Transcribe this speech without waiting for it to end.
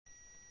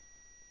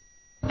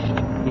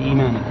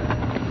إيمانه.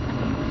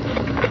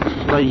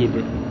 طيب،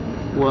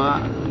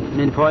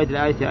 ومن فوائد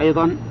الآية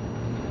أيضا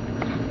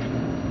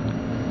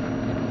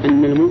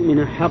أن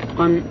المؤمن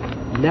حقا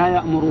لا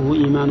يأمره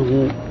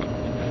إيمانه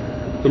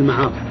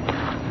بالمعاصي.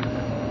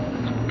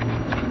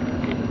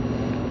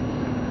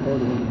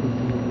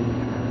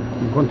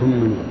 إن كنتم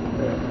مؤمنين،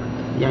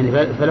 يعني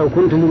فلو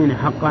كنتم مؤمنين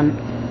حقا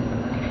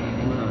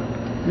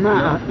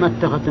ما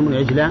اتخذتم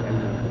العجل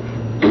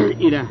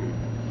إلها.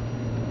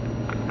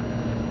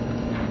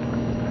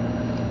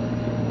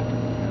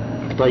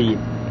 طيب،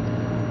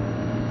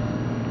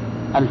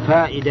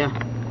 الفائدة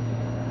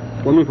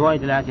ومن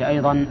فوائد الآية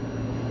أيضا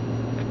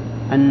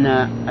أن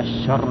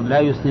الشر لا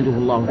يسنده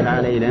الله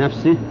تعالى إلى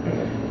نفسه،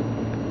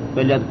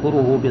 بل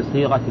يذكره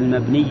بصيغة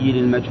المبني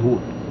للمجهول.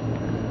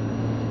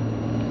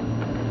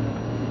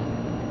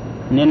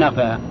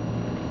 ننفى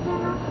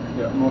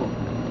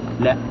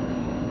لا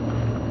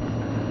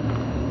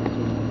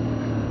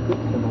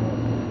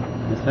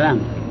السلام.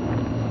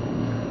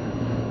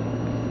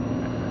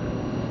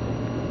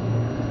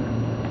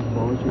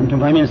 أنتم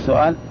فاهمين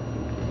السؤال؟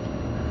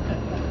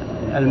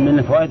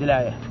 من فوائد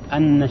الآية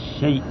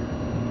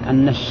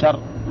أن الشر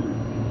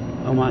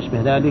أو ما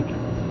أشبه ذلك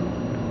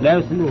لا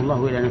يسنده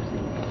الله إلى نفسه،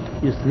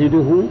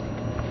 يسنده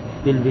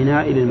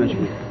بالبناء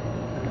للمجهول.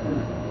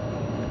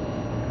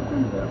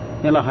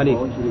 يلا خليل،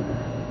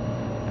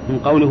 من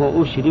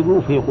قوله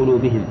أشربوا في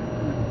قلوبهم،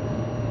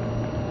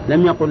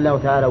 لم يقل الله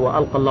تعالى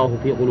وألقى الله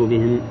في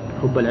قلوبهم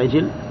حب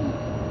العجل،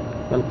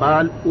 بل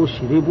قال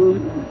أشربوا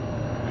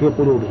في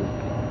قلوبهم.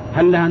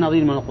 هل لها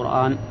نظير من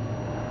القرآن؟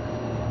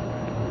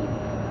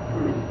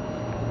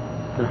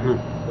 الرحمن،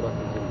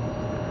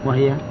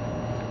 وهي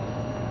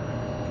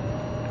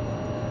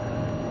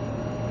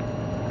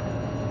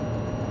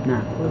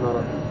نعم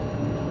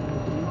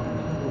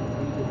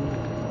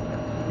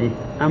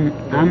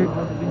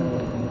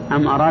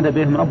أم أراد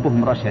بهم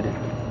ربهم رشدا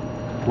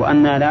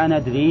وأنا لا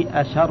ندري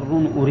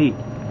أشر أريد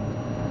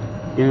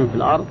بهم في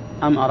الأرض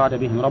أم أراد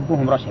بهم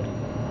ربهم رشدا.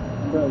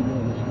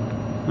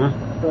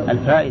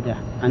 الفائدة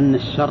أن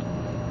الشر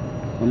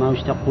وما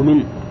يشتق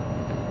منه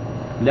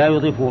لا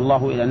يضيفه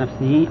الله إلى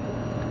نفسه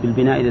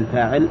بالبناء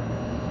للفاعل،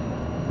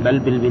 بل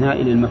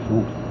بالبناء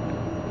للمفعول،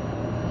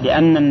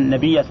 لأن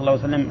النبي صلى الله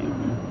عليه وسلم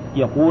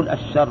يقول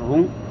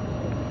الشر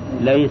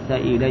ليس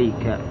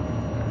إليك،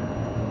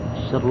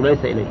 الشر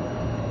ليس إليك.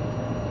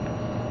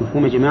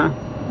 مفهوم يا جماعة؟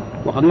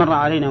 وقد مر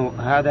علينا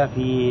هذا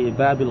في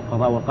باب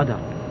القضاء والقدر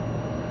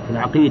في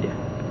العقيدة،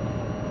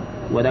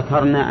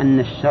 وذكرنا أن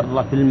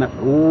الشر في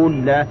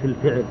المفعول لا في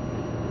الفعل.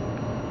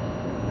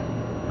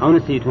 أو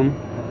نسيتم؟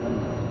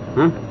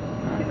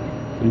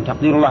 من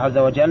تقدير الله عز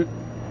وجل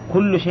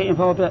كل شيء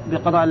فهو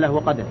بقضاء الله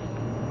وقدره،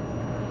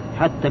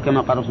 حتى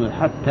كما قال رسول الله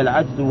حتى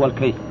العجز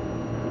والكيس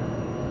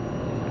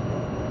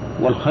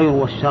والخير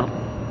والشر.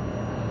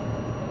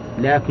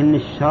 لكن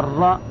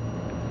الشر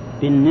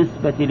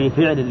بالنسبة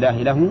لفعل الله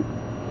له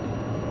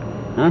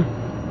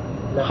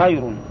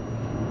خير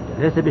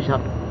ليس بشر،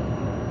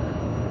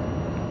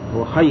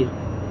 هو خير،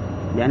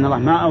 لأن الله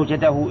ما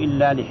أوجده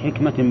إلا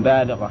لحكمة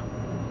بالغة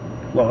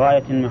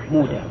وغاية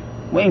محمودة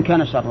وإن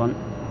كان شرا.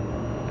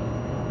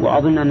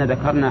 وأظن أن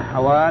ذكرنا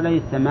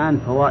حوالي 8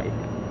 فوائد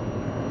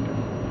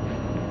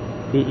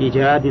في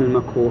إيجاد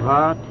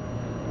المكروهات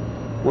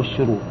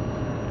والشرور.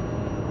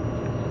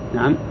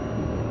 نعم،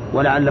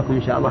 ولعلكم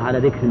إن شاء الله على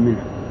ذكر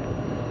منها.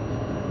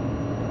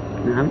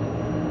 نعم،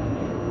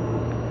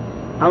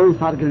 أو إن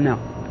صار قلناه.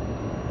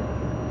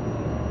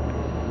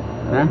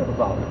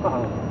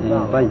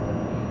 طيب،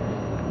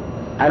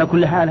 على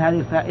كل حال هذه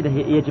الفائدة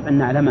يجب أن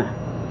نعلمها،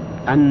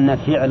 أن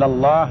فعل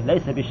الله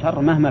ليس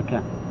بشر مهما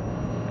كان،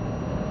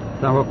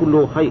 فهو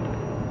كله خير،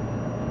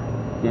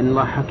 لأن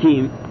الله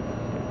حكيم.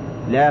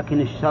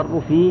 لكن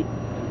الشر في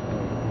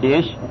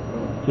إيش؟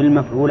 في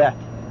المفعولات،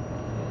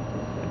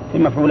 في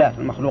المفعولات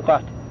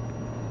المخلوقات.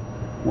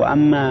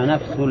 وأما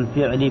نفس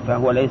الفعل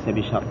فهو ليس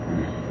بشر.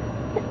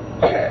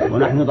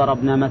 ونحن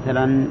ضربنا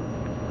مثلا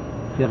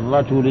في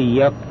الرجل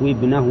يكوي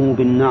ابنه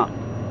بالنار،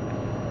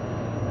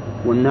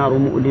 والنار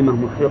مؤلمة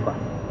محرقة،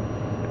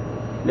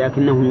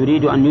 لكنه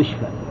يريد أن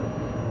يشفى،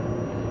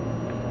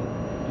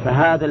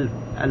 فهذا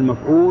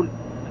المفعول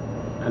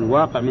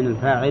الواقع من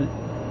الفاعل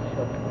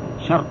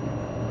شر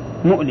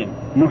مؤلم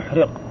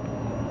محرق،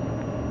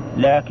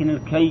 لكن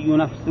الكي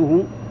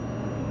نفسه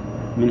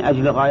من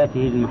أجل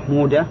غايته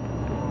المحمودة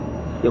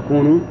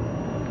يكون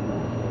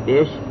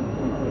إيش؟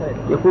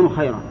 يكون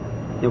خيرا،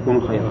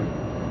 يكون خيرا.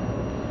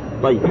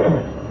 طيب،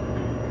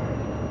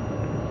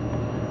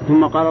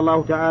 ثم قال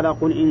الله تعالى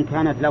قل إن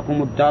كانت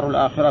لكم الدار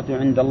الآخرة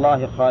عند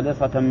الله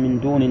خالصة من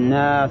دون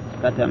الناس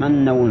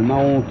فتمنوا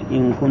الموت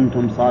إن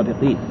كنتم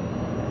صادقين.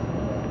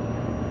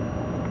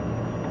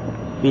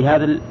 في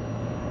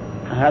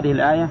هذه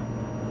الآية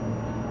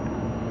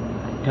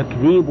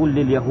تكذيب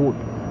لليهود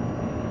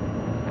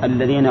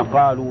الذين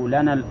قالوا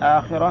لنا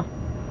الآخرة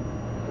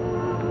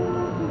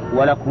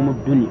ولكم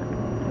الدنيا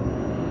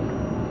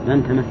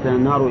لن تمسنا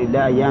النار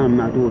إلا أياما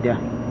معدودة.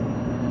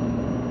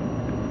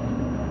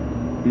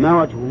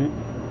 ما وجهه؟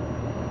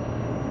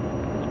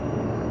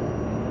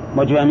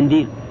 وجه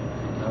منديل.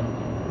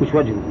 وش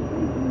وجهه؟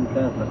 إن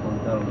كانت لكم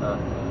دار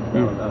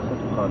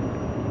الآخرة خالد.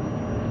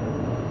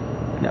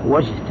 لا،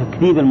 وجه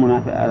تكذيب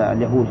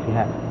اليهود في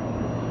هذا.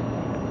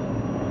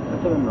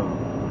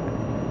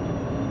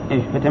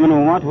 فتمنوا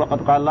الموت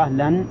وقد قال الله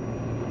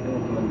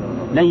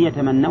لن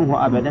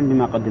يتمنوه أبدا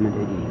بما قدمت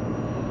أيديهم.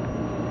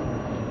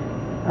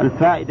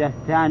 الفائدة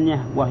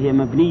الثانية وهي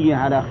مبنية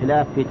على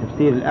خلاف في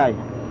تفسير الآية،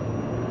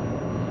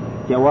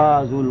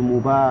 جواز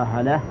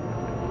المباهلة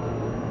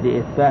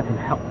لإثبات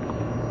الحق،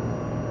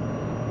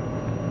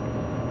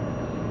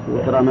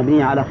 وترى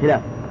مبنية على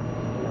خلاف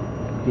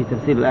في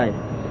تفسير الآية.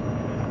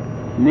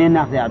 منين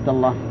ناخذ يا عبد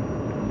الله؟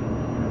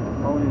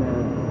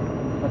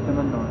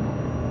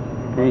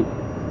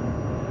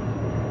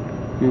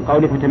 من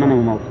قوله فتمنوا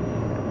الموت.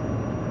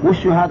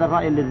 وش هذا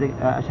الرأي الذي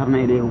أشرنا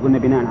إليه وقلنا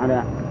بناء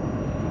على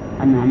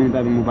أنها من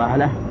باب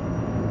المباهلة؟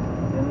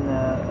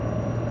 لأن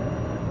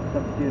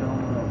تفسيرهم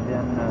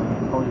بأن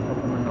قول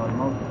فتمنوا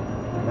الموت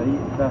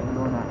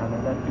يباهلون على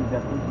ذلك إذا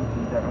كنتم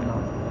تدعون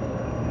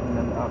من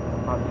الآخر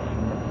قال.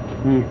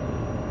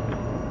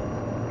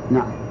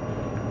 نعم،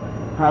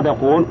 هذا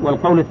قول.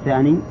 والقول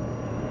الثاني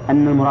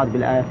أن المراد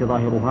بالآية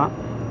ظاهرها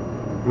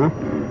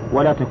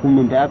ولا تكون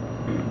من باب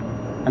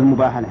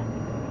المباهلة.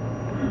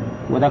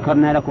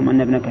 وذكرنا لكم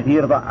أن ابن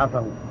كثير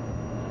ضعفه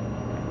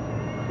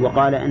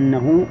وقال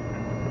إنه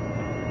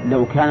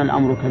لو كان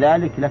الأمر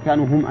كذلك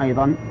لكانوا هم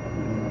أيضا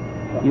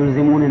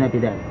يلزموننا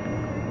بذلك.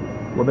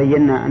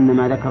 وبينا أن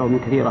ما ذكره ابن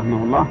كثير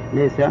رحمه الله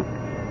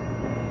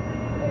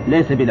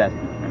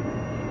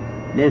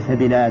ليس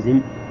بلازم،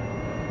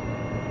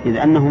 إذ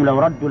أنهم لو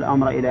ردوا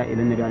الأمر إلى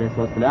النبي عليه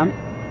الصلاة والسلام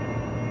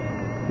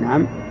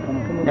نعم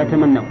لا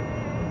تمنوا،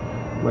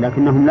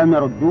 ولكنهم لم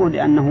يردوه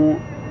لأنه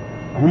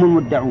هم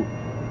المدعون،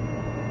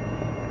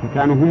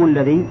 فكانوا هم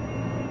الذي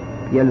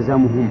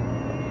يلزمهم.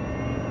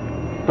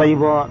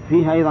 طيب،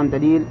 وفيها أيضا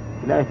دليل،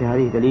 الآية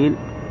هذه دليل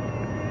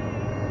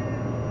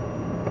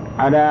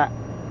على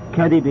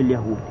كذب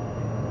اليهود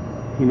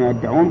فيما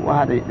يدعون،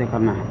 وهذا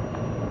ذكرناها.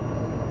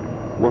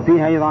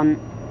 وفيها أيضا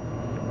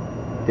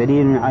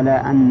دليل على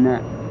أن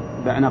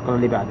نقرأ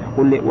اللي بعده،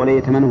 قل ولا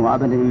يتمنوا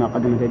أبدا بما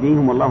قدمت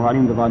أيديهم والله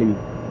عليم بالظالمين،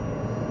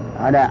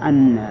 على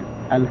أن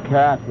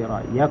الكافر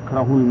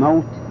يكره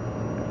الموت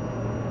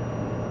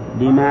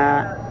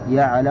لما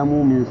يعلم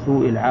من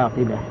سوء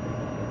العاقبة.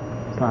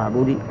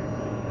 صعبوا لي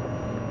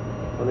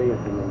ولا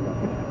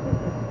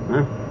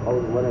يتمنوا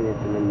قول ولا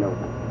يتمنوا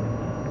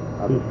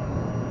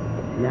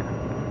لا،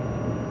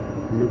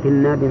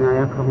 قلنا بما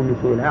يكره من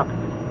سوء العاقبة.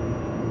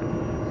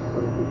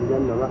 ولا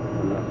تجدن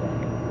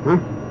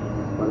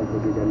ولا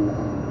تجدن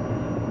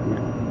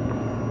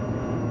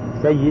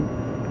سيد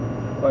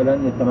ولن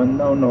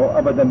يتمنوا أنه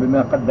أبدا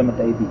بما قدمت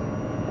أيديهم.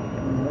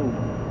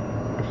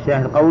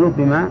 الشاهد قوله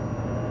بما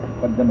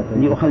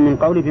يؤخذ من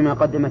قوله بما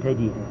قدمت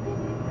أيديهم،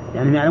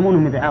 يعني يعلمون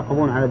أنهم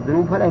يعاقبون على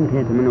الذنوب فلا يمكن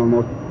يتمنوا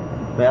الموت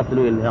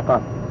فيصلوا إلى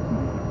العقاب.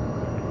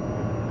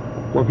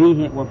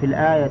 وفي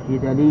الآية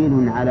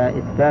دليل على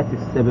إثبات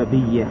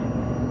السببية.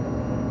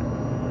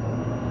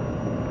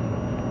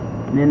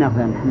 من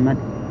نأخذ محمد؟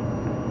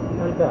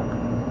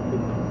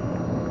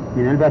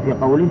 من الباء في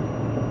قوله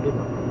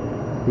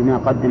بما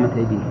قدمت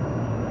أيديهم.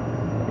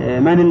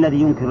 من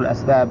الذي ينكر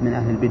الأسباب من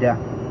أهل البدع؟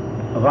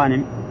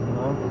 غانم.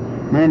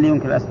 من اللي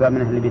ينكر الأسباب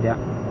من أهل البدع؟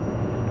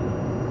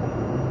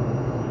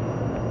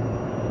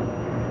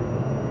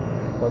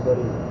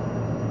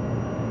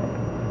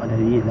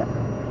 قدرية لا.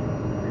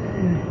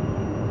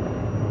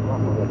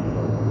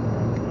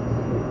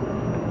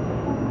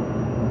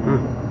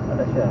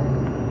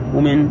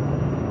 ومن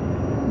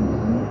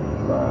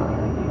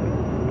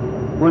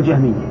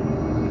والجهمية،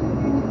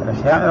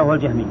 الأشاعرة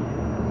والجهمية.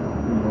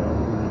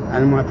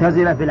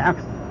 المعتزلة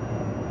بالعكس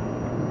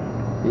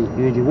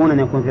يجبون أن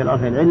يكون في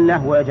الأرض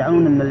العلة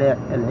ويجعلون أن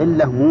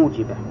العلة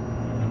موجبة،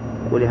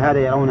 ولهذا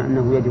يرون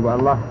أنه يجب على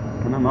الله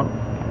كما مر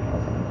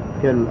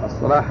في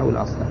الصلاح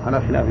والأصلاح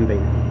على خلاف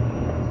بينهم.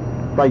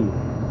 طيب،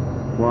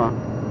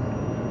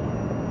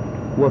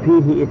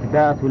 وفيه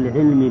إثبات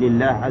العلم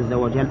لله عز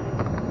وجل.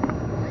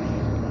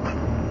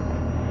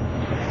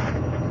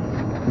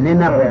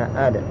 ننظر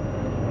يا آدم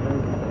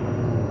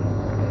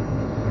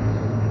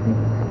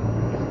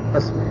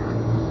أصبر،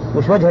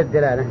 وش وجه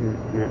الدلالة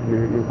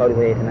من قوله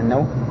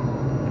ويتمنوا؟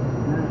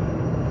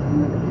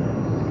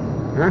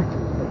 ها؟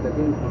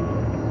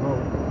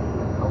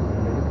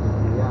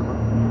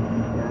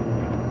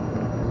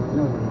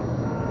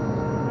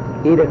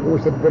 إذا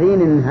وش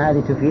الدليل إن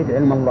هذه تفيد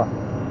علم الله؟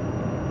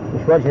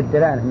 وش وجه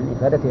الدلالة من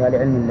إفادتها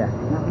لعلم الله؟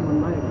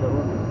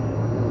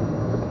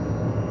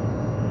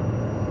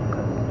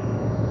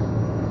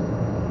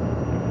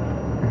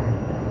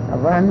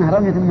 الظاهر أنها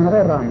رمية من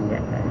غير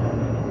رامية.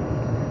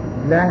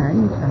 لا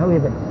هو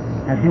يبدأ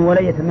الحين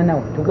ولا يتمنوا،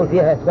 تقول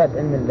فيها إثبات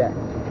علم الله،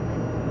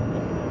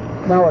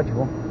 ما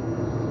وجهه؟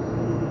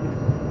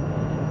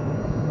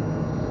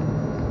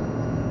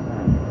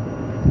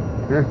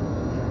 ها؟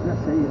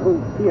 هو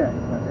فيها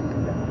إثبات علم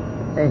الله.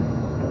 إيه؟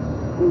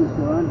 كل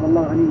سؤال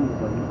والله عليم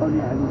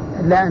بالظالمين.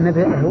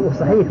 لا هو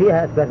صحيح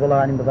فيها إثبات والله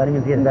عليم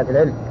بالظالمين، فيها إثبات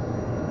العلم،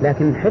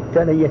 لكن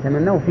حتى لن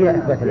يتمنوا فيها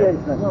إثبات العلم.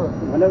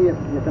 ولو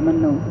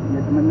يتمنوا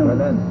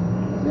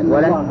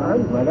ولن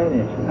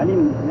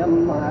عليم، لأن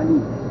الله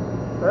عليم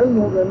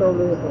علمه بأنهم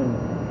لا يفعلون.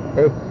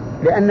 إيه؟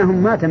 لأنهم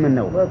ما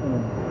تمنوا،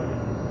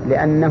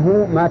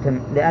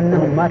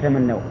 لأنهم ما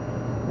تمنوا.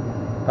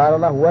 قال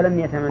الله ولن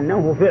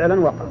يتمنوه فعلا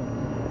وقع،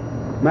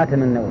 ما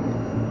تمنوه،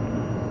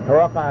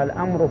 فوقع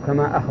الأمر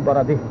كما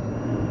أخبر به،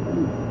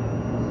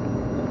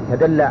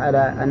 فدل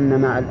على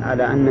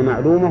أن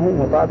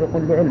معلومه مطابق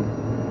لعلمه،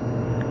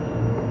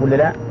 ولا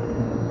لا؟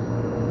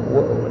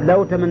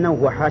 لو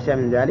تمنوه وحاشا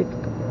من ذلك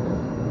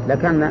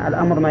لكان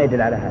الأمر ما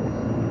يدل على هذا،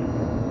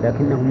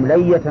 لكنهم لن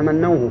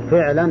يتمنوه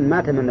فعلا،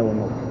 ما تمنوا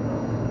الموت،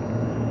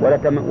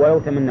 ولو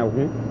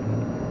تمنوه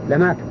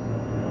لماتوا،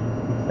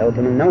 لو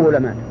تمنوه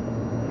لماتوا.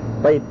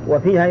 طيب،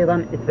 وفيها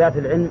أيضا إثبات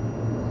العلم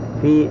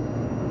في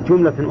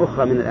جملة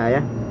أخرى من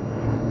الآية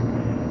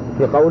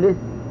في قوله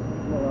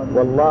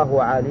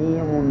والله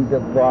عليم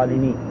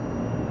بالظالمين.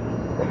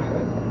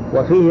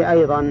 وفيه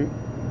أيضا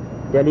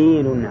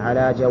دليل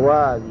على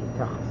جواز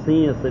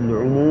تخصيص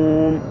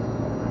العموم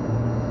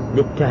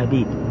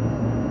للتهديد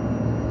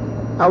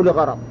أو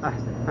لغرض،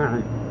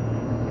 أحسن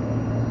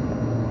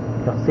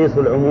تخصيص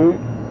العموم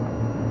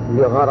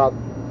لغرض.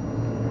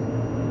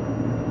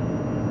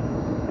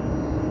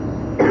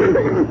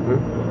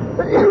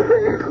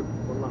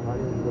 والله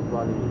عليم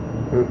بالظالمين،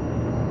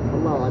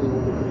 والله عليم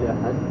بكل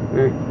أحد،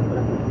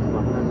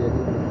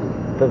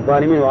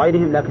 بالظالمين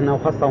وغيرهم، لكنه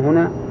خصه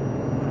هنا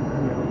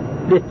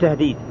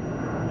للتهديد.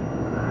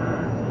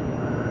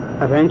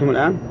 أفهمتم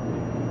الآن؟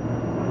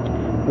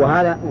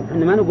 وهذا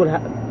إحنا ما نقول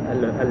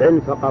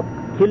العلم فقط،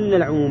 كل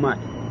العمومات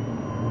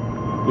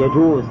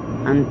يجوز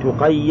أن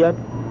تقيد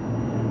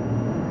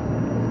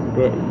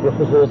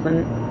بخصوص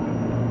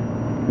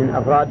من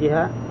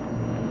أفرادها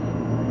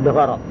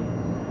لغرض.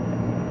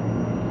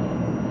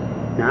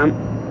 نعم.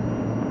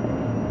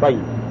 طيب،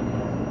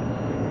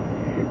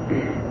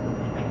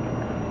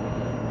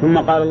 ثم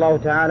قال الله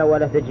تعالى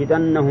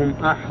ولتجدنهم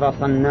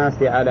أحرص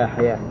الناس على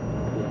حياة.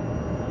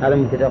 هذا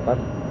مبتدأ قبل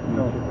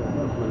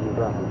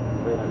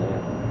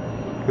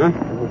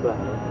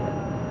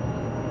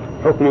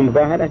حكم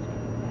المباهلة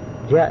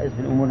جائز في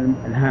الأمور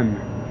الهامة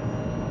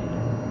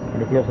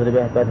التي يقصد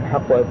بها إثبات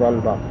الحق وإبطال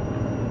الباطل.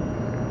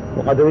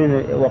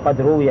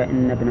 وقد روي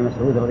أن ابن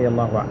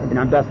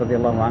عباس رضي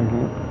الله عنه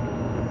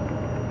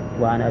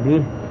وعن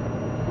أبيه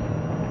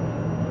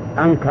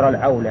أنكر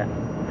العول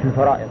في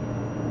الفرائض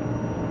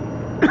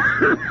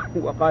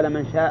وقال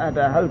من شاء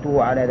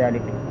باهلته على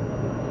ذلك،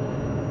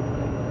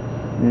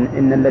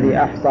 إن الذي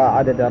أحصى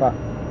عدد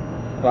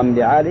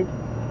رمل عالج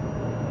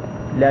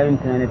لا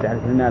يمكن أن يجعل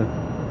في المال،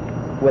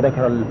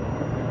 وذكر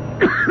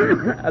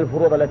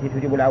الفروض التي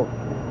تجب العول.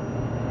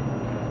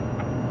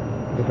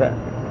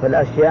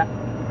 فالأشياء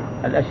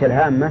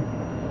الهامة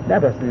لا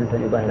بأس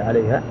الإنسان يباهل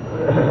عليها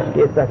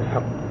لإثبات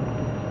الحق،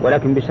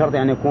 ولكن بشرط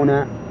أن يكون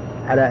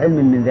على علم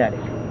من ذلك،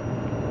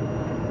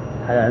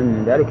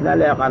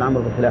 لا يقع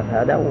الأمر بخلاف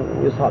هذا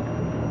ويصاب.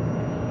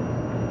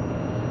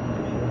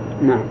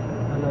 نعم.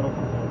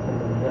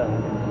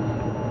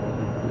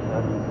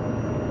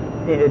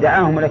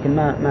 دعاهم ولكن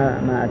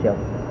ما أجابوا.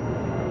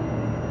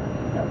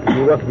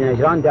 في وقت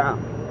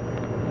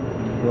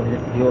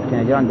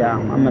نجران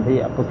دعاهم، أما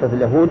في قصة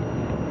اليهود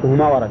وهو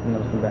ما ورد من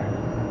رسول الله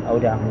أو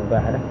دعاهم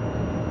مباهلة،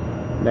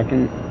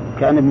 لكن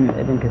كان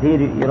ابن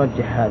كثير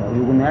يرجح هذا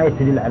ويقول ما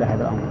يستدل على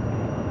هذا الأمر.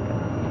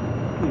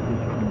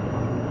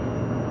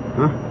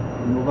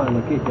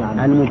 المباهلة كيف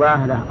يعني؟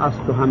 المباهلة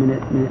أصلها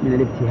من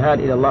الابتهال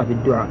إلى الله في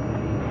الدعاء.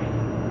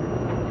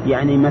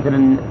 يعني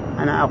مثلا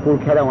أنا أقول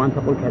كذا وأنت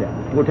تقول كذا،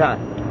 تقول تعال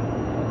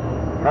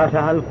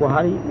هلك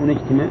وهلي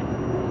ونجتمع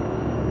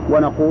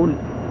ونقول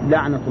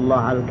لعنة الله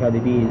على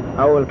الكاذبين،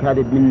 أو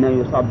الكاذب منا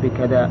يصاب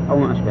بكذا أو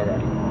ما أشبه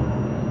ذلك.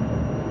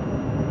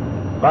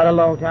 قال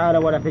الله تعالى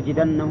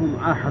ولتجدنهم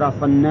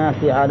أحرص الناس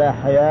على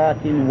حياة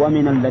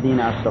ومن الذين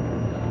أشركوا.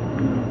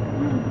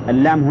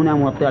 اللام هنا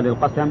موطئة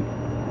للقسم،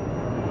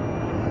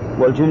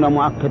 والجملة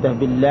مؤكدة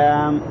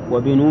باللام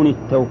وبنون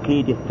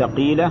التوكيد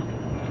الثقيلة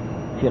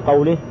في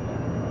قوله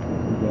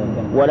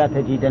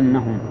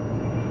ولتجدنهم،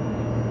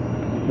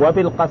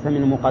 وبالقسم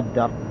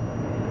المقدر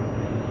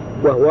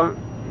وهو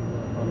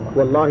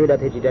والله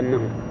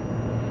لتجدنهم.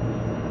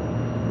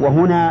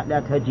 وهنا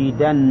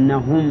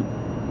لتجدنهم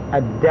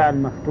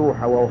الدال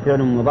مفتوحة وهو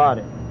فعل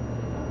مضارع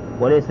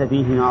وليس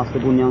فيه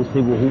ناصب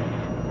ينصبه.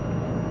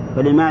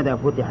 فلماذا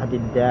فتحت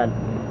الدال؟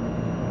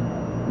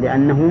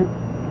 لأنه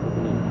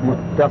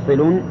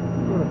متصل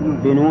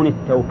بنون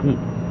التوكيد،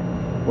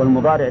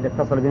 والمضارع إذا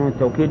اتصل بنون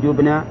التوكيد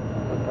يبنى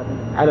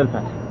على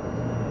الفتح.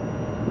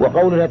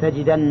 وقول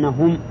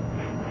لتجدنهم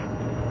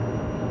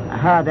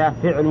هذا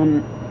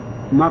فعل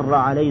مر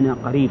علينا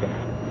قريبا،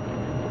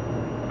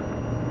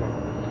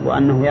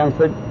 وأنه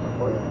ينصب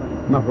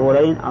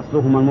مفعولين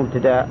أصلهما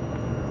المبتدأ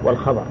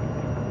والخبر.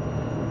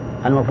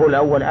 المفعول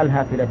الأول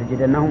ألهى في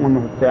لتجدنهم،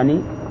 والمفعول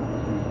الثاني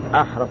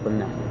أحرص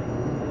الناس.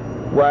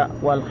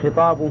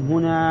 والخطاب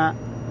هنا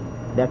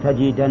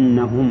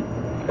لتجدنهم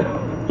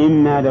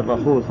إما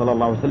للرسول صلى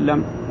الله عليه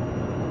وسلم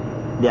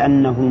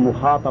لأنه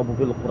المخاطب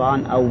في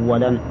القرآن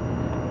أولا،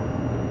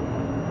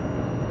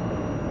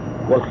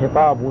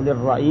 والخطاب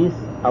للرئيس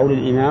أو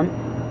للإمام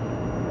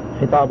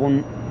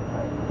خطاب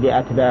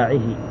لأتباعه،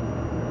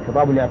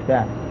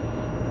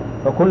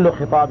 فكل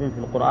خطاب في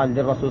القرآن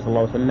للرسول صلى الله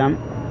عليه وسلم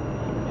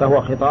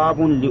فهو خطاب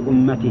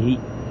لأمته،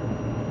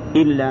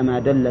 إلا ما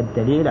دل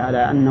الدليل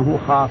على أنه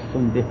خاص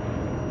به،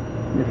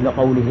 مثل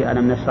قوله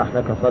ألم نشرح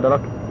لك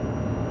صدرك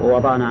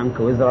ووضعنا عنك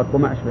وزرك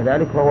وما أشبه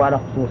ذلك، فهو على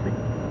خصوصه.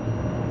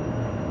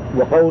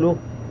 وقوله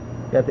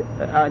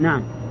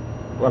نعم،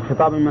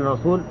 والخطاب من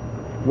الرسول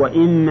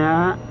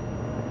وإما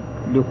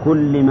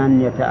لكل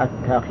من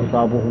يتأتى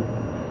خطابه،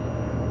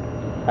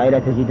 أي لا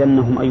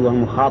تجدنهم أيها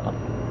المخاطب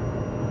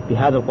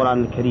بهذا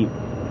القرآن الكريم،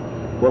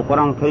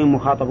 والقرآن الكريم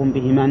مخاطب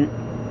به من؟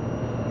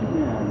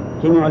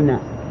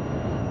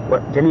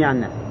 جميع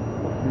الناس.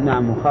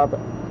 نعم مخاطب.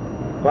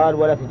 قال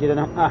ولا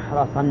تجدنهم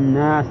أحرص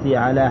الناس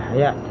على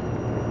حياة.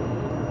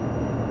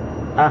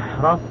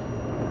 أحرص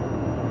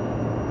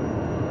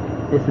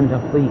اسم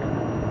تفضيل،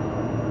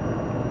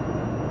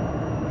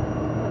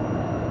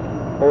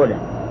 أولا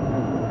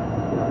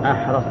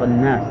أحرص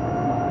الناس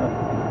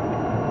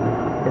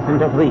اسم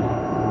تفضيل.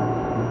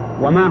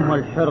 وما هو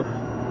الحرص؟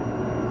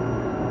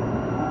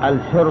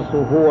 الحرص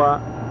هو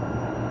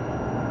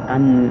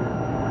أن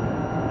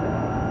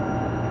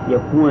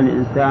يكون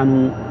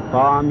الإنسان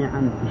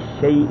طامعا في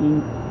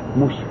الشيء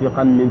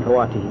مشفقا من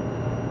فواته.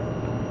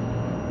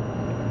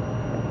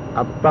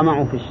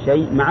 الطمع في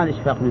الشيء مع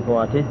الإشفاق من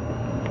فواته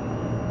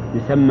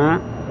يسمى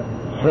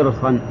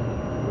حرصا.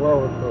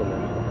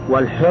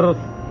 والحرص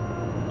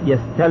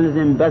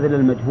يستلزم بذل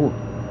المجهود،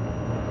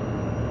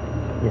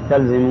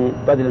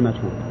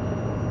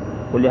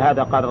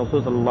 ولهذا قال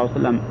الرسول صلى الله عليه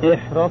وسلم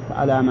احرص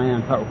على ما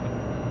ينفعك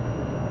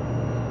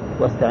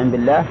واستعن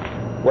بالله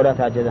ولا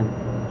تعجزن.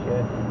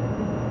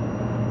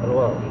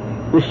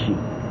 وشي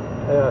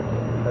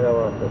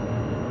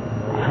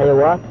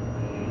حيوات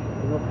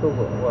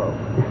مكتوبة واو.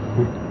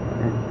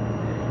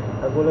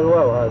 أقول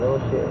الواو هذا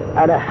وشي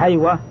على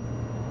حيوة.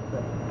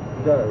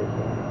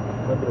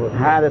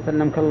 هذا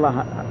سلمك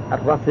الله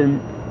الرسم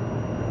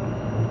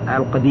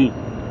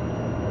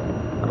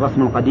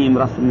القديم،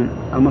 رسم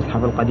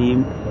المصحف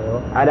القديم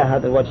على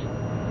هذا الوجه.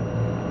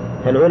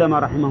 فالعلماء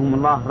رحمهم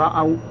الله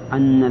رأوا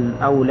أن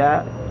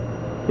الأولى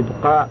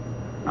إبقاء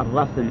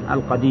الرسم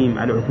القديم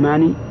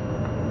العثماني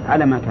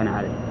على ما كان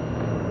عليه،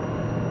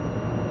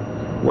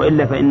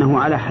 وإلا فإنه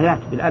على حياة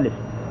بالألف.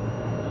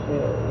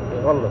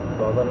 يغلط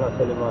بعض الناس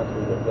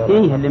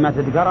اللي ما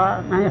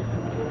تذكرها ما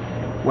يفهم.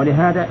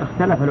 ولهذا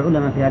اختلف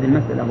العلماء في هذه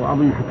المسألة،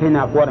 وأظن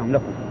حكينا أقوالهم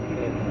لكم،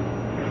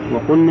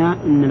 وقلنا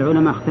إن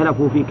العلماء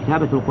اختلفوا في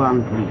كتابة القرآن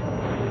الكريم،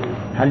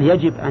 هل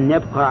يجب أن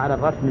يبقى على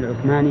الرسم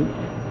العثماني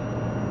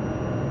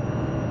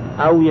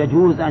أو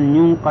يجوز أن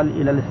ينقل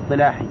إلى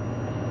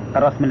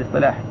الرسم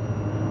الاصطلاحي،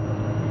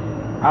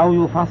 أو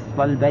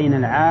يفصل بين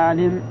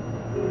العالم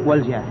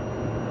والجاهل.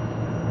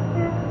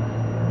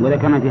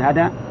 وذكرنا في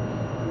هذا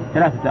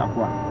 3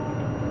 أقوال،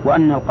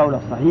 وأن القول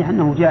الصحيح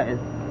أنه جائز،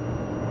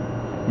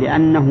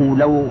 لأنه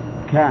لو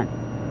كان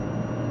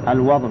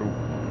الوضع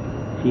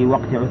في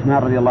وقت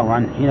عثمان رضي الله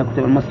عنه حين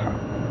كتب المصحف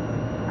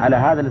على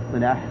هذا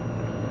الاصطلاح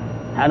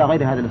على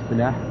غير هذا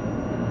الاصطلاح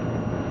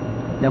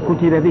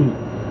لكتب به،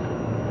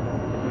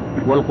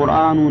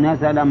 والقرآن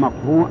نزل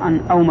مقروءا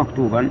أو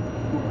مكتوبا؟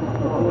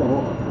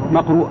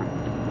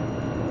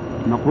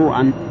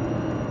 مقروءا.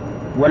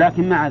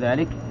 ولكن مع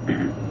ذلك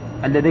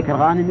الذي ذكر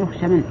غانم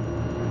يخشى منه،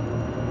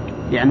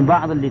 يعني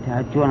بعض اللي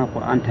تهجون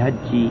القرآن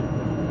تهجي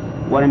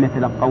ولم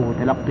يتلقوه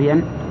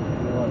تلقيا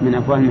من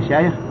أفواه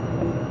المشايخ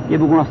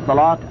يبقون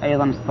الصلاة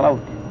أيضا الصلاة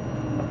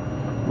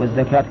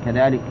والزكاة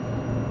كذلك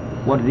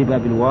والربا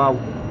بالواو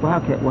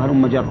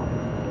وهلم جرا.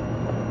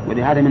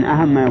 ولهذا من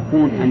أهم ما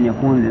يكون أن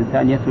يكون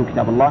الإنسان يتلو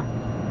كتاب الله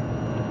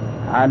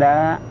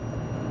على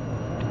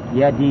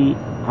يد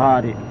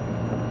قارئ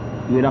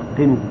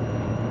يلقنه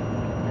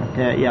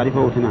حتى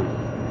يعرفه تماما.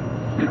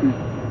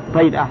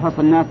 طيب أحرص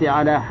الناس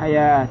على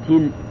حياة،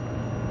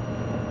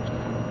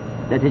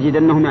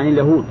 لتجدنهم يعني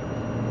اليهود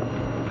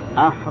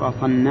أحرص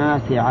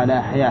الناس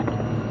على حياة،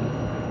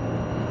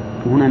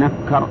 وهنا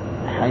نكر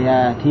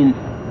حياة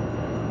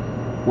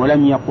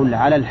ولم يقل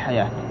على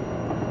الحياة.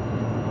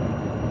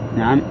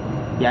 نعم،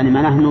 يعني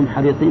ما نحن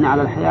حريصين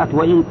على الحياة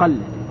وإن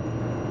قلت،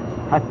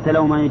 حتى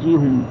لو ما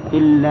يجيهم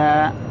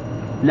إلا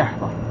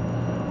لحظة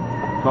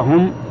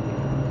فهم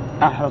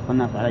أحرص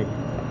الناس عليها،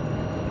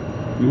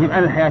 مهم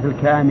على الحياة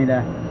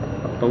الكاملة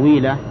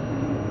الطويلة،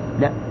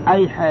 لا،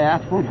 أي حياة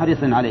فهم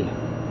حريصين عليها.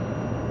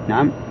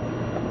 نعم.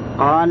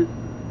 قال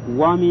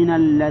ومن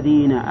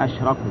الذين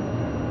أشركوا،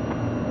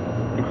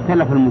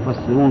 اختلف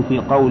المفسرون في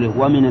قوله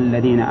ومن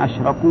الذين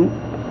أشركوا،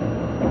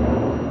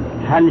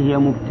 هل هي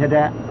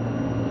مبتدأ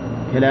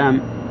كلام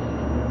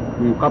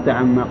منقطع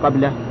عما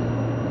قبله،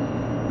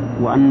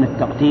 وأن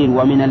التقدير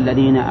ومن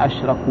الذين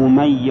أشركوا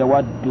من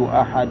يود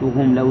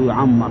أحدهم لو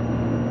يعمر،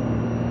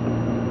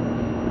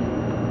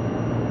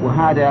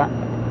 وهذا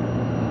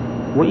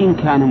وإن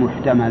كان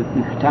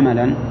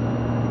محتملا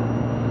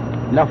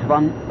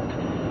لفظا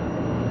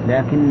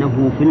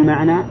لكنه في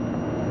المعنى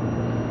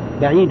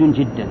بعيد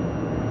جدا.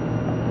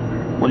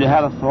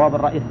 ولهذا الصواب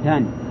الرأي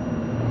الثاني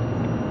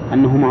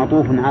أنه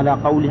معطوف على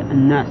قوله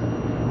الناس،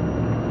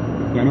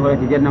 يعني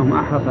ولتجدنهم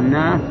أحرص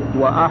الناس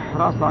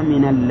وأحرص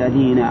من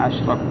الذين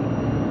أشركوا،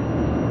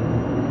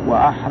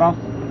 وأحرص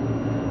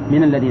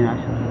من الذين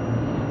أشركوا،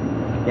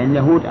 يعني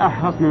اليهود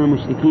أحرص من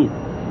المشركين،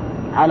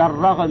 على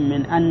الرغم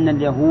من أن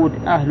اليهود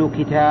أهل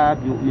كتاب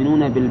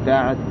يؤمنون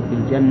بالبعث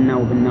وبالجنة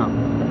وبالنار،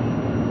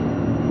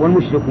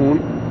 والمشركون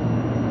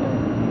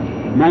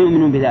ما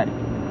يؤمنون بذلك.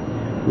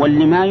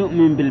 واللي ما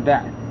يؤمن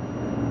بالبعث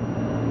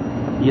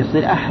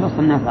يصير أحرص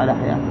الناس على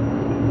حياته،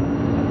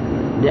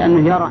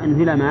 لأنه يرى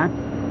أنه إذا مات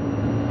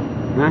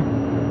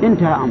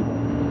انتهى أمره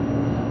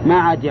ما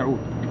عاد يعود،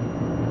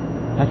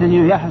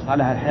 فتجده يحرص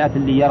على الحياة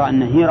اللي يرى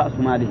أنه هي رأس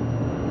ماله،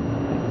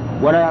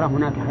 ولا يرى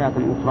هناك حياة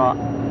أخرى.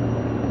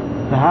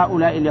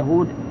 فهؤلاء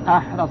اليهود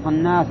أحرص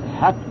الناس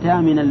حتى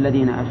من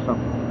الذين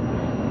أشركوا،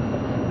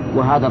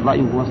 وهذا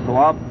الرأي هو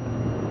الصواب،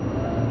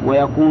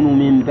 ويكون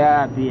من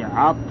باب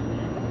عطف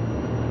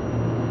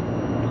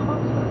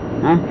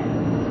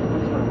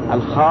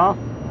الخاص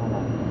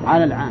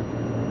على العام.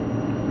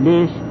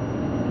 ليش؟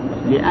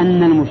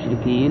 لأن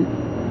المشركين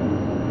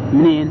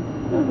منين؟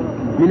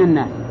 من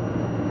الناس،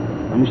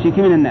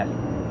 المشركين من الناس،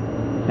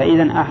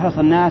 فإذا أحرص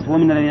الناس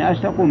ومن الذين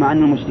أشركوا، مع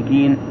أن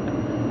المشركين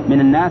من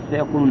الناس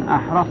فيكون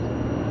أحرص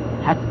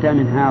حتى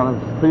من هذا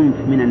الصنف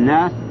من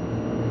الناس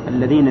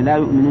الذين لا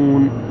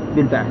يؤمنون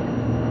بالبعث.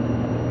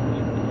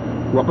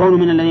 وقول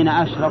من الذين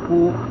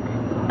أشركوا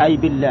أي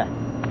بالله.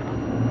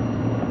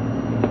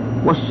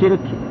 والشرك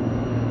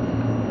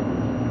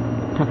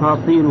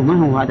تفاصيله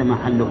ما هو هذا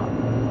محلها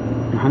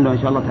إن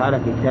شاء الله تعالى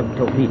في كتاب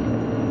التوحيد،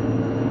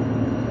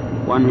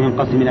 وأنه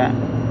ينقسم إلى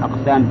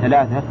أقسام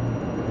ثلاثة،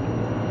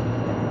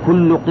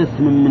 كل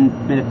قسم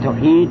من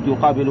التوحيد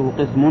يقابله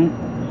قسم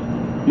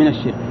من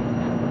الشرك.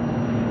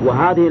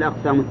 وهذه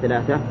الأقسام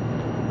الثلاثة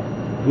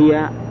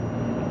هي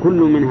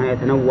كل منها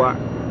يتنوع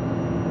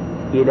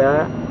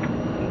إلى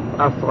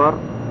أصغر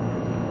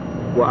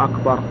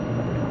وأكبر،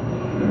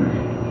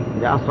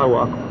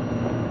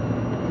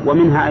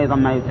 ومنها أيضا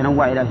ما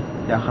يتنوع إلى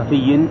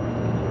خفي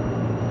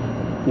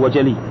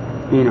وجلي.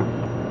 هنا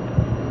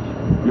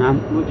نعم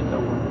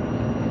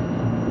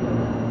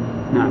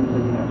نعم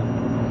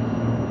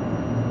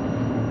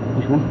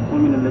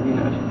ومن الذين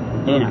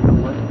أشركوا.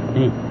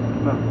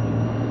 نعم.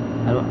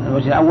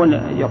 الوجه الأول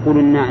يقول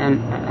أن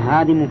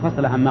هذه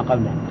منفصلة عما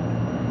قبلها،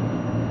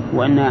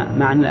 وأن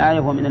معنى الآية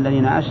ومن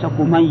الذين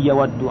أشركوا من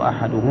يود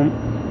أحدهم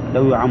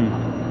لو يعمر.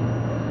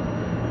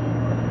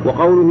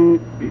 وقوله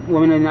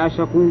ومن الذين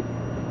أشركوا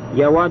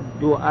يود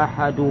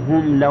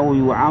أحدهم لو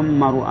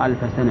يعمر 1000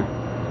 سنة.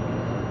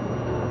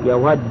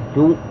 يود،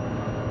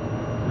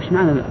 وش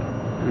معنى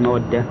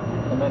المودة؟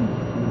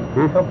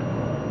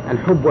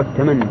 الحب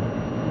والتمني،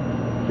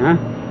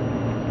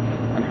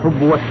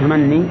 الحب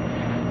والتمني.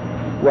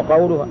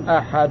 وقوله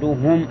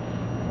أحدهم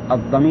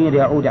الضمير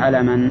يعود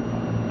على من؟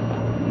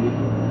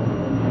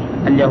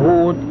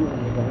 اليهود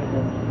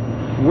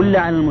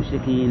ولا على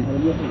المشركين؟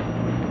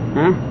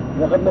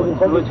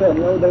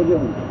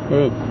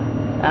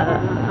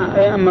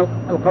 أما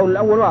القول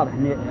الأول واضح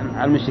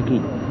على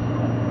المشركين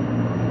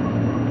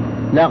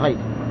لا غير،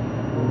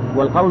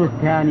 والقول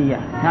الثاني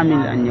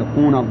يحتمل أن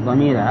يكون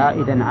الضمير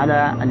عائدا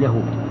على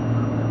اليهود،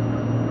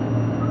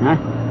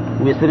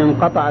 ويصير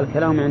انقطع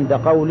الكلام عند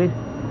قوله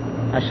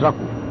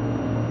أشركوا،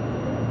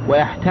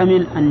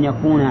 ويحتمل أن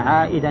يكون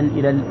عائدا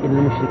إلى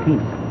المشركين.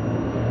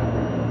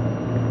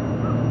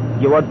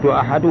 يود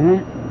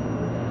أحدهم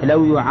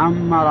لو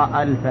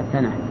يعمر 1000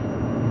 سنة.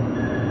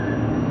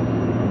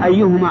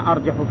 أيهما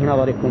أرجح في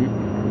نظركم؟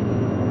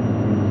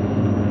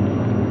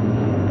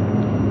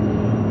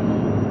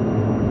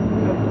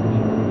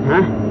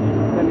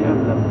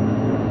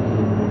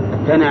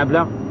 الثاني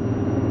أبلغ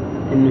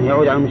إنه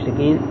يعود على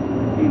المشركين.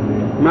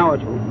 ما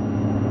وجهه؟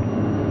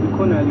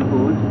 يكون على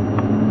اليهود،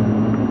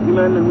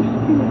 بما أن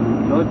المشركين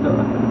يود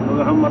أحدهم لو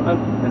يعمر 1000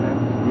 سنة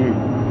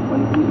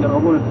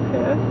ويرغبون في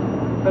الحياة،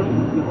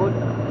 فاليهود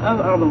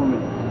أعظم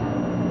منه.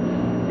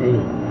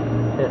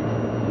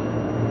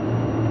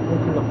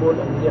 ممكن نقول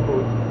أن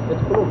اليهود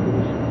يدخلون في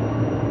الشرك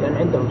لأن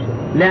عندهم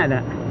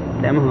شرك.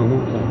 لا ما هو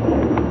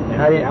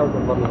هذه عودة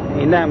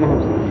الضمير. لا ما هو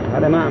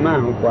هذا ما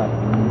هو بواحد،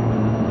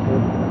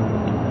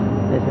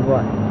 ليس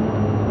بواحد.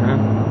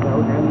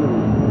 يعود عنه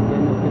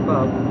لأنه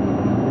خطاب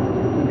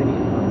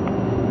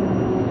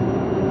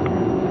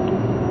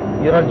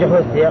يرجحه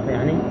السياق،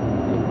 يعني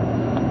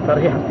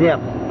ترجيح السياق،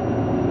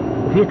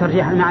 وفي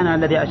ترجيح المعنى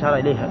الذي أشار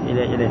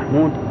إليه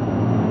حمود.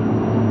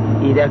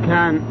 إذا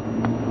كان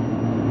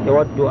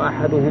يود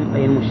أحدهم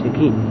أي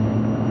المشركين،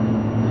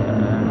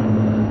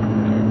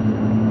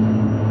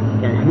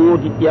 يعني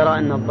حمود يرى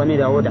أن الضمير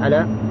يعود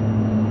على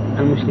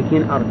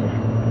المشركين أرجح.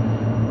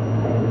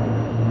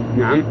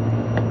 نعم،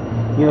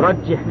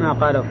 يرجح ما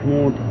قال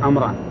حمود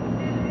أمران،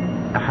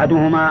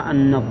 أحدهما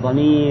أن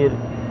الضمير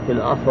في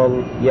الأصل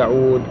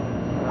يعود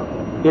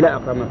إلى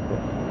أقرب مذكور،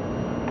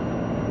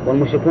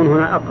 والمشركون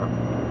هنا أقرب.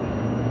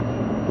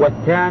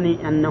 والثاني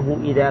أنه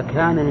إذا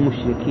كان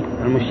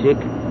المشرك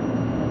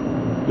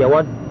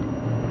يود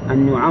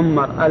أن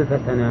يعمر 1000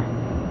 سنة،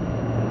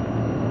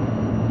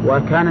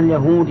 وكان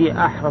اليهودي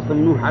أحرص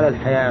منه على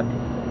الحياة،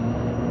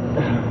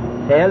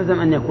 فيلزم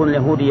أن يكون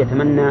اليهودي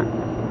يتمنى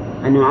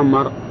أن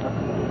يعمر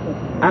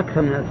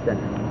أكثر من 1000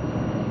 سنة،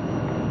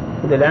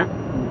 إذا لا،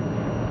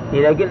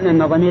 إذا قلنا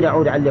أن الضمير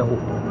يعود على اليهود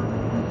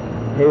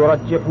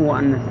فيرجحه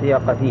أن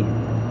السياق فيه،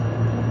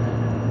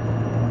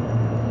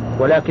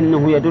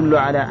 ولكنه يدل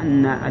على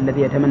أن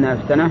الذي يتمنى 1000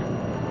 سنة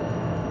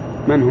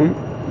من هم؟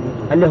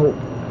 اليهود،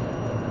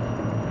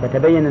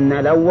 فتبين أن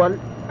الأول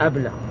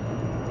أبلغ،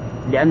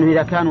 لأنه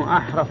إذا كانوا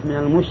أحرص من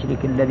المشرك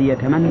الذي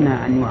يتمنى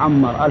أن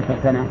يعمر 1000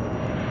 سنة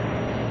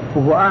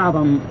فهو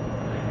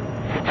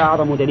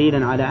أعظم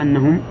دليلا على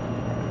أنهم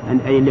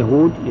أي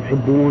اليهود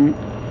يحبون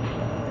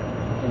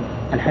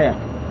الحياة.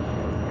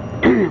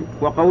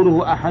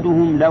 وقوله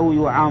أحدهم لو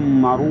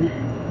يعمر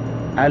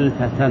 1000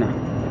 سنة،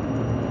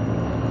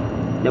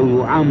 لو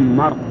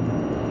يعمر،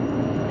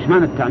 إيش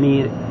معنى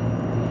التعمير؟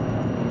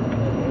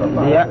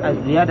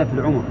 الزيادة في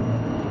العمر،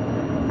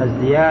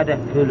 الزيادة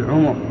في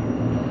العمر،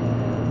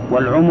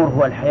 والعمر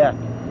هو الحياة.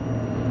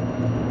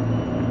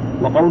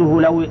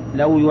 وقوله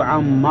لو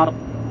يعمر،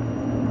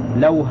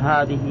 لو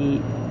هذه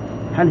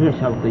هل هي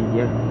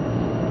شرطية؟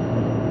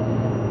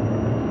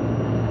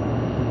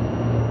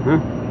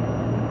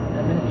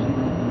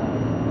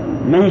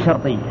 ما هي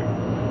شرطية،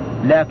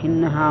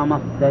 لكنها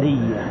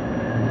مصدرية،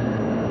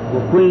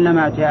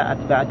 وكلما جاءت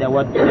بعد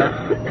ود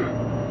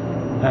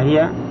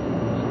فهي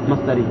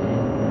مصدرية،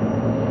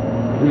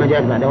 كلما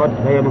جاءت بعد ود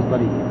فهي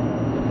مصدرية.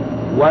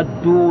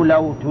 ودوا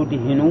لو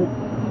تدهنوا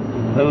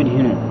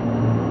فيدهنون،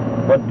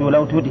 ودوا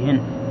لو تدهن،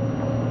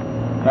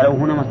 فلو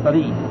هنا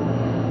مصدرية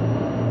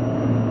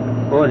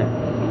أولى.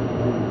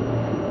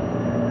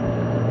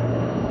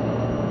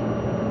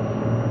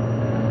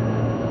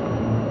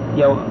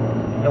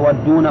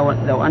 يودون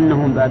لو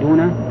أنهم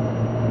بادون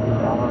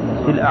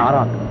في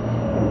الأعراب،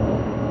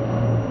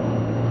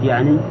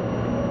 يعني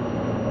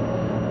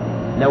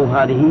لو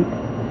هذه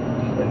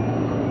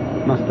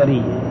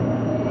مصدرية،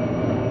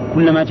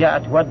 كلما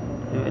جاءت ود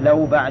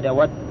لو بعد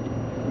ود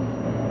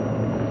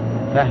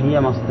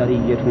فهي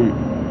مصدرية.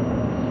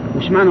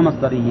 وش معنى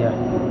مصدرية؟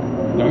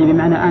 يعني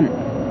بمعنى أن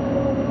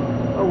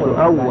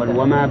أول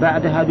وما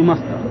بعدها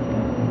بمصدر،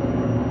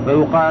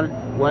 فيقال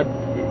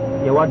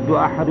يود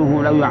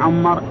أحدهم لو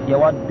يعمر،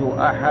 يود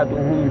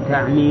أحدهم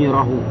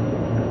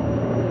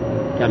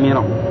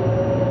تعميره.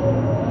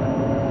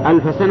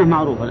 1000 سنة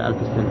معروفة، 1000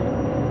 سنة،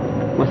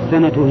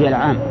 والسنة هي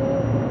العام.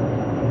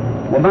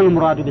 وما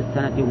المراد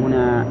بالسنة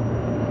هنا؟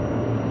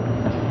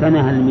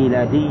 السنة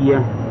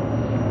الميلادية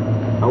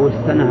أو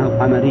السنة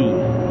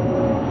القمرية؟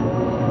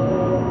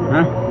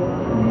 ها؟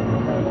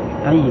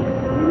 أي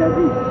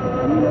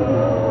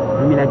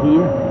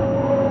الميلادية،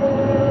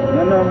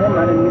 لأنهم هم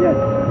على الميلاد،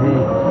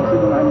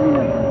 يقصدون على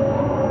الميلاد.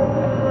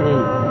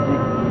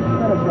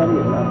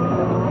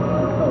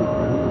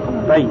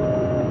 طيب،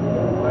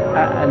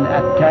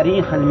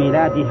 التاريخ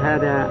الميلادي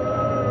هذا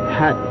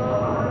حادث،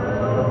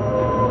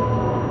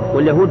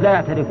 واليهود لا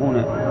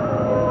يعترفون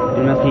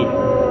بالمسيح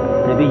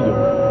نبيا،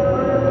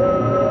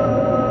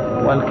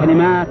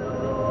 والكلمات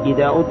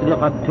إذا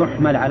أطلقت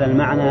تحمل على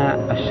المعنى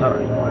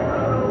الشرعي.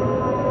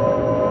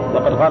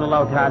 وقد قال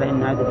الله تعالى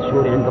إن عدة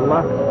الشهور عند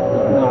الله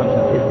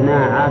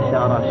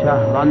 12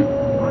 شهرا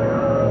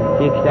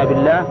في كتاب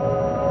الله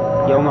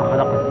يوم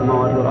خلق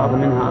السماوات والأرض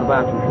منها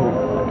 4 شهور.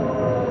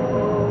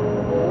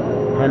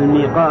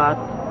 فالميقات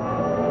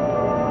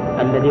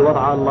الذي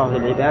وضع الله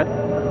للعباد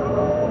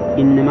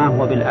إنما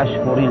هو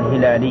بالأشهر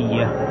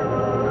الهلالية،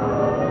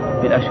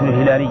 بالأشهر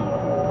الهلالية.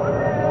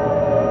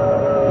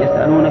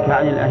 يسألونك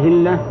عن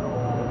الأهلة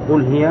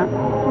قل هي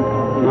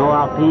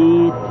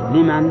مواقيت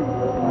لمن؟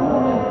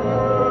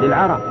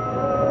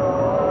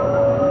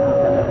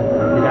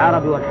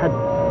 للعرب والحج،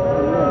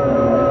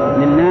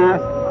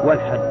 للناس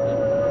والحج،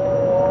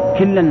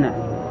 كل الناس.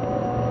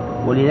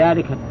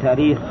 ولذلك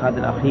التاريخ هذا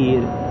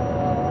الأخير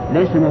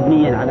ليس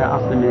مبنيا على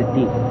أصل من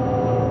الدين،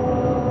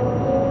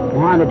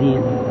 وهذا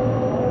دين،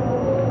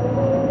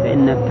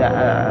 فإن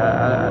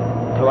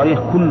التواريخ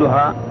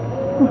كلها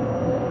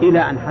إلى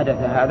أن حدث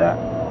هذا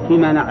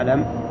فيما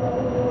نعلم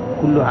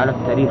كلها على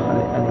التاريخ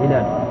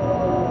الهلالي.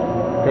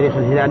 التاريخ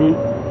الهلالي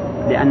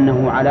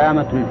لأنه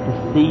علامة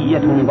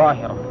حسية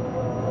ظاهرة،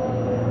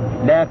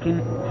 لكن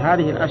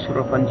هذه الأشهر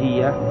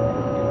الفرنجية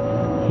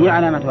هي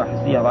علامتها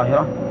حسية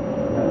ظاهرة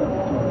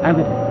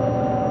أبدا،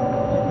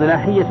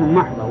 اصطلاحية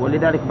محضة.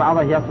 ولذلك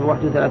بعضها يصل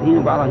 31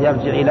 وبعضها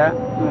يرجع إلى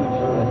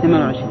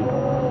 28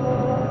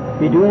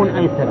 بدون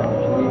أي سبب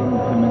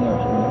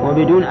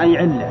وبدون أي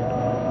علة،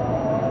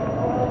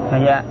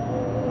 فهي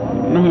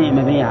ما هي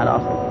مبنية على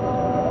أصل.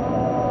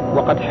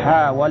 وقد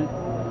حاول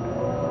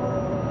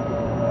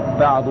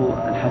بعض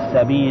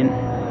الحسابين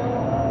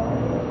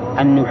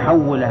أن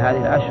يحول هذه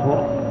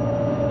الأشهر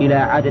إلى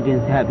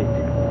عدد ثابت،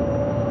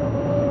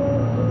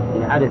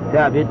 إلى عدد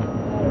ثابت،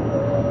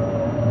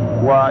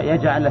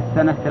 ويجعل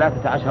السنة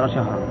 13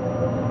 شهرا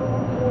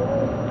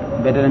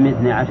بدلا من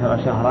 12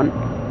 شهرا.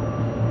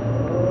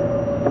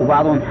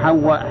 وبعضهم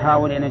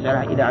حاول أن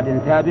يجعلها إلى عدد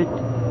ثابت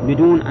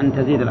بدون أن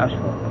تزيد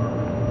الأشهر.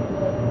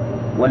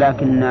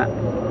 ولكن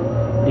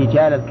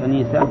رجال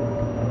الكنيسة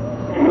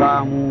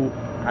قاموا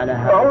على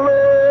هذا.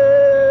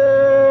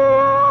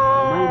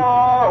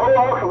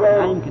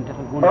 ما يمكن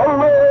تخلفون.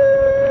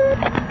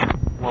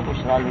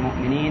 وبشرى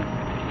للمؤمنين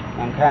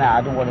من كان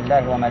عدوا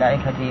لله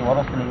وملائكته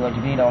ورسله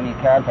وجبريل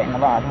وميكال فإن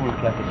الله عدو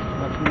للكافرين.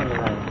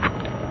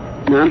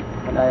 نعم.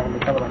 الآية اللي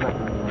قبلها ما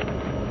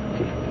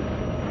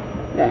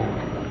لا.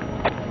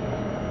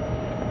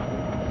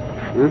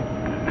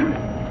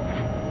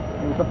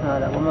 ينصفنا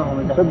على وما هو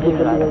مصدق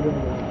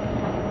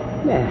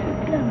لا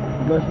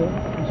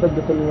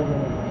مصدق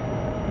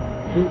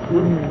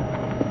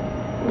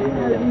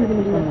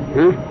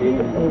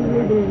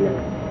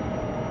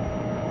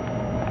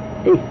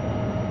إيه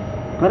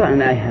قرأنا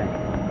الآية هذه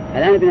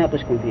الآن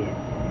بناقشكم فيها.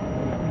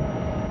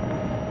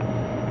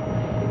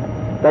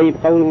 طيب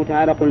قوله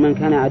تعالى قل من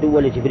كان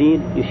عدوا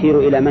لجبريل يشير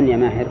إلى من يا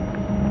ماهر؟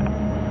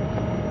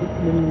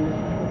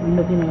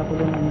 الذين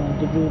يقولون أن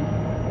جبريل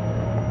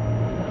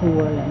هو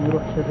يعني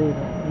روح شريرة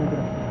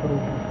نقرأ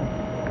الحروف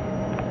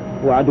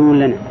وعدو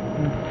لنا.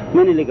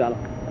 من اللي قاله؟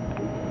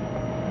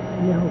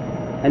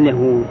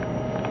 اليهود.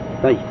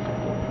 طيب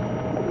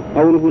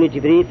قوله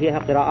لجبريل فيها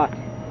قراءات.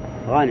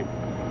 غانم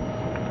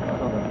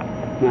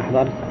ما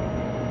حضرت؟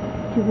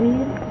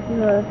 جبريل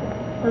ثلاث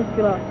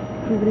قراءات.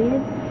 جبريل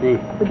إيه؟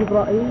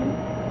 وجبرائيل.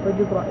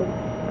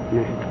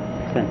 نعم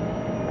أحسن.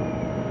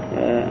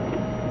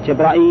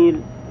 جبرائيل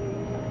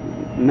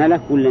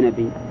ملك ولا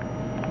نبي؟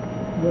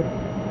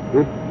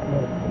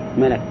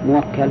 ملك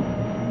موكل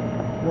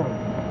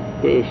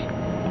بإيش؟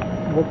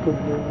 موكل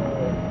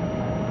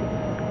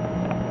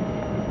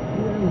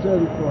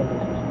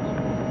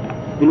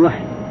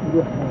بالوحي.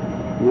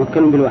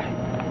 موكل بالوحي.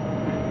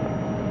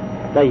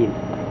 طيب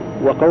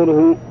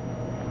وقوله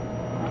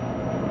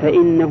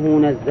فإنه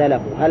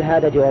نزله هل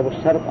هذا جواب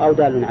الشرط أو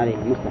دال عليه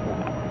مصطفى؟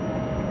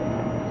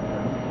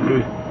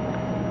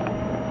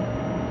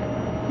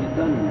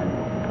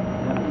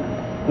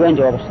 وين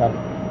جواب الشرط؟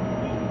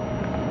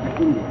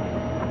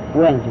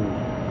 وين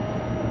الجملة؟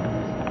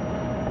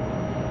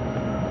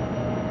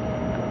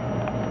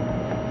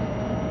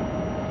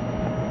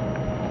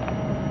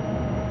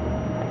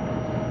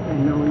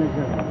 إنه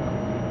نزل.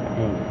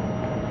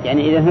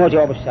 يعني إذا هو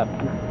جواب الشرط.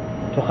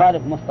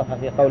 تخالف مصطفى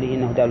في قوله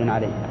إنه دال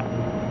عليه.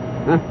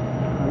 ها؟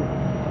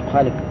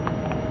 تخالف.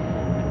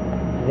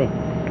 زين.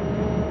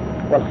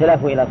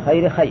 والخلاف إلى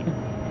الخير خير.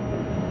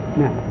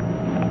 نعم.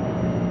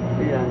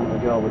 إذا أنه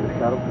جواب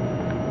الشرط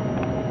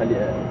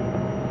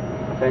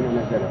فإنه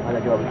نزله هذا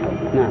جواب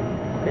الشرط. نعم.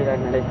 إذا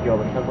أنه ليس جواب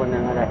الشرط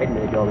وإنما هذا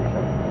علة جواب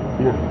الشرط.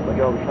 نعم.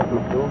 وجواب الشرط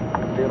محذوف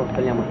يصير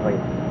كلمة متغير.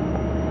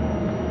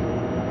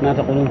 ما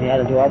تقولون في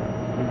هذا الجواب؟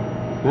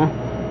 ها؟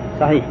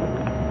 صحيح.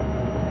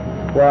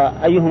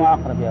 وأيهما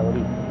أقرب يا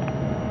وليد؟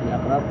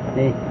 الأقرب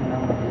إيه؟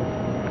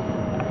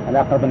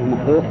 الأقرب أنه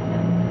محذوف.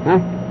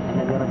 ها؟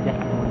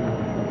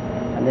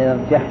 الذي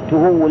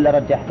رجحته ولا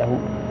رجحته؟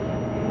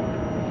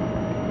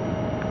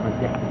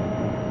 رجحته.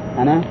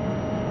 أنا؟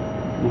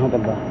 ما هو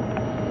بالله.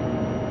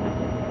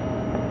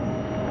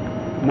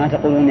 ما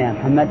تقولون يا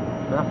محمد؟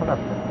 ما خلصت.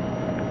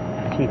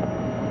 شيء.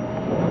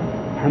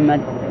 محمد؟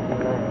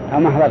 أو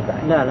ما حضرت؟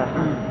 لا. لا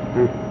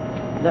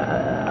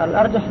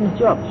الأرجح أنه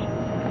جواب الشرط.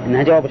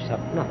 إنها جواب الشرط.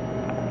 نعم.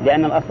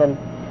 لأن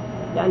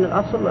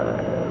الأصل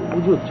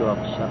وجود جواب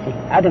الشرط.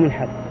 عدم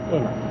الحد. إيه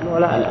نعم.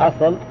 ولا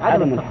الأصل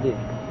عدم التقدير.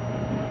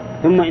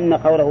 ثم إن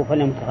قوله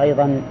فليمت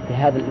أيضا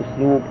بهذا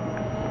الأسلوب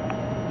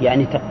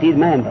يعني تقدير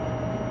ما ينبغي.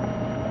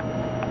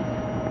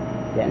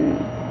 يعني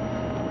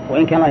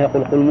وإن كان الله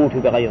يقول قل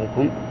موتوا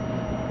بغيظكم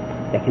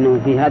لكنه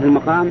في هذا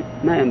المقام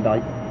ما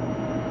ينبغي.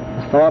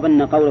 الصواب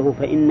أن قوله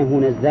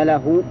فإنه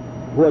نزله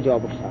هو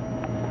جواب الشرط.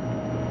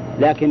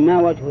 لكن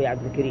ما وجهه يا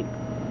عبد الكريم؟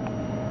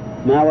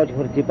 ما وجه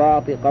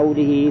ارتباط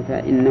قوله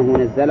فإنه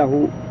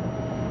نزله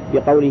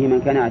بقوله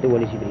من كان عدوا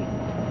لجبريل؟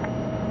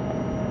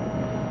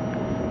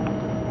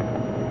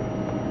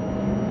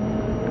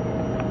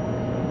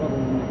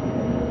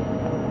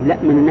 لا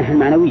من الناحية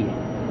المعنوية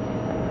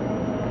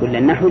ولا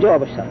النحو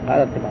جواب الشرط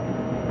هذا ارتباط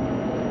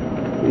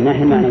من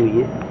الناحية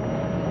المعنوية.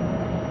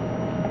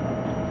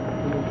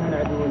 كان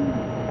عدوا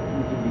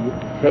لجبريل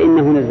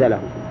فإنه نزله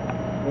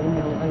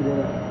فإنه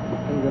أنزل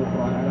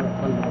القرآن على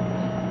قلب الرسول.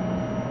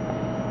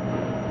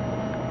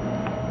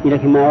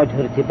 لكن ما وجه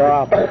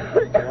ارتباط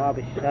جواب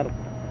الشرط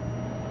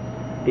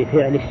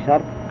بفعل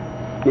الشرط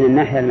من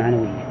الناحية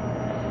المعنوية؟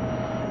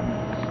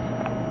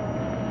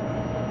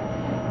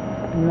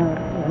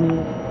 يعني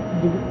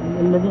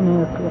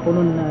الذين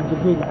يقولون أن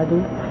جبريل عدو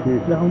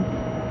لهم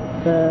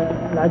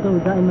فالعدو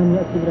دائما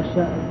يأتي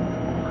بالأشياء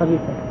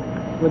الخبيثة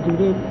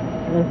وجبريل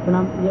عليه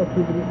السلام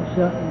يأتي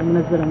بالأشياء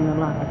المنزلة من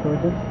الله عز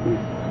وجل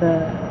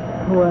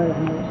فهو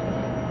يعني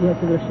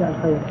يأتي بالأشياء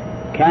الخيرة.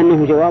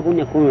 كأنه جواب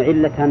يكون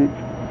علة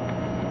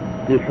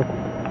للحكم.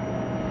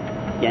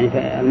 يعني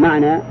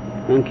المعنى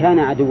من كان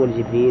عدوا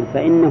لجبريل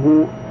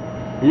فإنه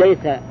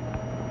ليس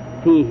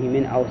فيه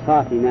من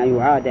أوصاف ما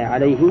يعادى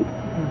عليه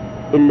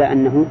إلا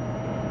أنه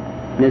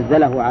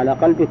نزله على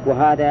قلبك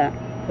وهذا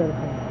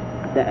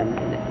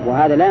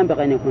لا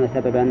ينبغي أن يكون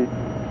سببا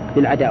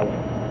للعداوة.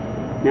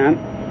 نعم.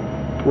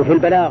 وفي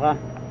البلاغة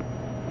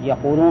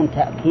يقولون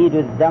تأكيد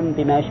الذم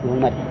بما يشبه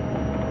المدح،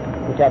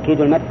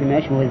 وتأكيد المدح بما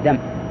يشبه الذم،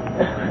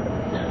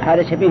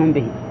 هذا شبيه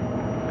به،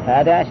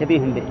 هذا شبيه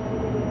به.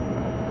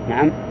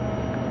 نعم.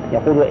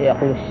 يقول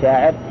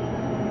الشاعر: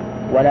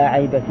 ولا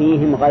عيب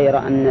فيهم غير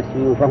أن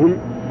سيوفهم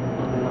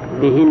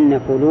بهن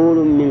فلول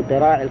من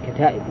قراع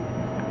الكتائب.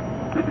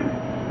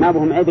 ما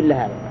بهم عيب إلا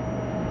هذا،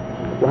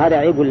 وهذا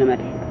عيب ولا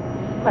مدح؟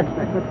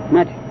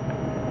 مدح،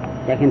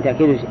 لكن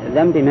تأكيد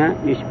الذم بما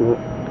يشبه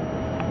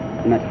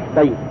المدح.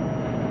 طيب،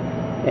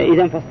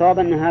 إذن فالصواب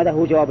أن هذا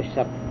هو جواب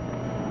الشرط.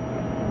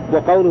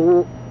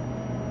 وقوله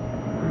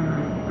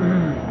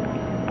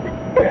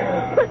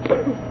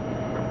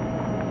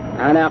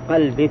على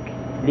قلبك،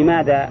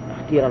 لماذا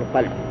اختير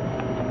القلب؟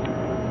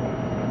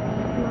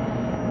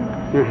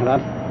 ما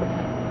حرص؟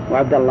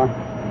 وعبد الله،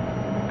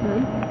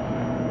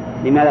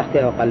 لماذا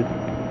اختير القلب؟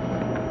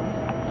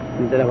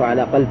 نزله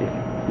على قلبك،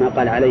 ما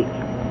قال عليك.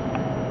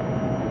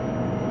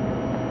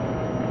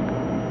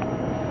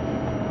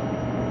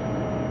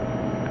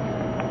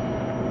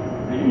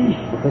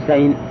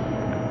 وحسين،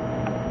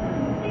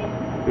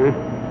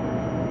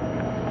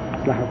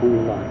 أصلحكم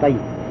الله. طيب،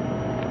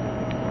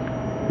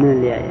 من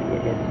اللي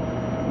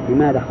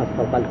لماذا خص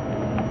القلب؟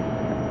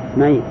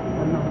 اسمعي.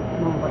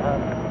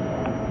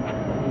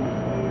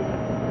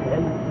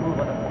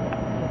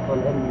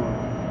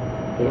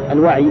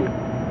 الوعي،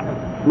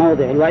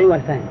 موضع الوعي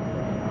والفهم.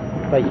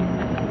 طيب،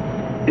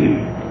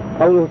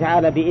 قوله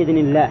تعالى بإذن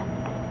الله،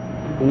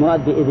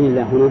 المراد بإذن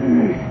الله هنا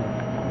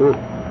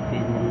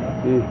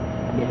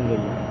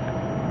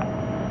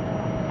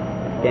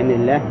بإذن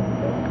الله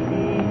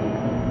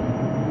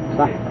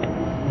صح.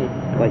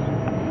 طيب،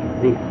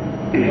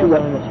 ما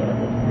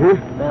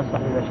يصح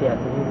المشيئة،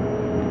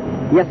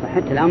 يصح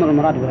حتى الأمر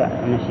المراد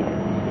بالمشيئة.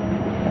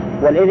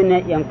 والإذن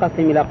ينقسم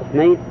إلى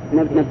قسمين.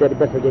 نبدأ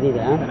بالدرس الجديد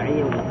الآن،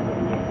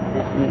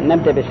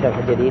 نبدأ بالشرح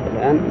الجديد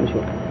الآن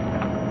نشوف.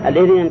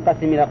 الإذن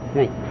ينقسم إلى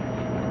قسمين: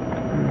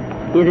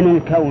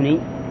 إذن كوني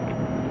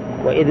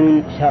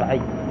وإذن شرعي.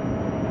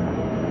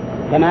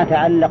 فما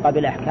تعلق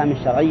بالأحكام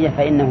الشرعية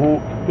فإنه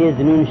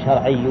إذن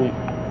شرعي.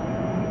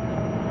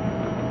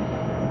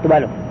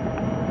 قبله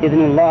إذن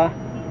الله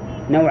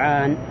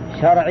نوعان: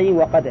 شرعي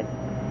وقدري.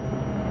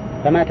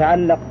 فما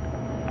تعلق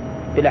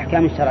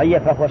بالأحكام الشرعية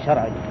فهو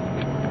شرعي،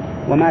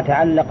 وما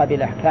تعلق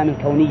بالأحكام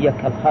الكونية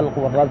كالخلق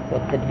والرزق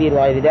والتدبير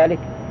وغير ذلك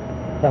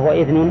فهو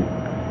إذن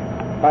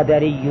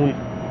قدري.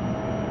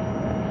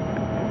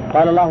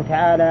 قال الله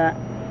تعالى: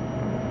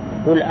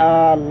 قل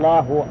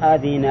الله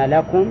أذن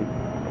لكم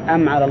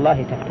أم على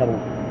الله تفترون.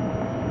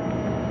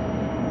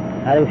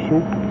 هذا وشو؟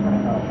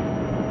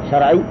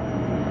 شرعي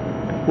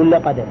ولا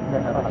قدر؟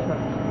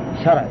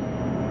 شرعي،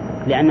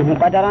 لأنه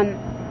قدرا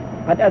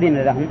قد أذن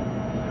لهم،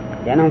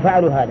 لأنهم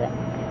فعلوا هذا،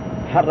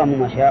 حرموا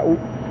ما شاءوا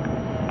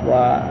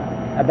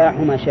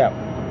وأباحوا ما شاءوا.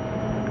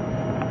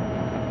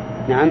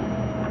 نعم.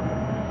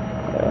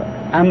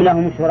 أم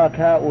لهم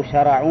شركاء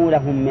شرعوا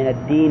لهم من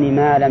الدين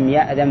ما لم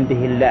يأذن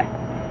به الله.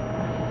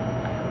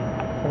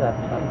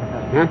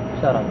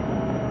 شرعي.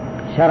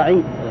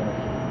 شرعي.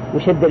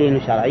 وش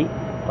الدليل شرعي؟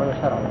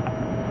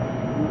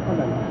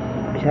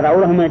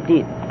 شرعوا لهم من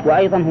الدين،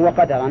 وأيضا هو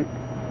قدرا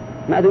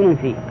مأذون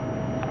فيه.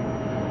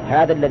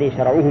 هذا الذي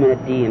شرعوه من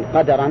الدين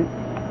قدرا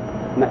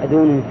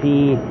مأذون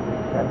فيه،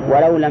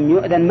 ولو لم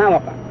يؤذن ما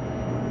وقع،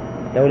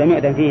 لو لم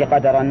يؤذن فيه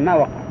قدرا ما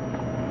وقع.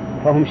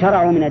 فهم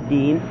شرعوا من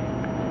الدين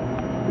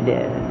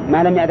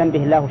ما لم يأذن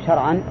به الله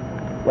شرعا،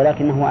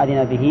 ولكنه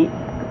أذن به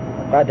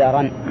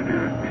قدرا.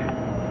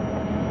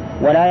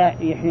 ولا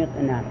يحيط.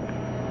 نعم.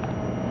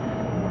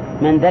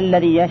 من ذا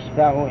الذي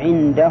يشفع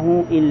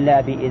عنده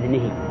إلا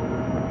بإذنه.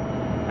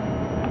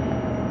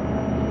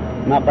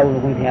 ما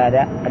قولكم في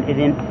هذا؟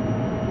 الإذن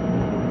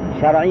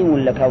شرعي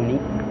ولا كوني؟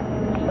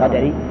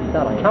 قدري؟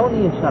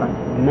 كوني شرعي.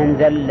 من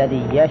ذا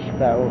الذي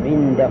يشفع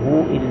عنده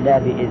إلا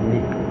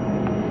بإذنه،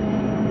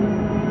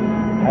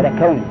 هذا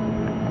كوني،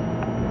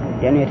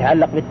 يعني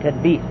يتعلق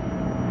بالتدبير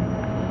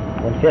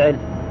والفعل.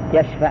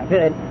 يشفع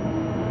فعل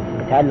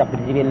يتعلق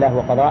بتدبير الله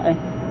وقضائه،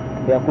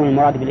 فيكون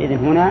المراد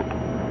بالإذن هنا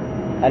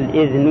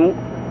الإذن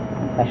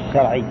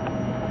الشرعي.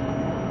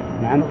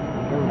 نعم.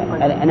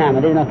 نعم،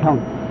 الإذن الكوني،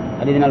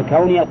 الإذن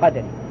الكوني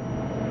القدري.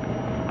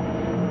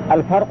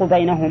 الفرق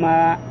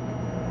بينهما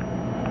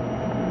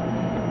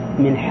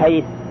من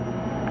حيث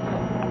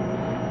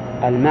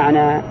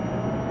المعنى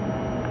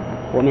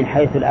ومن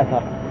حيث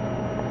الأثر.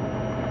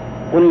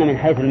 قلنا من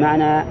حيث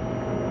المعنى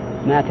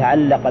ما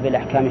تعلق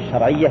بالأحكام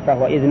الشرعية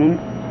فهو إذن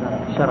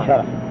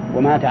شرعي،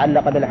 وما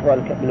تعلق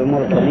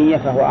بالأمور الكونية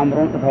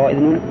فهو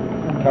إذن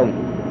كوني.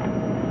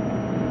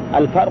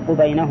 الفرق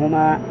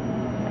بينهما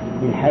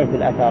من حيث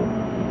الأثر: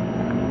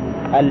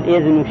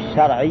 الإذن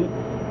الشرعي،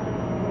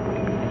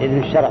 الإذن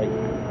الشرعي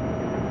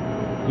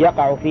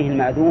يقع فيه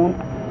المأذون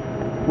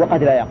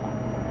وقد لا يقع.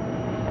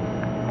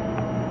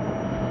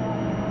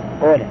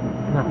 أولا.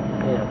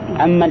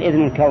 أما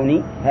الإذن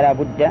الكوني فلا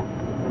بد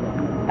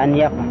أن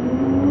يقع.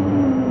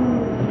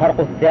 الفرق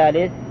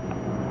الثالث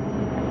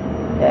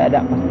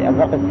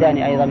الفرق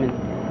الثاني أيضا من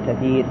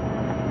كثير: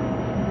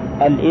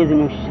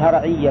 الإذن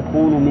الشرعي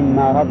يكون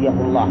مما رضيه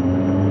الله،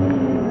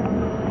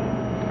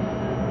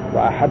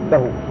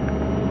 وأحبه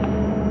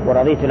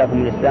ورضيت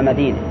لكم الإسلام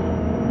دينا.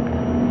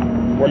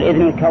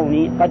 والإذن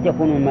الكوني قد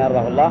يكون مما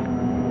يرضاه الله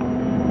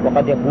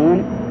وقد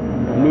يكون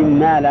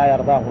مما لا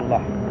يرضاه الله.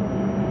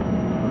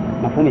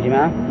 مفهوم يا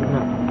جماعة؟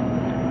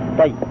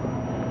 طيب،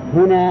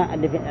 هنا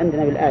اللي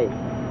عندنا بالآية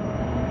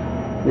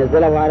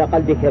نزله على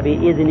قلبك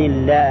بإذن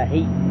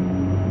الله،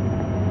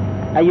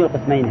 أي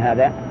القسمين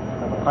هذا؟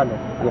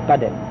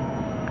 القدر.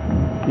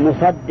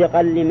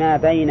 مصدقا لما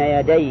بين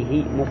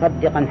يديه،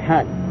 مصدقا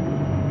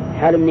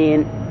حال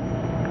منين؟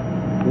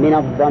 من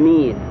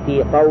الضمير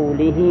في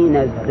قوله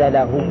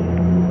نزله،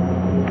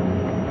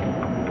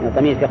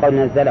 الضمير في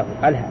قوله نزله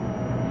ألها،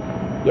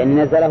 يعني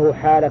نزله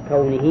حال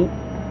كونه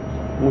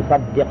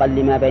مصدقا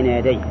لما بين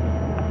يديه.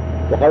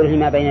 وقوله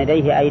ما بين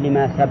يديه أي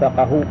لما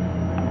سبقه،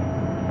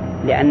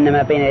 لأن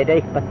ما بين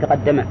يديه قد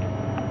تقدمك.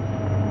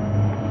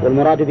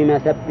 والمراد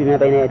بما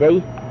بين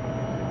يديه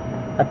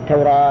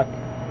التوراة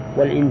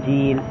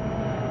والإنجيل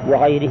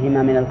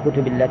وغيرهما من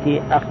الكتب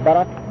التي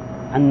أخبرت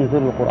عن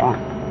نزول القرآن.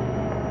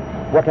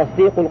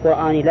 وتصديق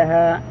القرآن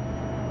لها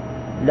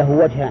له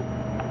وجهان.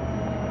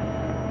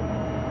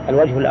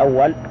 الوجه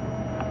الأول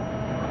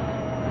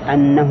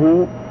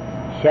أنه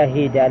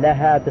شهد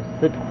لها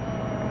بالصدق،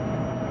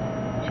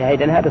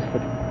 شهد لها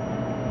بالصدق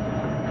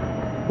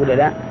ولا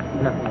لا؟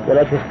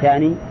 والوجه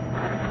الثاني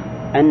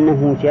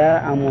أنه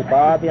جاء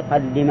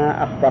مطابقا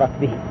لما أخبرت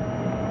به،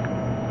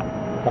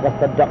 فقد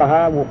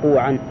صدقها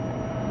وقوعا،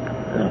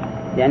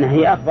 لأنها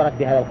هي أخبرت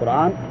بهذا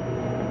القرآن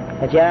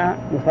فجاء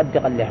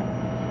مصدقا لها.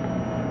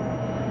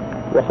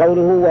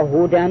 وقوله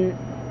وهدى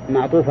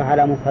معطوفة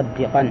على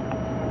مصدقا،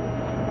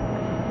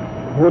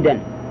 هدى،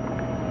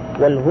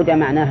 والهدى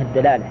معناه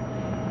الدلالة،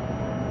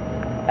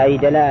 أي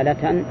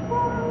دلالة،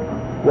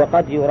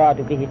 وقد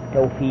يراد به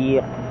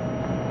التوفيق.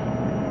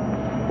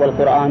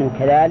 والقرآن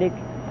كذلك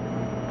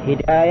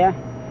هداية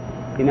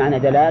بمعنى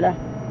دلالة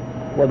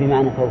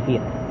وبمعنى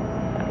توفيق.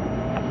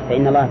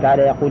 فإن الله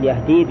تعالى يقول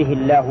يهدي به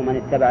الله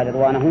من اتبع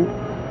رضوانه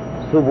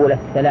سبل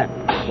السلام،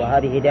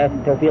 وهذه هداية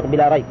التوفيق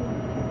بلا ريب،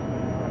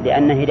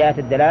 لأن هداية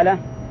الدلالة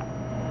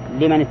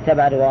لمن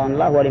اتبع رضوان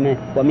الله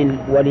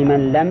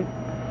ولمن لم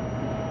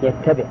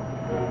يتبع،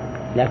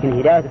 لكن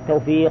هداية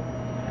التوفيق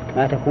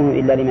ما تكون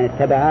إلا لمن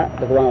اتبع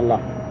رضوان الله.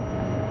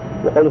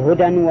 وقل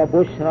هدى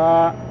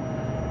وبشرى،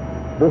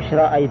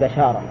 بشرى أي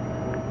بشارة،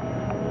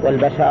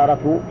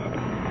 والبشارة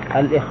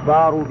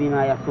الإخبار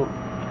بما يسر،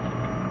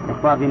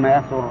 الإخبار بما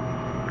يسر،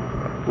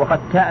 وقد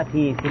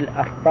تأتي في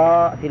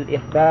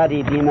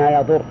الإخبار بما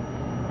يضر،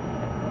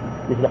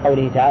 مثل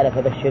قوله تعالى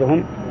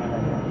فبشرهم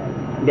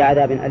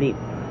بعذاب أليم.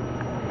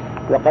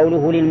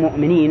 وقوله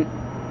للمؤمنين،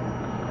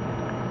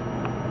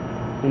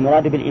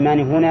 المراد بالإيمان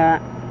هنا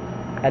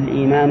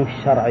الإيمان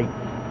الشرعي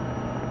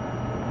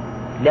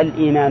لا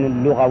الإيمان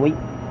اللغوي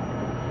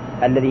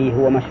الذي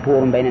هو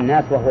مشهور بين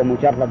الناس وهو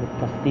مجرد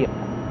التصديق،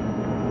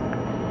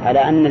 على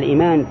أن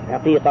الإيمان في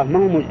الحقيقة ما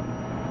هو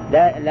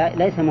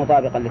ليس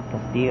مطابقا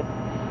للتصديق،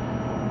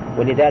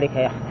 ولذلك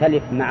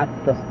يختلف مع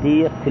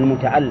التصديق في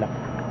المتعلق.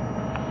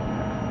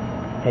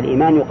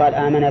 فالإيمان يقال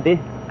آمن به،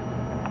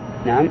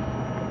 نعم،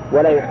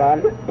 ولا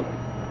يقال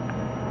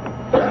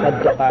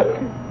صدق،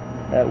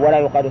 ولا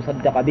يقال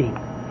صدق به،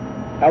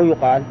 أو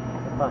يقال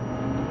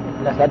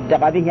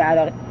صدق به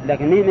على،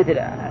 لكن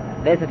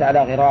ليست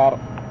على غرار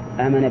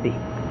آمن به،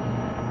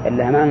 بل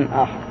لها معنى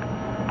آخر.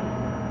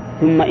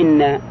 ثم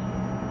إن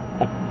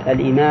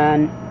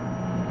الإيمان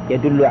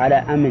يدل على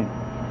أمن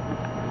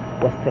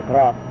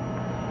واستقرار،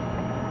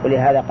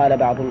 ولهذا قال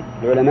بعض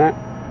العلماء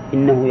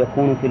إنه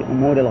يكون في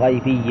الأمور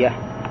الغيبية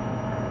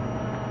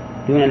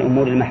دون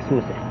الأمور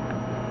المحسوسة.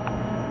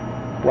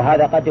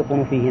 وهذا قد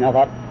يكون فيه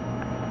نظر،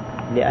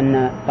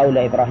 لأن قول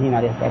إبراهيم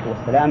عليه الصلاة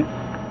والسلام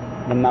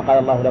لما قال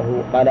الله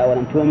له قال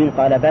أولم تؤمن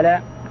قال بلى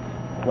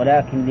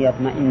ولكن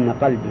ليطمئن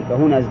قلبي،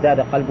 فهنا ازداد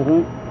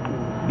قلبه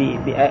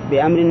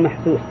بأمر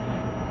محسوس.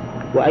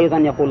 وأيضا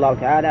يقول الله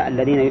تعالى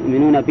الذين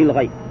يؤمنون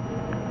بالغيب،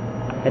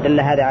 فدل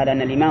هذا على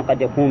أن الإيمان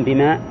قد يكون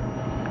بما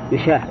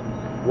يشاهد،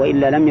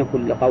 وإلا لم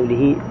يكن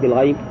لقوله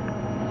بالغيب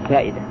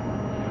فائدة.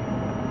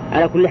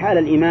 على كل حال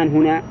الإيمان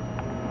هنا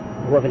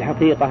هو في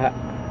الحقيقة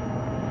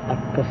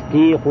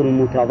التصديق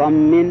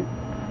المتضمن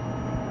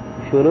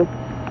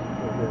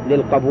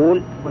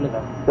للقبول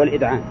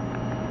والإذعان،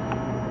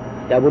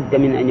 لا بد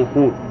من أن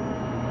يكون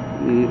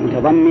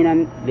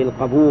متضمنا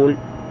للقبول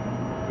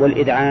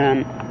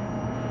والإذعان،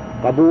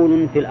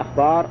 قبول في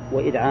الأخبار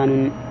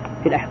وإذعان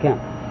في الأحكام.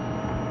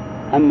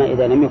 أما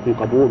إذا لم يكن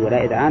قبول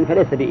ولا إذعان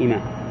فليس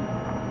بإيمان،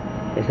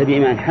 ليس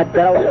بإيمان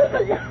حتى لو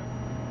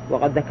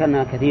وقد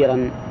ذكرنا كثيرا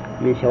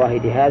من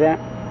شواهد هذا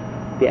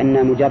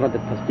بأن مجرد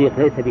التصديق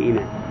ليس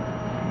بإيمان.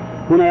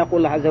 هنا يقول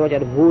الله عز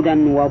وجل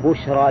هدى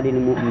وبشرى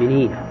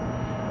للمؤمنين،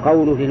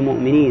 قوله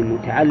للمؤمنين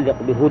متعلق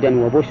بهدى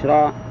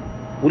وبشرى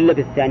ولا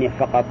بالثانية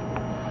فقط؟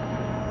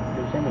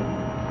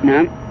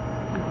 نعم،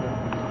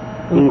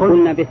 إن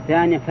قلنا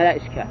بالثانية فلا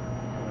إشكال،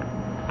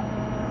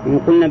 إن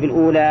قلنا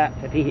بالأولى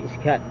ففيه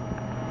إشكال،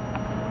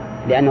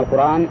 لأن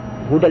القرآن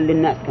هدى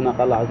للناس كما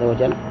قال الله عز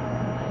وجل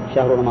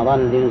شهر رمضان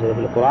الذي نزل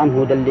في القرآن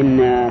هدى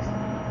للناس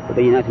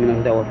وبينات من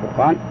الهدى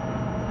والفرقان.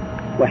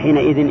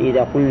 وحينئذ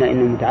إذا قلنا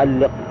إنه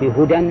متعلق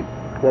بهدى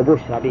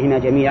وبشرى بهما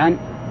جميعا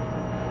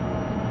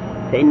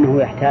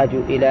فإنه يحتاج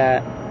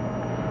إلى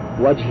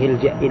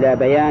إلى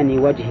بيان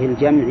وجه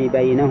الجمع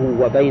بينه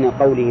وبين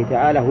قوله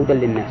تعالى هدى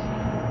للناس.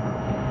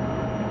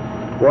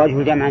 ووجه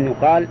الجمع أن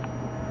يقال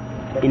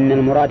إن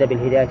المراد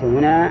بالهداية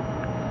هنا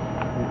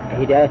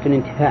هداية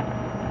الانتفاع،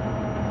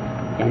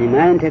 يعني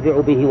ما ينتفع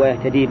به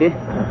ويهتدي به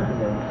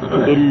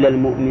إلا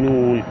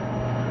المؤمنون.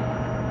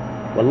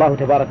 والله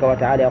تبارك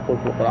وتعالى يقول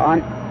في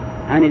القرآن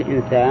عن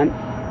الإنسان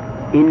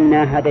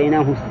إنا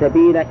هديناه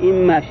السبيل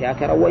إما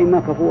شاكرا وإما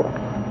كفورا،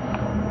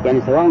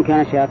 يعني سواء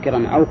كان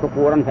شاكرا أو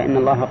كفورا فإن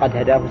الله قد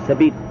هداه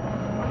السبيل،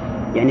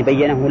 يعني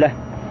بينه له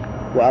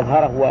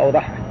وأظهره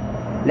وأوضحه.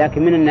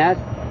 لكن من الناس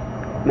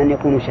من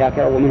يكون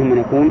شاكرا ومنهم من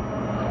يكون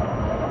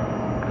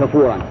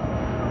كفورا.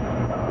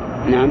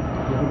 نعم.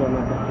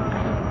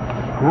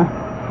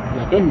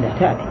 إلا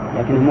تأتي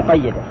لكنها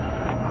مقيدة،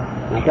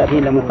 ما تأتي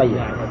إلا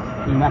مقيدة،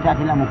 ما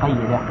تأتي إلا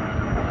مقيدة.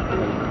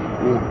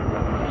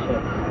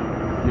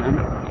 نعم.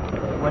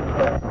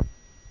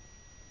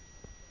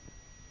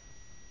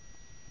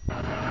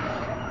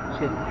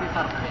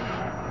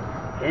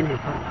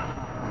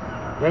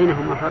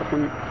 بينهما فرق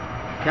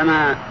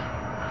كما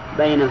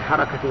بين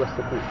الحركة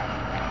والسكون.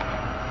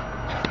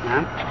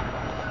 نعم.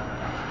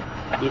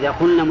 إذا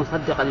قلنا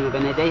مصدقا لما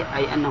بين يديه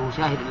أي أنه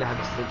شاهد لها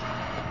بالصدق،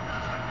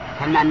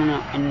 هل معنى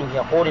أنه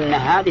يقول إن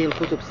هذه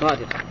الكتب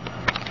صادقة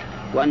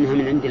وأنها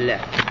من عند الله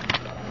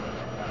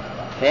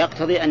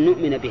فيقتضي أن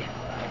نؤمن بها.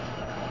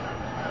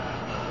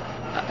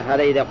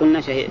 هذا إذا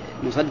قلنا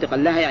مصدقا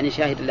لها يعني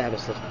شاهد لها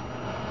بالصدق.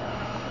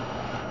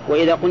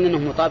 وإذا قلنا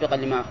أنه مطابقا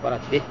لما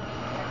أخبرت به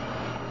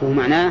هو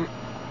معناه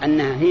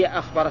أنها هي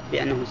أخبرت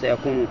بأنه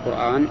سيكون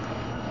القرآن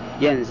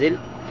ينزل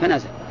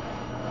فنزل.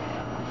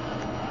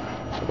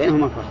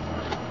 بينهما فرق.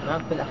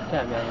 نعم في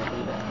الأحكام يعني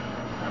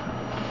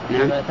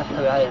نعم. ما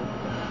تحتوي عليه.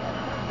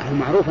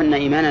 المعروف أن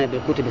إيماننا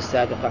بالكتب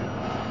السابقة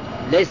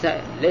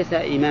ليس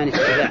إيمان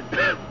اتباع،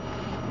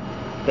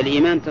 بل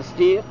إيمان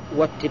تصديق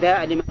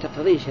واتباع لما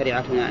تقتضيه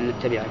شريعتنا أن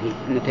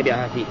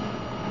نتبعها فيه.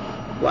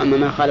 وأما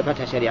ما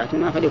خالفتها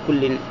شريعتنا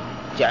فلكل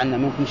جعلنا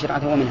منكم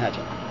شرعة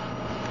ومنهاجا.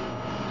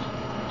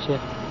 شيخ.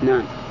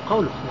 نعم.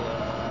 قول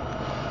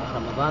في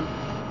رمضان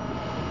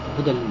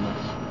هدى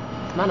للناس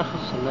ما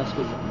نخص الناس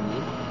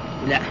بالمؤمنين؟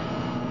 لا.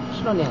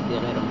 شلون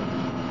يهدي غيرهم؟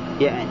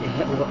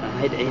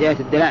 يعني هداية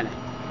الدلالة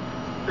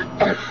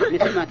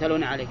مثل ما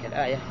تلون عليك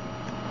الآية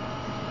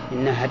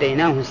إنا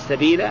هديناه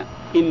السبيل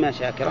إما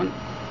شاكرا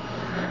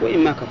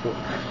وإما كفورا.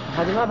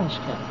 هذه ما لها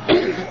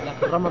إشكال،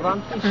 لكن رمضان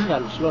في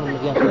إشكال شلون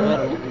يهدي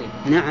غير المؤمنين؟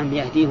 نعم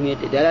يهديهم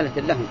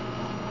دلالة لهم.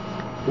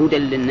 هدى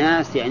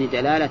للناس يعني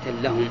دلالة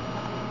لهم.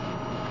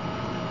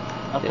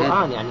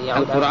 القرآن يعني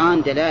يعود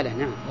القرآن دلالة.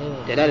 نعم.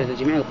 دلالة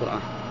لجميع القرآن.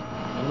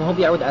 يعني هو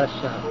بيعود على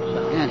الشهر.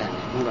 لا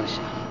مو على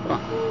الشهر. القرآن.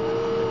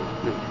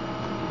 نعم.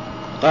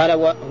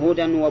 قال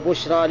وهدى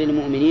وبشرى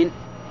للمؤمنين.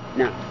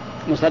 نعم.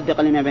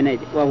 مصدقا لما بين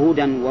يديه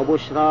وهدى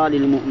وبشرى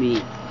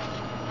للمؤمنين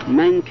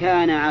من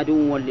كان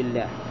عدوا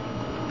لله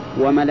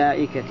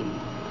وملائكته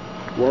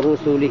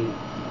ورسله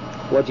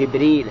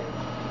وجبريل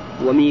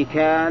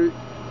وميكال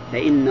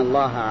فإن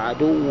الله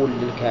عدو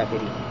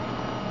للكافرين.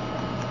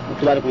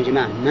 اكتبوا لكم يا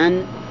جماعة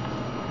من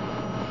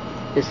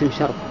اسم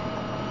شرط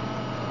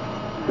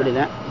ولا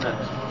لا؟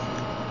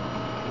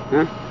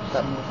 ها؟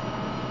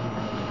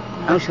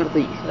 أو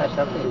شرطية؟ لا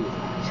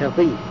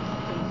شرطية.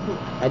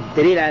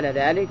 الدليل على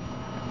ذلك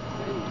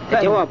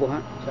جوابها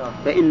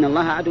فإن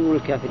الله عدو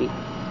للكافرين.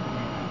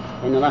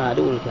 فإن الله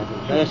عدو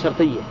للكافرين فهي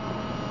شرطية.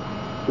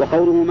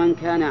 وقوله من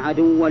كان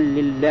عدوا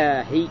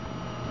لله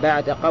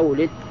بعد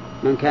قوله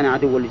من كان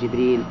عدوا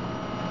لجبريل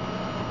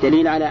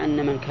دليل على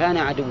أن من كان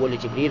عدوا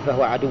لجبريل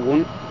فهو عدو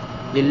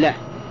لله.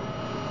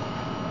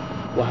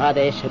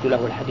 وهذا يشهد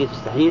له الحديث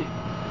الصحيح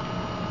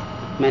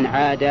من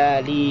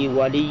عادى لي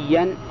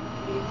وليا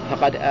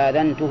فقد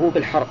آذنته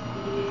بالحرب.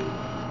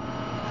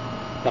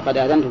 فقد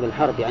آذنته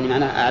بالحرب يعني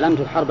معناه أعلمت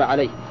الحرب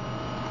عليه.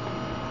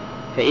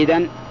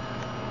 فإذن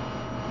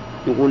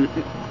نقول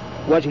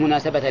وجه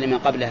مناسبة لما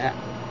قبلها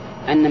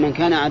أن من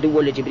كان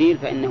عدوا لجبريل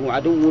فإنه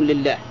عدو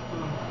لله.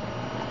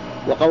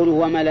 وقوله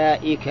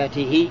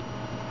وملائكته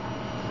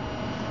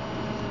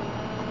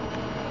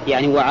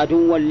يعني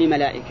وعدوا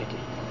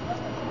لملائكته.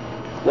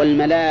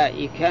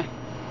 والملائكة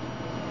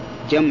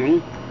جمع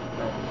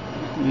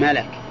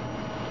ملك،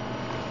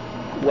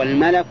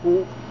 والملك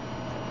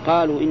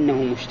قالوا إنه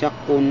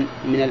مشتق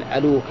من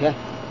الألوكة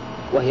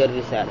وهي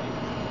الرسالة،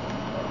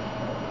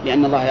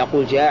 لأن الله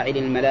يقول جاعل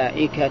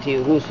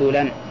الملائكة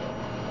رسلا،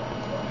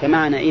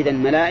 فمعنى إذن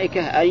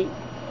ملائكة أي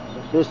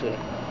رسلا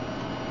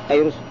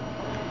أي رسل.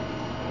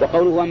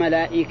 وقوله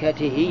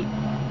وملائكته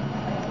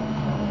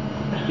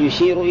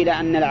يشير إلى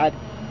أن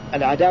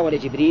العداوة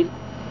لجبريل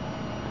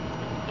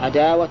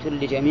عداوة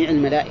لجميع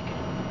الملائكة،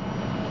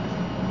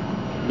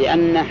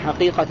 لأن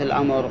حقيقة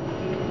الأمر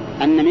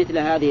أن مثل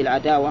هذه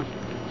العداوة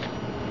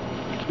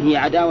هي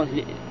عداوة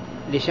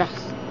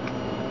لشخص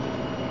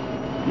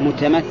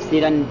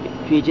متمثلا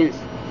في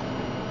جنس،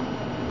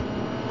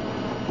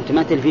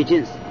 متمثل في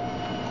جنس،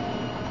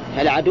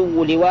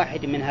 فالعدو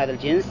لواحد من هذا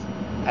الجنس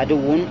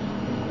عدو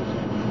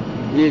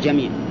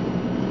للجميع.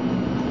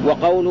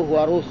 وقوله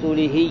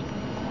ورسله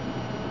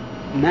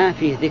ما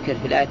فيه ذكر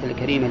في الآية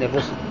الكريمة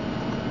للرسل،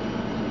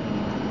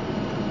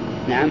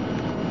 نعم،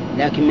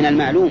 لكن من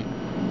المعلوم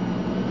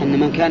أن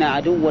من كان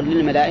عدوا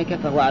للملائكة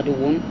فهو عدو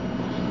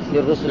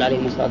للرسل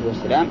عليهم الصلاة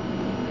والسلام،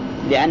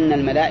 لأن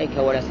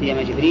الملائكة ولا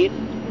سيما جبريل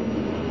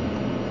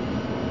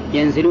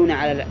ينزلون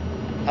على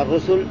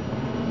الرسل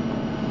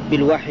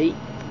بالوحي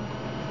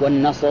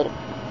والنصر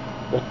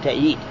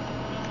والتأييد،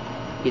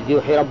 إذ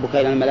يوحي ربك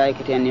إلى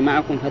الملائكة أني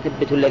معكم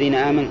فثبتوا الذين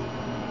آمنوا.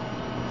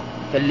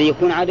 فاللي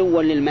يكون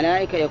عدوا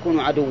للملائكة يكون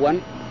عدوا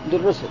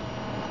للرسل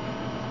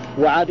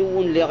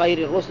وعدو لغير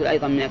الرسل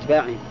أيضا من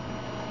أتباعهم.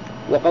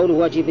 وقوله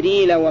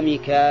وجبريل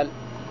وميكال،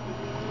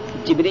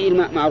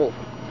 جبريل معروف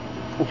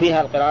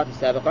وفيها القراءات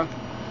السابقة،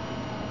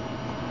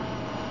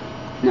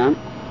 نعم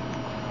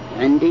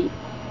عندي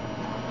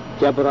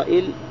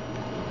جبرائيل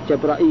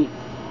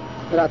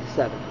قراءة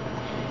السابقة.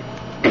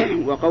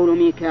 وقول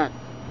ميكال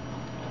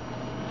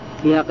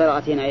فيها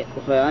قراءتين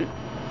أخرى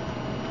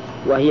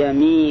وهي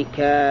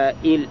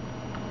ميكائيل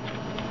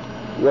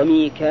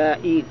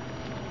وميكائيل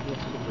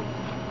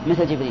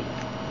مثل جبريل،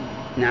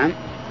 نعم.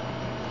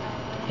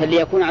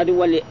 فليكون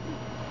عدوا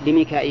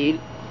لميكائيل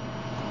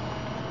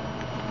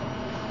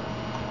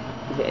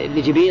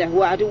لجبريل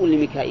هو عدو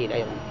لميكائيل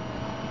أيضا.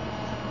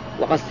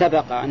 وقد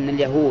سبق أن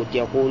اليهود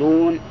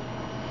يقولون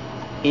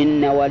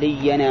إن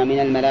ولينا من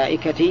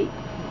الملائكة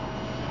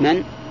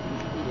من؟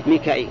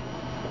 ميكائيل،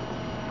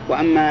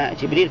 وأما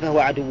جبريل فهو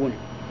عدونا.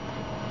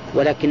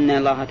 ولكن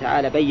الله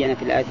تعالى بين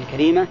في الآية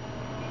الكريمة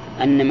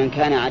أن من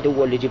كان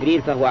عدوا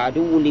لجبريل فهو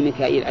عدو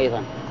لميكائيل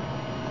أيضا،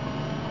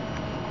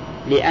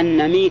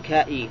 لأن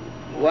ميكائيل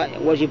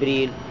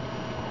وجبريل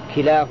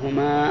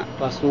كلاهما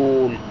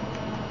رسول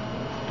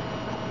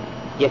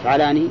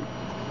يفعلان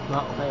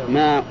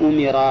ما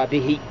أمر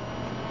به.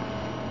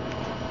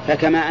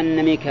 فكما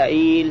أن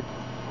ميكائيل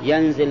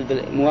ينزل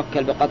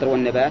موكل بالقطر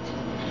والنبات،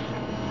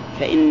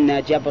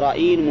 فإن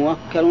جبرائيل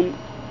موكل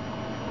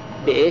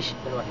بإيش؟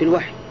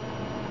 بالوحي،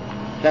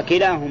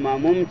 فكلاهما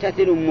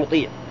ممتثل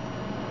مطيع.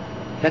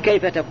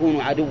 فكيف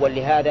تكون عدوا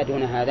لهذا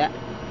دون هذا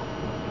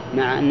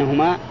مع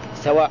أنهما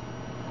سواء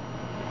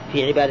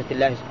في عبادة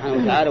الله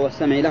سبحانه وتعالى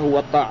والسمع له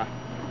والطاعة؟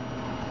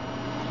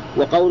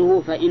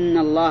 وقوله فإن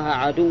الله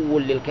عدو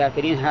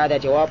للكافرين هذا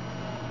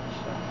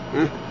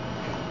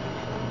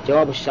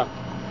جواب الشرط،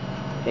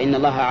 فإن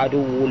الله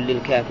عدو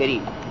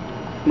للكافرين.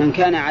 من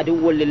كان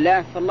عدوا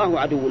لله فالله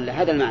عدو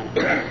له، هذا المعنى.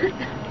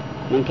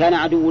 من كان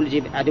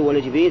عدو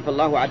لجبريل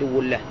فالله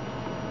عدو له،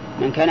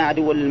 من كان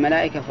عدوا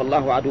للملائكة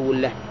فالله عدو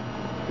له،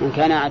 من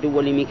كان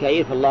عدوا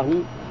لميكائيل فالله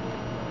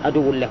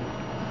عدو له.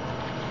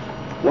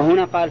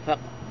 وهنا قال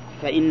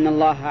فإن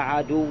الله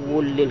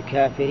عدو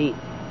للكافرين،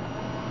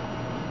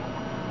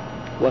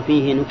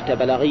 وفيه نكتة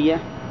بلاغية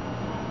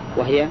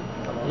وهي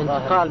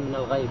الانتقال من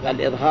الغيب،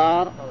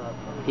 الإظهار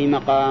في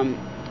مقام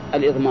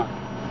الإضمار.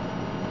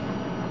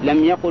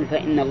 لم يقل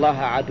فإن الله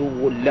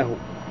عدو له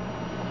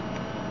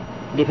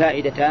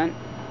لفائدتان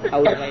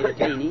أو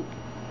لفائدتين،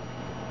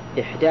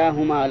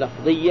 إحداهما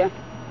لفظية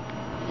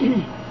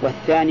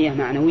والثانية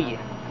معنوية.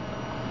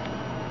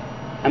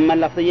 أما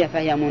اللفظية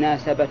فهي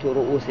مناسبة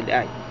رؤوس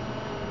الآية،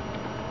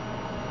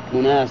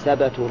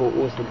 مناسبة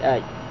رؤوس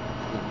الآية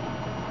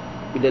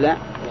إلا لا،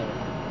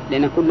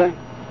 لأن كله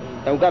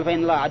لو قال فإن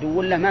الله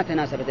عدو له ما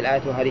تناسبت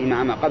الآية هذه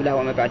مع ما قبلها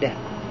وما بعدها،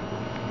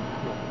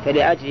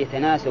 فلأجل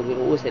تناسب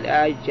رؤوس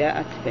الآية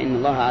جاءت فإن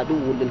الله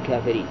عدو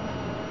للكافرين.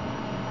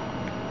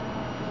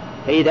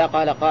 فإذا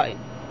قال قائل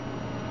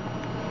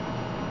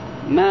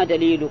ما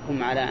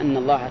دليلكم على أن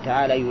الله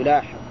تعالى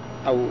يلاحظ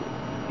أو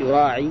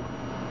يراعي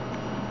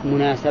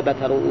مناسبة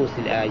رؤوس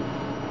الآية؟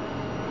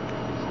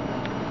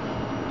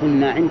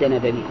 قلنا عندنا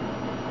دليل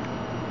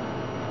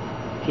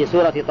في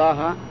سورة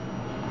طه،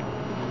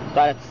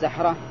 قالت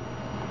السحرة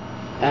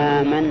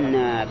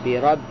آمنا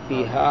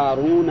برب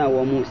هارون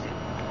وموسى،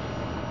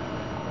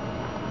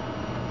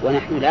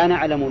 ونحن لا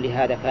نعلم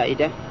لهذا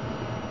فائدة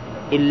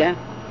إلا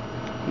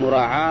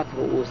مراعاة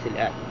رؤوس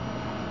الآية،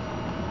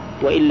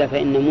 وإلا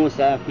فإن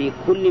موسى في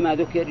كل ما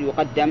ذكر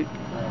يقدم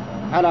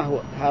على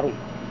هارون،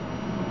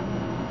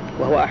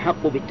 وهو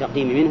أحق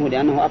بالتقديم منه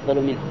لأنه أفضل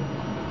منه،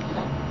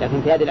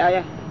 لكن في هذه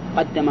الآية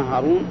قدم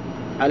هارون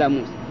على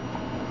موسى،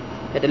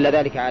 فدل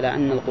ذلك على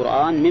أن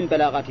القرآن من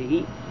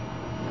بلاغته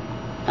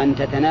أن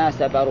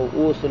تتناسب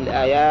رؤوس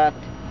الآيات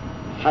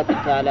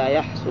حتى لا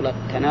يحصل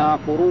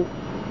التنافر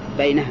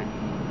بينها.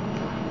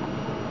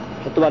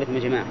 حطوا بالكم يا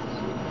جماعة.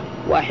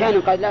 وأحيانا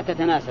قد لا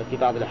تتناسب في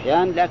بعض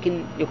الأحيان، لكن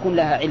يكون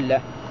لها علة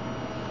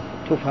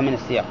تفهم من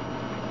السياق.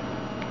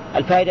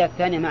 الفائدة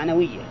الثانية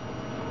معنوية،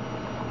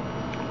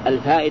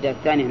 الفائدة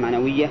الثانية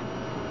معنوية،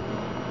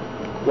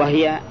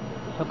 وهي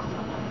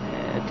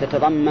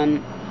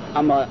تتضمن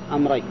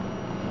أمرين.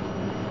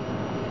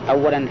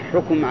 أولا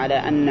حكم على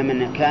أن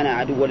من كان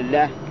عدوا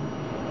لله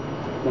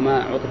وما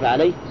عطف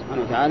عليه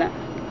سبحانه وتعالى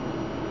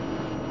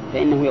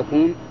فإنه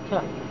يكون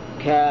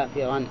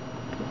كافرا،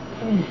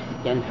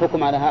 يعني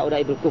الحكم على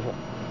هؤلاء بالكفر.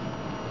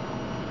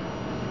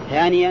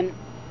 ثانيا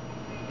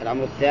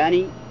الأمر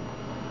الثاني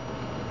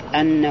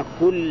أن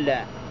كل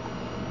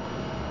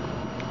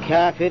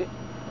كافر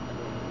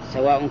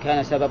سواء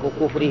كان سبب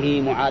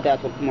كفره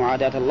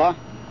معاداة الله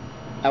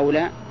أو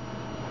لا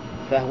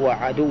فهو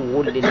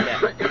عدو لله.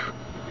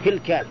 كل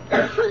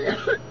كافر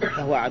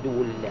فهو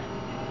عدو لله.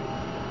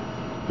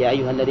 يا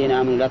أيها الذين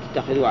آمنوا لا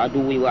تتخذوا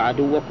عدوي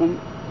وعدوكم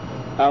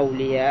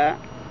أولياء،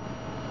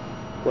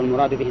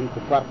 والمراد بهم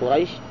كفار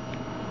قريش،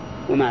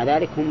 ومع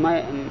ذلك هم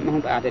ما هم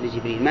بأعداء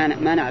لجبريل،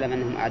 ما نعلم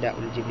أنهم أعداء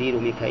لجبريل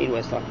وميكائيل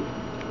وإسرافيل.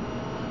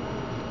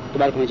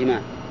 تباركم يا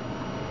جماعة.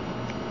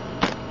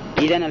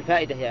 إذن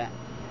الفائدة يا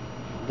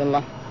عبد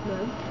الله،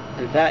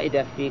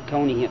 الفائدة في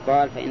كونه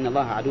قال فإن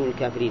الله عدو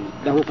الكافرين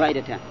له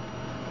فائدتان.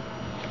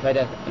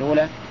 الفائدة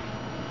الأولى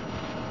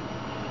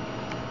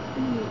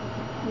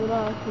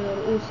وراء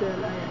رؤوس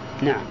الآيات.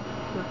 نعم،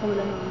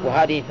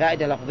 وهذه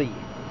فائدة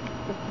لفظية.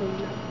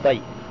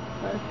 طيب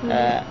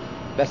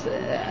بس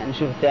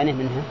نشوف الثانية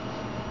منها.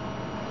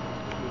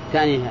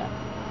 ثانيها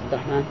عبد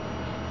الرحمن.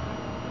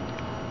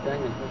 ثانيا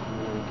الحكم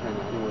من كان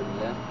عدوا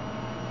لله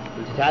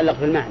تتعلق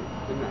بالمعنى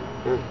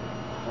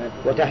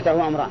وتحته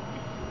أمران.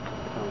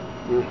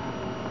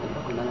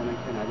 الحكم على من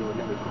كان عدوا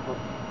لله بالكفر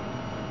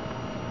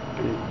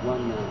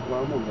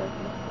وعموم ذلك.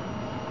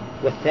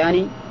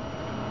 والثاني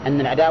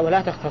أن العداوة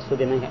لا تختص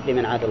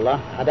بمن عاد الله.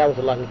 عداوة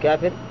الله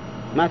للكافر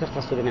ما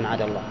تختص بمن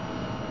عاد الله،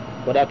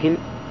 ولكن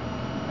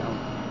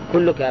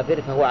كل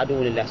كافر فهو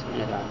عدو لله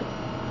سبحانه وتعالى.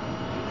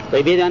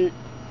 طيب إذن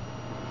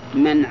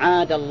من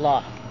عاد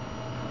الله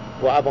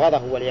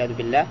وأبغضه والعياذ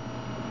بالله،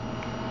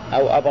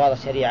 أو أبغض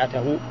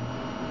شريعته،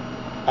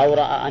 أو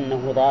رأى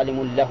أنه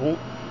ظالم له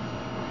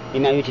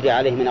بما يجري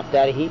عليه من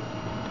أقداره،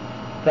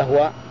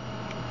 فهو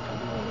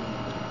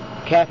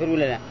كافر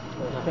ولا لا؟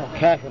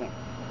 كافر.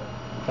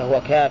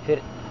 فهو كافر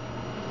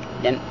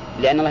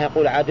لأن الله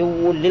يقول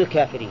عدو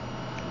للكافرين.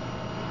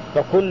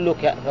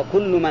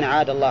 فكل من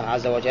عاد الله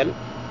عز وجل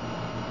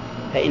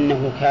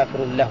فإنه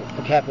كافر له،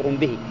 كافر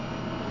به،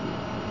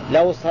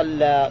 لو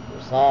صلى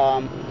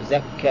وصام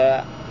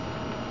وزكى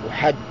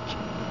وحج،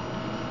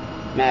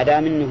 ما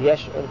دام أنه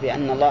يشعر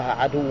بأن الله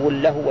عدو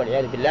له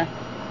والعياذ بالله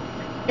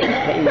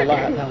فإن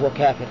الله فهو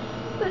كافر.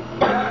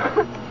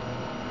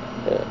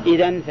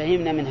 إذن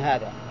فهمنا من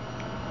هذا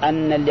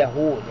أن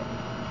اليهود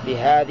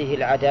بهذه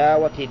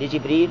العداوة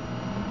لجبريل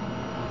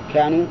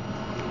كانوا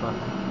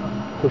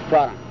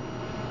كفارا،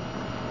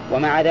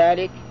 ومع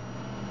ذلك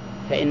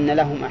فإن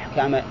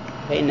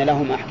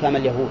لهم أحكام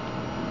اليهود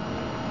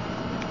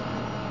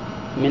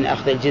من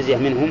أخذ الجزية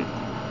منهم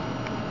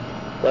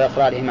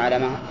وإقرارهم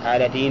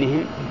على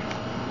دينهم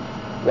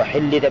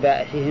وحل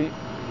ذبائحهم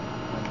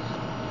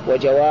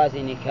وجواز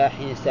نكاح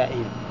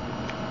نسائهم،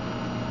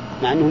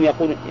 مع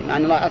أن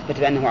الله أثبت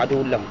بأنه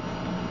عدو لهم.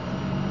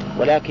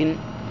 ولكن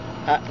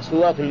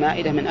سورة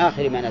المائدة من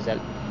آخر ما نزل،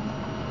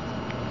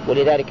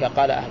 ولذلك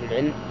قال أهل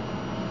العلم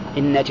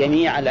إن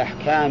جميع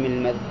الأحكام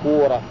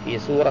المذكورة في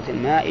سورة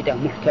المائدة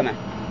محكمة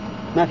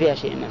ما فيها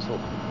شيء منسوخ،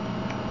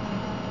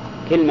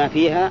 كل ما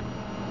فيها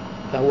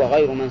فهو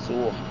غير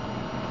منسوخ.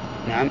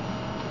 نعم.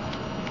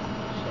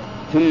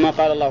 ثم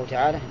قال الله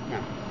تعالى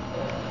نعم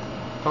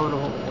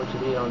قوله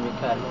وجبريل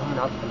وميكائيل وهم من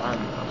عطف العام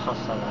الخاص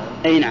على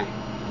العام. أي نعم،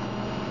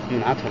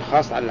 من عطف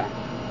الخاص على العام.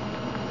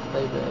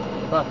 طيب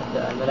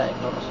إضافة الملائكة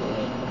والرسل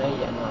من أي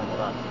أنواع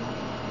الإضافة؟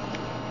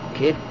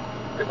 كيف؟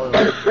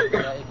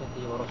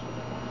 ملائكته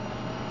ورسله.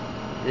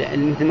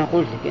 مثل ما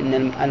قلت لك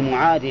إن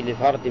المعادي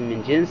لفرد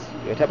من جنس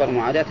يعتبر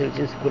معاداة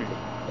للجنس كله.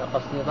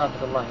 قصدي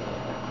إضافة الله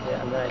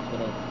الملائكة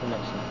إليه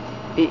بنفسه.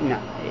 إيه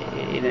نعم،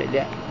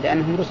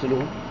 لأنهم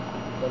رسله.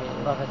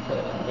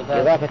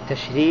 يعني إضافة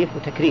تشريف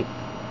وتكريم.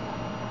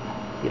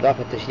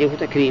 إضافة تشريف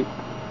وتكريم.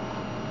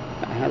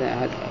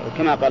 هذا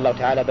كما قال الله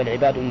تعالى بل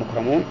عباد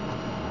مكرمون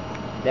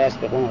لا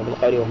يسبقونه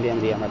بالقول وهم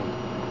بأمره يعملون.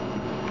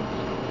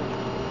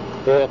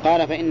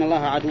 وقال فإن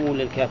الله عدو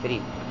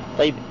للكافرين.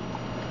 طيب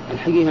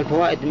الحقيقة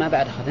الفوائد ما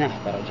بعد أخذناها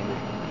ترى يا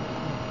جماعة.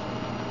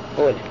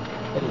 قول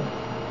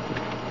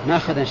ما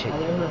أخذنا شيء.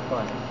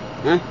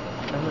 ها؟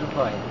 من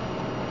الفوائد.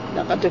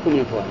 لا قد تكون من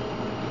الفوائد.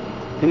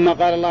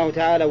 ثم قال الله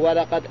تعالى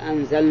ولقد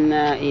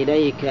أنزلنا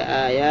إليك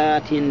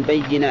آيات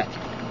بينات.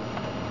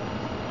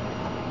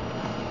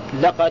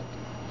 لقد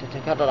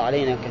تتكرر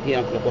علينا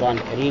كثيرا في القرآن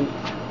الكريم،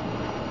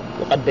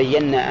 وقد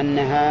بينا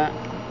أنها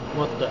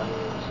موطئة،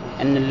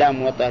 أن اللام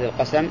موطئة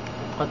للقسم،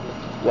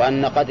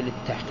 وأن قد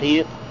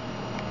للتحقيق،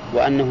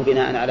 وأنه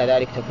بناء على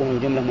ذلك تكون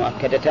الجملة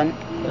مؤكدة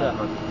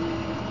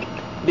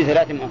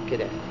بثلاث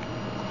مؤكدات.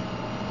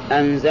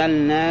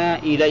 أنزلنا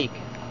إليك،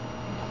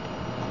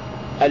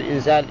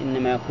 الإنزال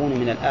إنما يكون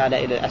من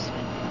الأعلى إلى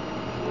الأسفل،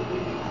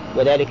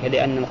 وذلك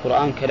لأن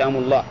القرآن كلام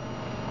الله،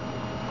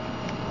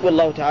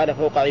 والله تعالى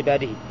فوق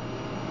عباده،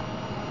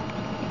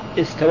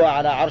 استوى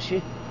على عرشه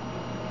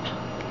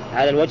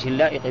على الوجه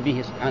اللائق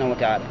به سبحانه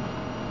وتعالى،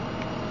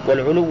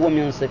 والعلو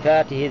من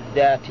صفاته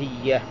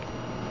الذاتية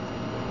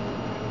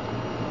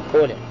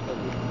أولى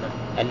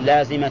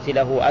اللازمة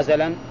له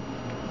أزلا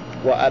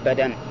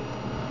وأبدا،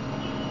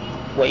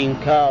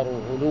 وإنكار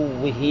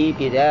علوه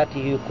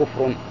بذاته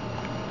كفر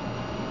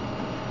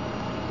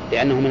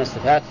لأنه من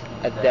الصفات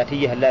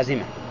الذاتية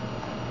اللازمة.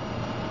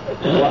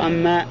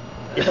 وأما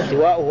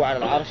استواؤه على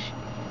العرش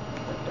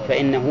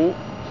فإنه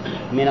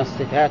من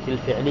الصفات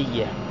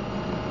الفعلية،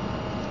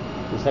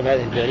 من الصفات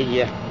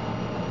الفعلية،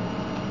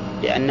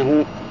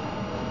 لأنه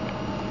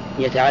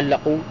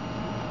يتعلق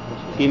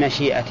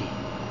بمشيئته.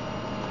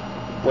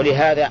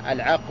 ولهذا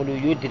العقل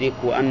يدرك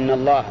أن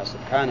الله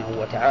سبحانه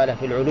وتعالى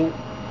في العلو،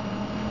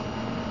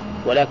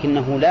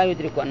 ولكنه لا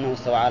يدرك أنه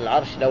استوى على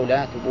العرش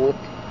لولا ثبوت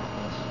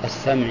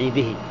السمع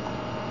به،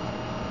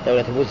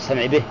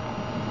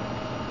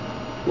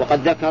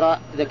 وقد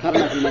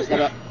ذكرنا فيما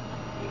سبق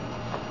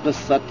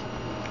قصة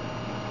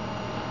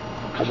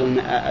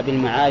أبي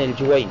المعالي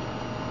الجويني.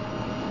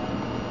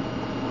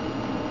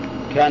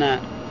 كان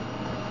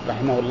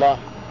رحمه الله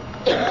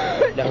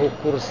له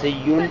كرسي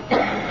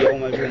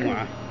يوم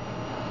الجمعة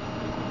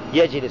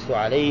يجلس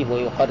عليه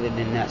ويقرر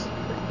للناس،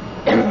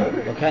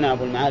 وكان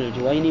أبو المعالي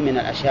الجويني من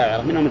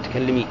الأشاعرة من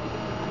المتكلمين،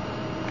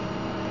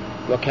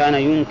 وكان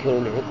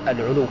ينكر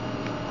العلو،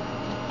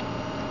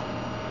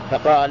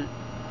 فقال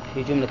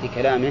في جملة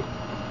كلامه: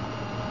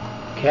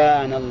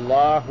 كان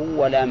الله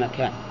ولا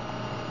مكان،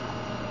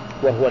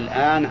 وهو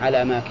الآن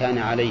على ما كان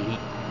عليه.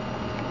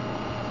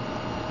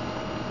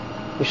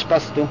 وش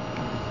قصده؟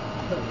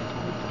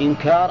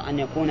 إنكار أن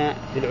يكون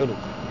في العلو.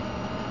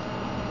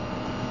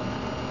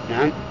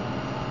 نعم.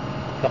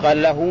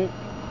 فقال له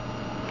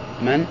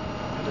من؟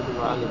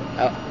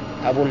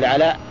 أبو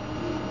العلاء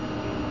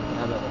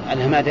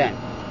الهمداني،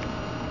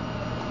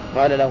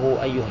 قال له: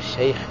 أيها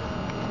الشيخ،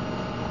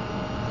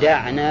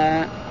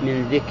 دعنا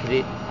من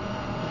ذكر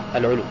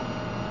العلو،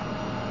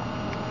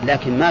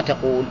 لكن ما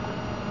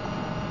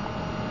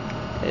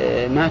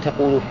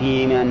تقول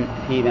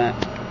فيما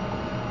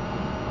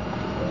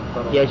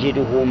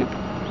يجده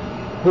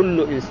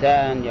كل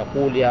إنسان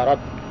يقول يا رب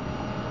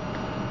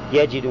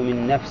يجد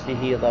من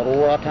نفسه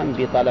ضرورة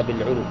بطلب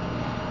العلو.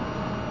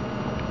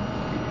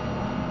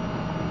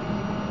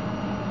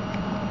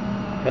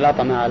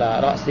 فلطم على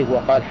رأسه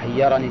وقال: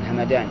 حيرني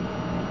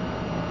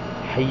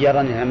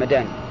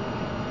الهمداني،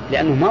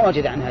 لأنه ما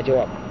وجد عنها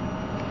جواب.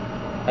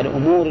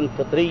 الأمور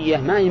الفطرية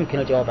ما يمكن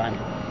الجواب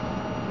عنها،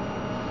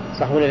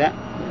 صح ولا لا؟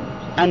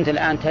 أنت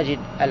الآن تجد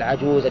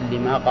العجوز اللي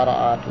ما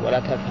قرأت ولا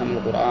تفهم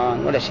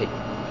القرآن ولا شيء،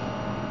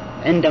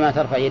 عندما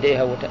ترفع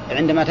يديها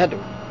عندما تدعو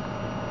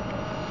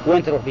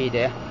وين تروح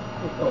بيديها؟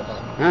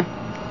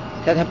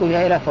 تذهب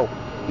بها إلى فوق،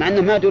 مع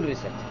أنه ما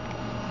درست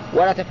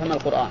ولا تفهم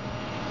القرآن،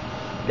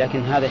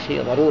 لكن هذا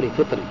شيء ضروري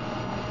فطري.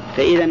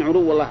 فإذا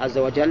علو الله عز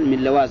وجل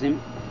من لوازم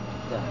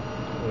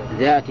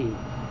ذاته،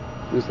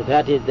 من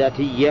صفاته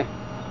الذاتية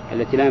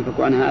التي لا ينفك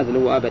عنها أزل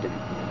وأبدا.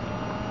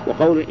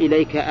 وقول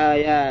إليك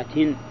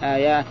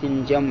آيات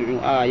جمع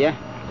آية،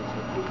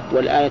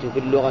 والآية في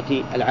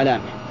اللغة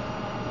العلامة.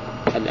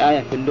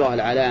 الآية في اللغة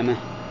العلامة،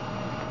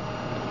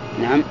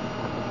 نعم،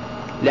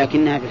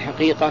 لكنها في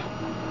الحقيقة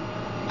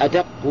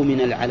أدق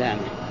من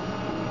العلامة.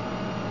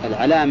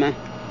 العلامة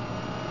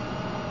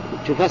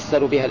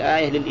تفسر بها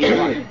الآية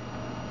للإيضاح،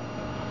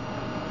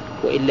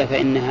 وإلا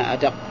فإنها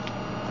أدق،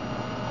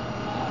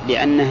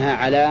 لأنها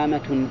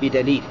علامة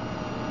بدليل،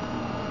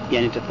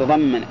 يعني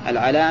تتضمن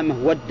العلامة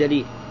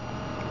والدليل.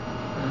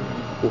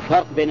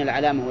 وفرق بين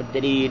العلامة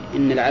والدليل: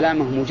 إن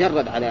العلامة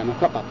مجرد علامة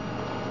فقط،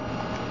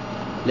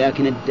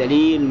 لكن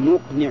الدليل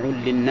مقنع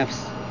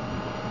للنفس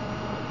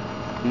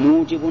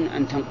موجب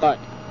أن تنقاد.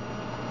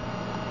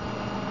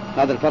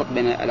 هذا الفرق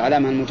بين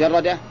العلامة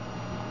المجردة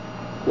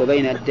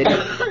وبين الدليل.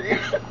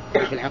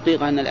 في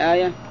الحقيقة أن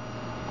الآية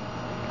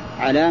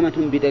علامة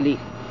بدليل،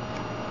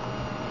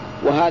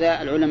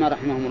 وهذا العلماء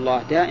رحمهم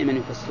الله دائما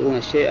يفسرون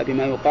الشيء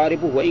بما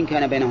يقاربه وإن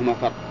كان بينهما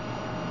فرق،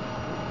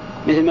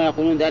 مثل ما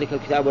يقولون ذلك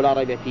الكتاب لا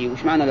ريب فيه.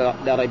 وش معنى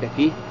لا ريب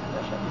فيه؟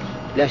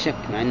 لا شك،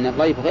 مع أن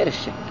الريب غير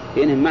الشك،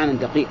 بينهم معنى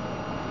دقيق،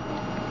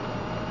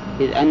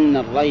 إذ أن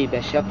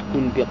الريب شك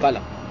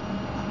بقلق،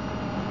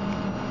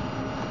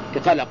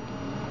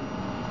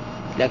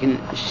 لكن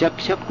الشك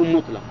شك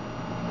مطلق،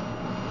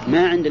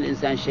 ما عند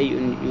الإنسان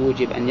شيء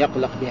يوجب أن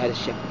يقلق بهذا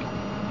الشك،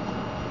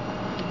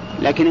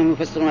 لكنهم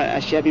يفسرون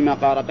الأشياء بما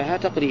قاربها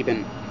تقريبا.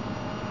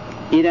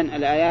 إذن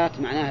الآيات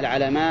معناها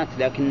العلامات،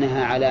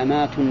 لكنها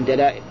علامات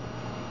دلائل،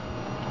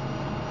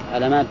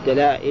 علامات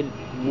دلائل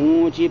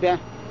موجبة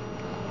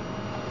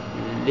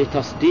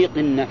لتصديق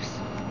النفس،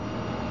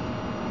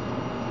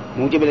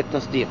 موجبة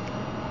للتصديق.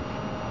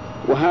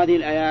 وهذه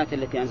الآيات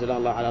التي أنزلها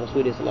الله على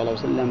رسوله صلى الله عليه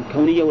وسلم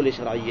كونية ولا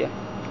شرعية؟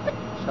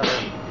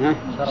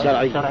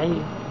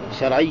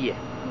 شرعية.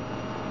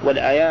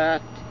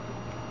 والآيات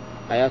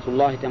آيات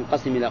الله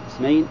تنقسم إلى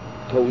قسمين: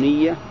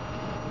 كونية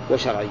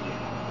وشرعية.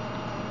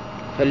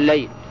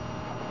 فالليل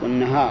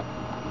والنهار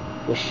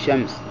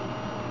والشمس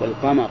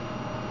والقمر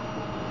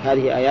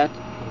هذه آيات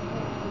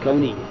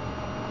كونية،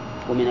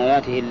 ومن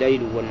آياته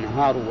الليل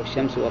والنهار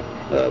والشمس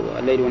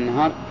والليل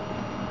والنهار،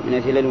 من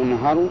آياته الليل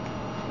والنهار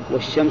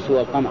والشمس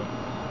والقمر،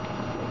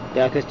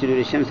 لا تسجدوا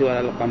للشمس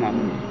ولا للقمر.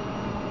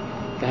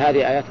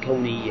 فهذه آيات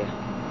كونية.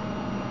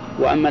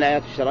 وأما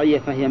الآيات الشرعية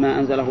فهي ما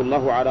أنزله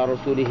الله على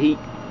رسوله،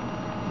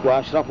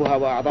 وأشرفها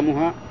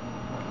وأعظمها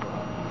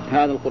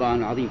هذا القرآن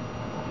العظيم.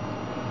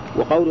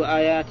 وقول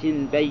آيات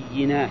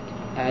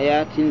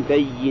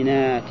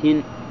بينات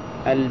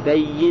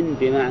البين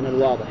بمعنى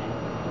الواضح،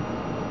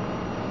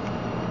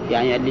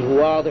 يعني اللي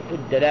هو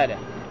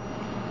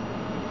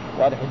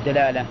واضح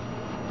الدلالة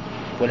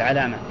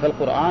والعلامة.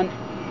 فالقرآن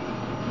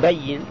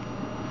بين،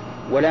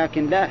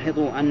 ولكن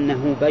لاحظوا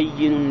أنه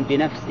بين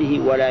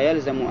بنفسه ولا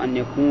يلزم أن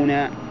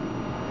يكون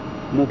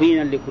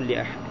مبينا لكل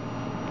أحد.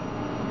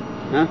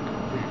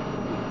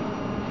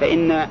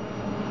 فإن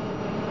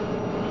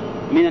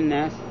من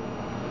الناس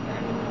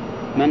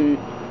من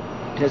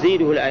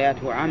تزيده الآيات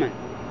عمى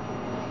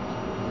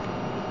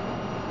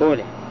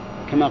أولى،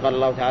 كما قال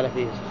الله تعالى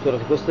في سورة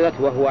فصلت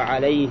وهو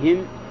عليهم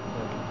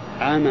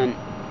عمى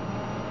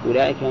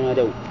أولئك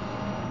ينادون،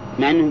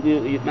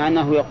 مع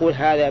أنه يقول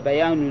هذا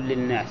بيان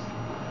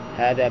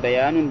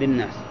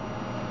للناس.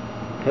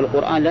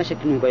 فالقرآن لا شك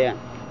أنه بيان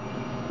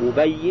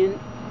مبين،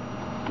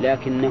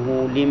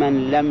 لكنه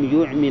لمن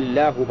لم يعمي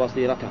الله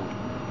بصيرته.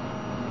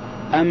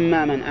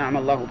 أما من أعمى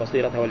الله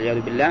بصيرته والعياذ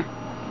بالله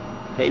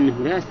فإنه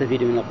لا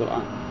يستفيد من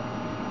القرآن.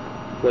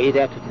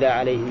 وإذا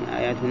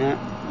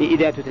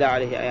تتلى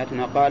عليه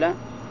آياتنا قال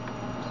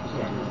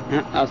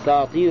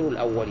أساطير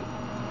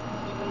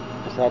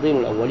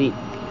الأولين،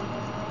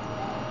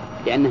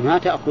 لأنه ما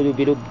تأخذ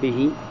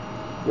بلبه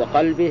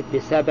وقلبه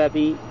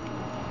بسبب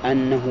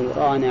أنه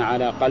ران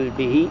على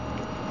قلبه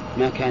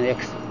ما كان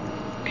يكسب.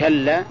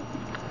 كلا،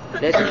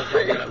 ليس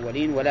أساطير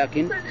الأولين،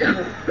 ولكن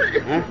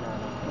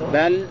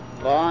بل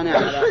ران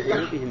على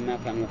قلوبهم ما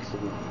كانوا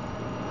يكسبون.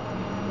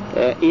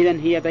 إذن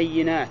هي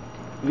بينات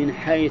من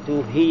حيث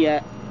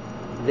هي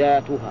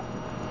ذاتها،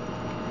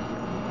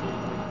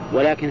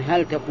 ولكن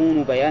هل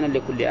تكون بيانا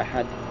لكل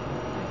أحد؟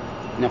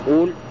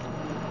 نقول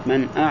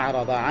من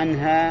أعرض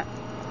عنها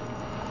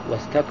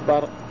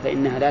واستكبر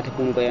فإنها لا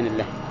تكون بيانا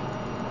له.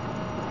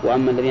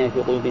 وأما الذين في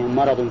قلوبهم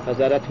مرض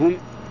فزادتهم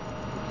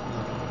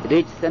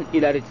رجسا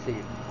إلى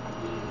رجسهم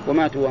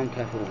وماتوا وهم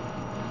كافرون.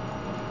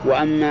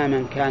 وأما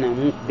من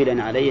كان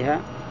مقبلا عليها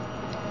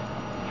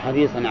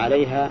حريصا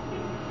عليها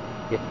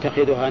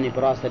يتخذها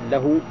نبراسا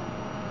له،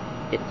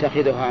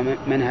 يتخذها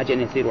منهجا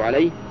يسير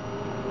عليه،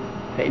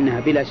 فإنها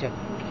بلا شك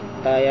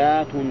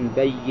آيات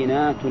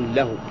بينات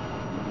له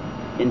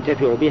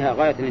ينتفع بها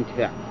غاية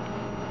الانتفاع.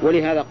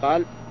 ولهذا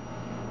قال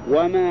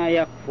وما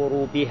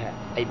يكفر بها،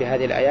 أي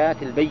بهذه الآيات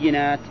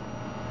البينات،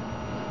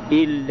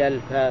 إلا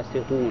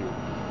الفاسقون.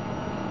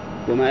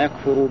 وما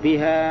يكفر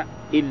بها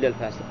إلا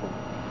الفاسقون.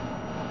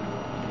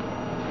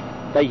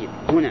 طيب،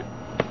 هنا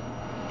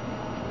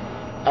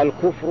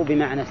الكفر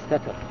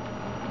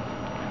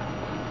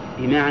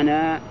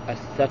بمعنى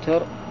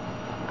الستر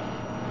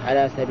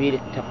على سبيل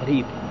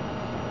التقريب،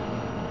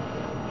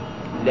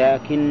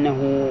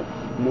 لكنه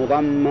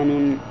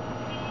مضمن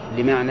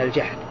لمعنى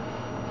الجحد،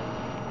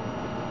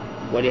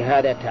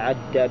 ولهذا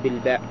تعدى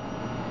بالباء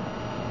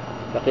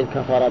فقد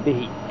كفر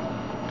به.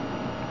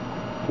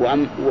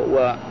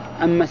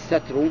 وأما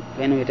الستر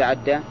فإنه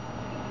يتعدى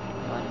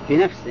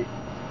بنفسه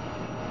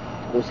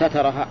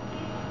وسترها،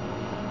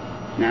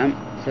 نعم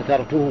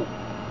سترته.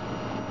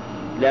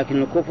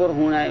 لكن الكفر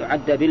هنا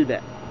يعدى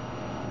بالباء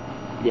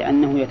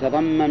لأنه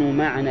يتضمن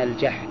معنى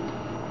الجحد،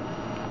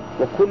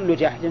 وكل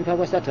جحد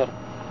فهو ستر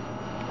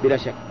بلا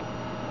شك.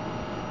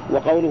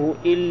 وقوله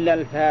إلا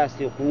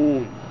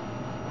الفاسقون،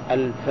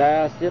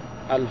 الفاسق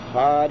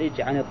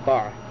الخارج عن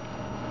الطاعة،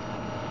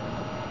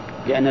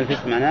 لأن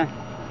الفسق معناه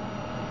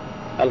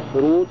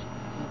الخروج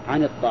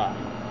عن الطاعة.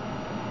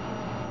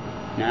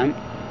 نعم،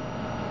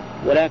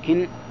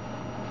 ولكن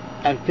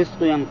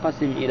الفسق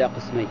ينقسم إلى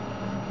قسمين: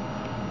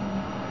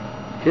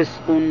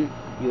 فسق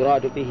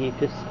يراد به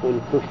فسق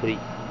الكفر،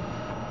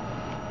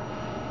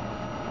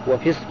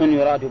 وفسق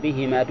يراد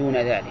به ما دون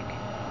ذلك.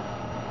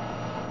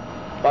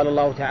 قال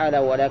الله تعالى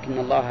ولكن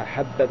الله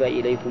حبب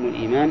إليكم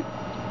الإيمان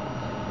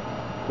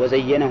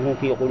وزينه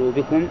في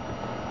قلوبكم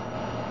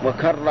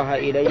وكره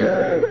إليكم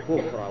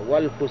الكفر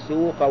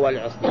والفسوق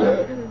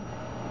والعصيان.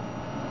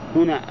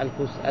 هنا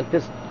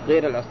الفسق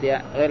غير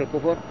العصيان غير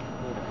الكفر،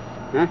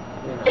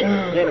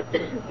 غير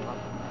الكفر،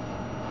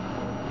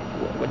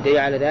 والدليل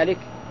على ذلك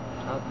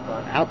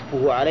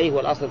عطفه عليه،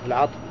 والأصل في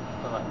العطف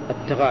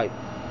التغاير.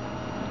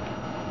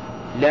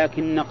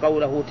 لكن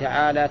قوله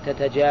تعالى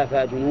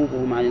تتجافى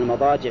جنوبهم عن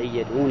المضاجع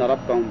يدعون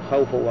ربهم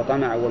خوفا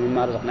وطمعا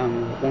ومما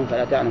رزقناهم ينفقون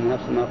فلا تعلم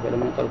نفس ما أخفي لهم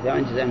من قرة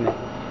أعين جزاء بما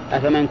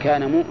أفمن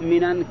كان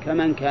مؤمنا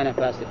كمن كان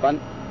فاسقا.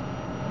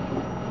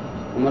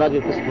 ومراد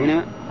الفسق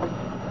هنا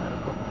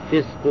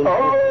فسق الكفر،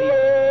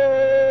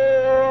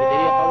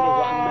 بدليل قوله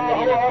وأما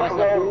الذين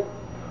فسقوا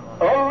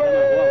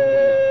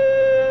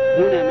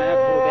هنا ما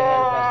يكفر بها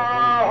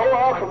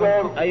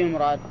الفاسقين. أي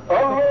مراد؟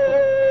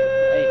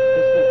 أي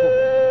فسق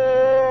الكفر.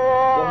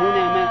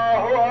 وهنا ما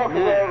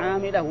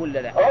عامله ولا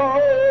لا؟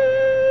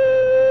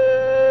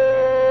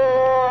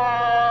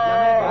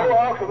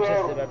 وش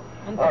السبب؟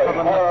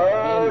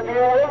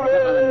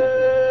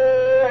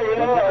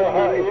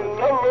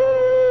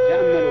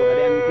 تأملوا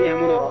لأن فيها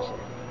مناقشة.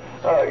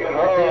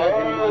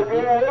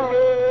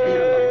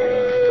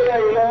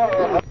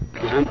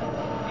 نعم،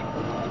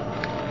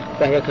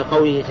 فهي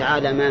كقوله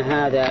تعالى ما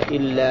هذا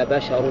إلا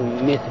بشر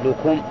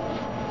مثلكم.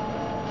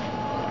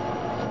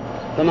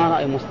 فما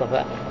رأي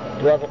مصطفى؟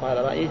 توافق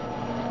على رأيه؟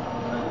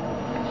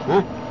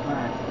 ها؟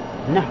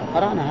 نحن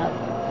قرأنا هذا.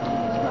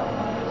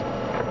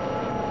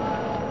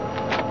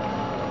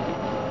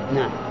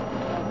 نعم.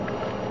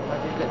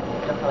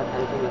 دخلت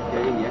على الجملة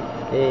الفعلية.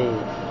 إيه.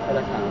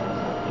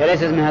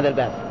 فليست من هذا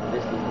الباب.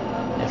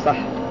 صح.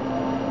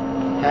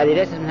 هذه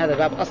ليست من هذا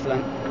الباب أصلا،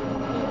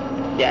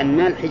 لأن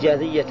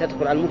الحجازية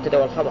تدخل على المبتدأ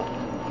والخبر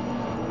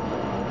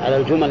على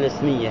الجمل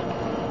الاسمية،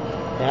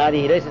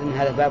 فهذه ليست من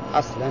هذا الباب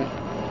أصلا.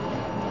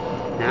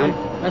 نعم.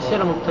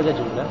 أسئلة مبتدأ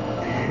جملة.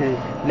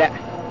 لا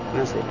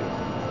ما يصير.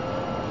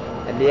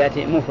 اللي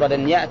يأتي مفردا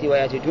يأتي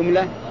ويأتي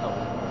جملة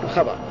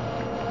الخبر،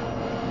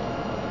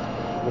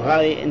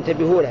 وهذه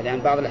انتبهوا لها، لأن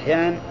بعض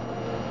الأحيان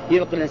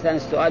يلقي الإنسان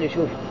السؤال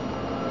يشوف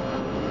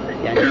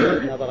يعني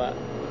نظر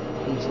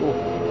المسؤول.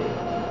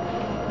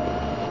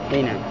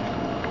 أي نعم.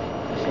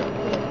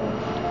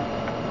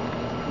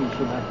 في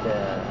الشبهة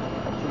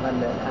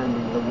الآن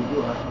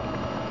يزودوها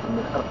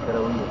من الأرض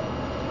كروية،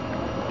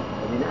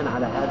 وبناء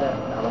على هذا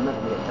بعض الناس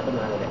يعتقدون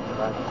هذا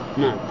الاعتقاد.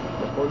 نعم.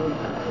 يقولون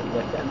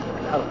إذا كان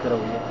الأرض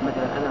كروية،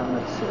 مثلا أنا هنا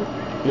في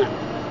السعودية. نعم.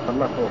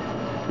 فالله فوق.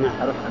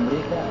 نعم. أروح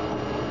أمريكا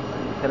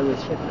كروية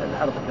الشكل،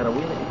 الأرض كروية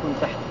يكون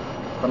تحت،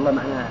 فالله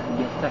معناها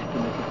تحت.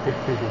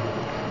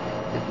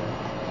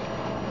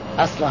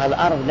 أصلها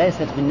الأرض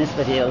ليست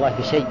بالنسبة إلى الله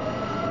بشيء.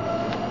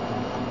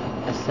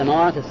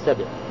 السماوات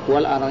السبع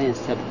والأرضين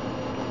السبع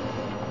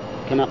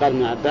كما قال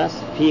ابن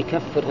عباس في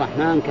كف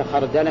الرحمن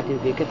كخردلة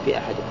في كف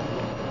أحدهم،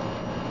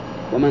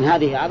 ومن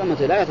هذه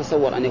عظمته لا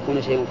يتصور أن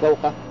يكون شيء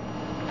فوقه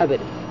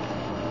أبدا.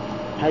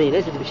 هذه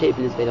ليست بشيء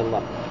بالنسبة إلى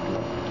الله.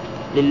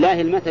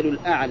 لله المثل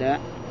الأعلى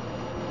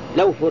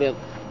لو فرض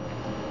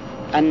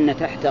أن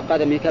تحت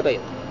قدمك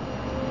بيض،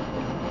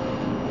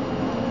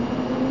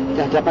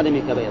 تحت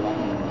قدمك بيضة،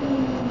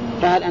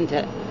 فهل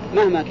أنت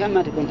مهما كان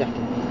ما تكون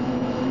تحته؟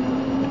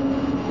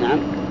 نعم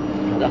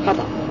هذا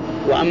خطأ.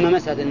 وأما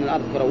مسألة أن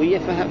الأرض كروية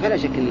فلا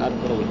شك أن الأرض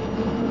كروية.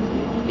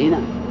 إيه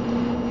نعم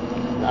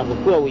الأرض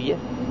كروية،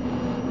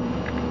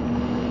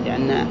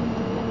 لأن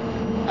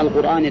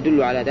القرآن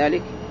يدل على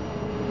ذلك،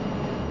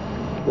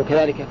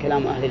 وكذلك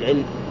كلام أهل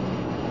العلم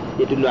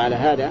يدل على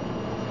هذا،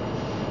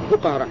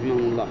 فقهاء رحمهم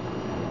الله.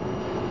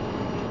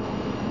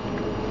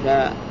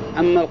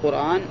 فأما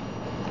القرآن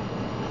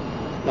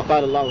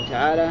فقال الله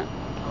تعالى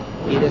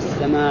إذا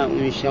السماء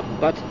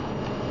انشقت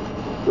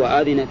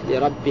وآذنت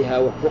لربها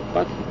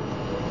وحقت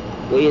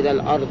وإذا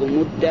الأرض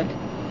مدت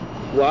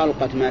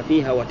وألقت ما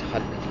فيها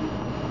وتخلت.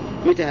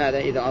 متى هذا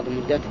إذا الأرض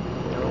مدت؟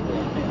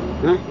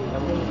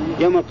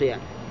 يوم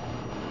القيامة.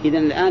 إذن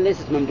الآن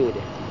ليست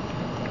ممدودة،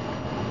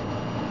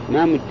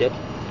 ما مدت،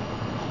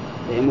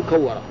 هي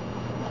مكورة.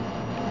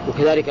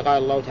 وكذلك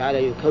قال الله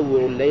تعالى يكور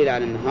الليل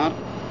على النهار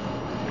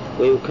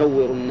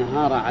ويكور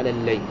النهار على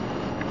الليل.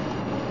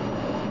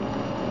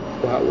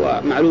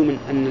 ومعلوم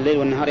أن الليل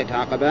والنهار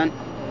يتعاقبان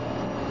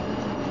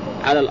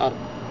على الأرض.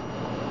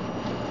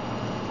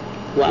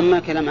 وأما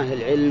كلام أهل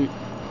العلم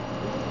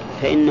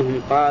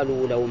فإنهم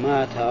قالوا لو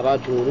مات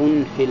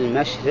رجل في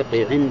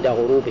المشرق عند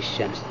غروب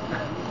الشمس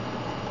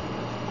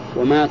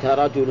ومات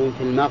رجل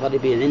في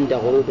المغرب عند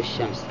غروب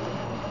الشمس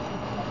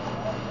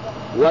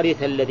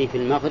ورث الذي في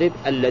المغرب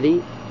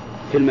الذي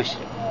في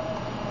المشرق.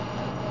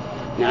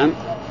 نعم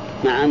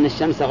مع أن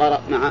الشمس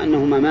مع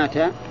أنهما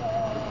ماتا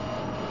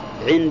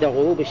عند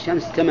غروب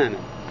الشمس تماما،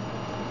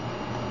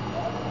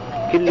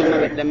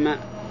 كل لما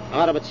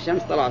غربت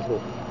الشمس طلعت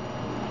روح.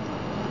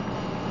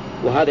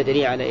 وهذا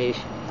دليل على إيش؟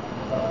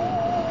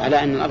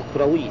 على أن الأرض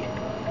كروية،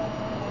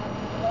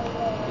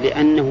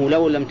 لأنه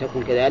لو لم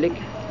تكن كذلك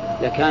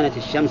لكانت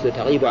الشمس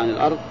تغيب عن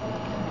الأرض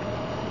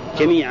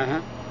جميعها،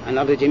 عن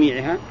الأرض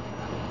جميعها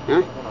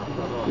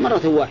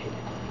مرة واحدة.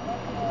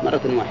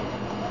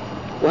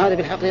 وهذا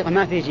في الحقيقة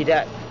ما فيه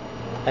جدال.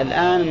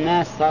 الآن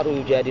الناس صاروا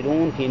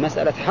يجادلون في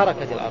مسألة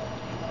حركة الأرض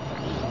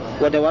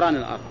ودوران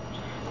الأرض،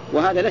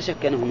 وهذا لا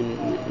شك أنه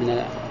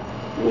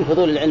من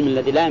فضول العلم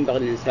الذي لا ينبغي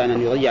للإنسان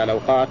أن يضيع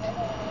الأوقات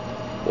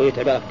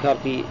ويتعب الأفكار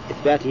في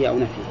إثباته أو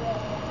نفيه.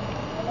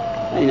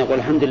 يعني نقول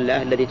الحمد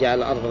لله الذي جعل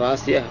الأرض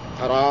راسية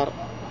قرار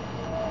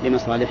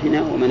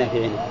لمصالحنا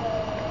ومنافعنا.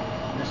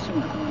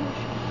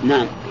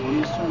 نعم.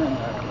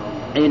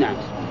 أي نعم.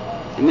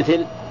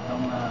 مثل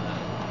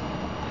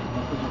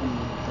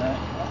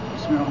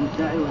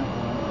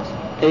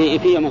أي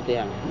في يوم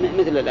القيامة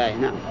مثل الآية.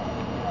 نعم.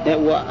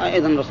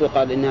 وأيضا الرسول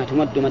قال إنها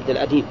تمد مد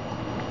الأديم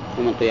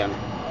يوم القيامة.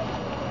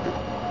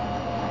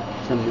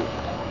 سمع.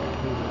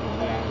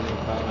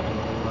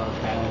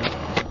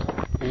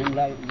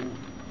 لا يؤمنون.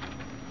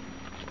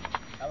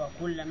 أو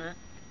كلما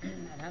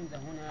الهمزة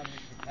هنا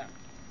للاستفهام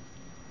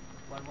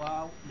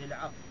والواو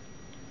للعطف.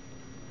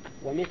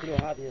 ومثل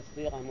هذه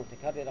الصيغة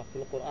متكررة في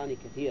القرآن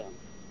كثيرا،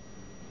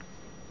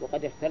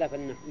 وقد اختلف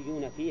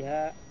النحويون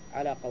فيها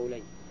على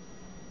قولين.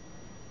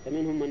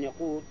 فمنهم من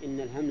يقول إن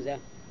الهمزة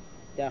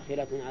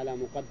داخلة على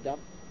مقدر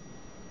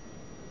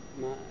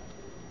ما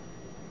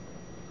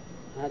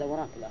هذا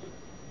وراك الأخ.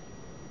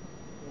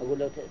 أقول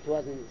لو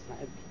توازن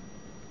صاحبك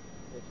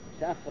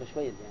تأخر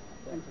شوية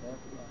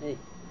إيه.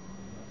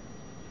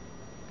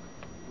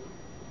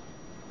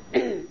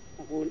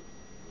 أقول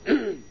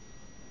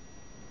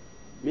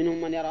منهم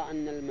ومنهم من يرى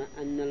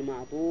أن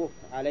المعطوف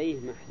عليه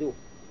محذوف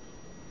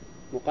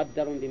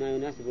مقدر بما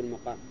يناسب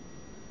المقام،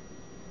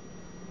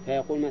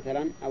 فيقول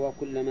مثلا: أو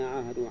كلما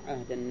عاهدوا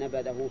عهدا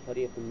نبذه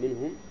فريق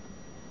منهم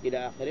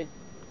إلى آخره،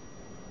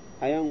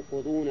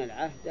 أينقضون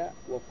العهد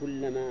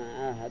وكلما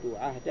عاهدوا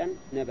عهدا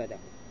نبذه.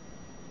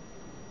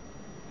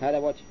 هذا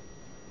وجه.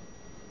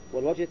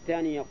 والوجه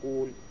الثاني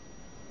يقول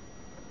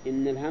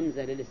إن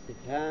الهمزة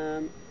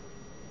للاستفهام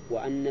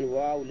وأن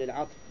الواو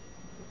للعطف،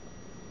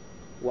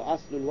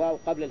 وأصل الواو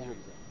قبل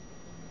الهمزة،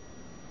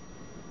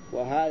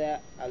 وهذا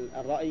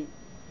الرأي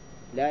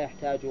لا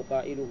يحتاج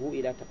قائله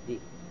إلى تقدير،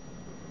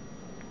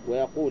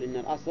 ويقول إن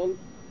الأصل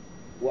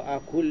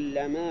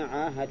وأكلما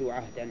عاهدوا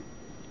عهدا،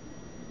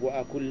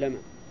 وأكلما،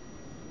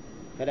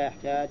 فلا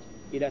يحتاج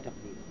إلى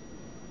تقدير.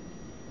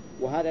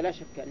 وهذا لا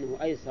شك أنه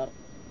أيسر،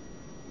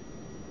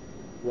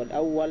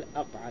 والأول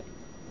أقعد،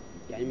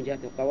 يعني من جهة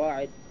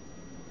القواعد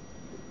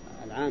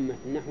العامة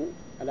في النحو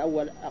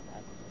الأول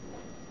أقعد،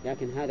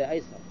 لكن هذا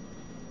أيسر.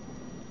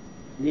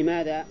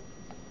 لماذا؟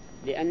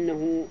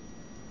 لأنه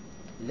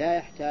لا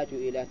يحتاج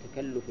إلى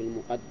تكلف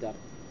المقدر،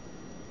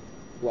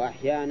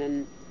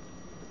 وأحيانا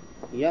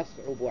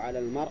يصعب على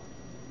المرء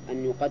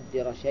أن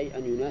يقدر شيئا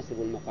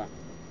يناسب المقام،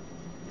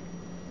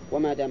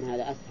 وما دام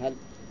هذا أسهل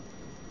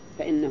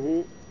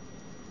فإنه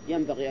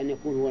ينبغي أن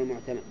يكون هو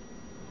المعتمد.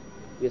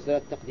 يصير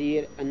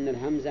التقدير أن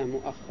الهمزة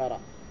مؤخرة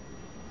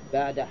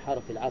بعد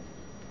حرف العطف،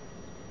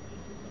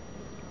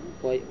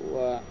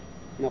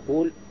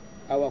 ونقول: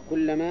 أو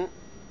كلما،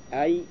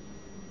 أي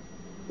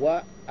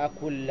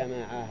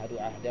وأكلما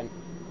عاهدوا عهدا.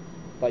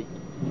 طيب،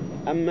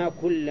 أما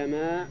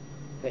كلما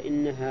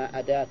فإنها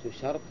أداة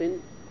شرط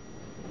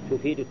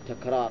تفيد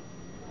التكرار،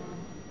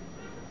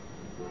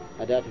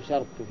 أداة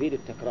شرط تفيد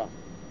التكرار،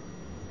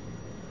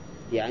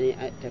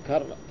 يعني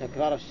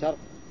تكرار الشرط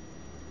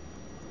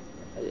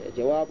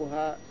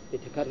جوابها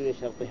بتكرر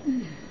شرطها.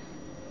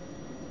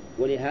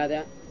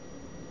 ولهذا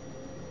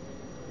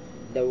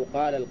لو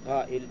قال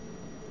القائل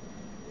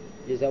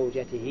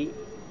لزوجته: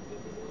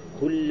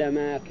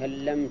 كلما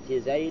كلمت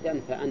زيدا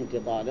فأنت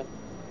طالق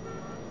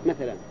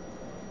مثلا،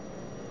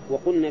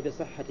 وقلنا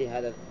بصحة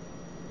هذا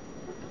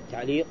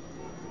التعليق،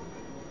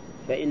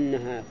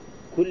 فإنها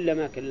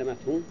كلما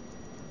كلمته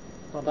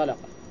طلقت،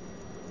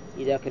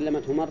 إذا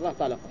كلمته مرة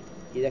طلقت،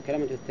 إذا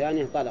كلمته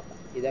الثانية طلقت،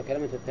 إذا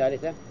كلمته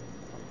الثالثة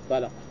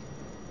طلقت،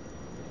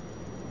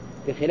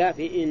 بخلاف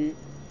إن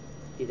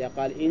إذا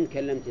قال: إن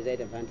كلمت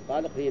زيدا فأنت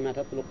طالق، فهي ما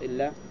تطلق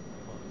إلا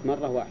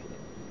مرة واحدة.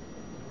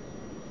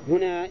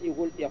 هنا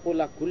يقول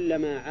لك: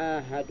 كلما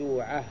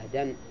عاهدوا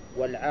عهدا،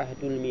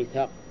 والعهد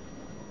الميثاق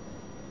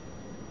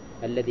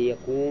الذي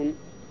يكون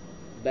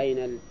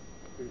بين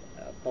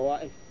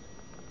الطوائف،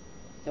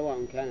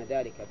 سواء كان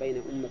ذلك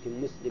بين أمة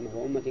مسلمة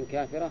وأمة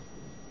كافرة،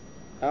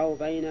 أو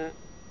بين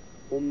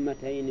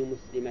أمتين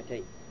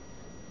مسلمتين،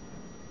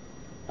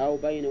 أو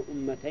بين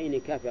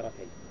أمتين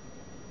كافرتين.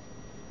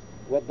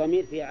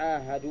 والضمير في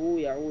عاهدوا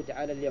يعود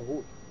على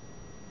اليهود،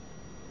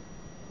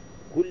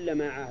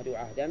 كلما عاهدوا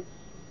عهدا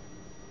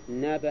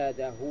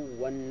نبذه،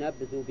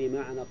 والنبذ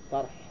بمعنى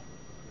الطرح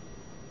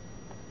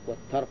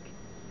والترك،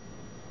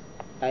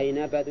 أي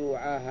نبذوا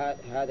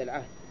هذا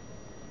العهد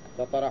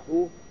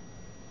فطرحوه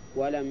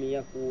ولم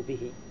يفوا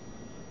به.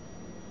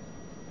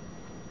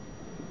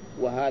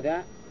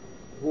 وهذا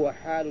هو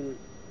حال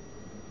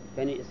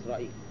بني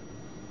إسرائيل،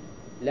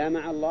 لا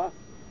مع الله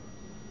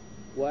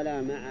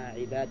ولا مع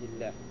عباد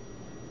الله.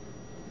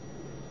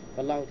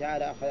 فالله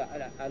تعالى أخذ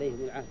عليهم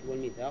العهد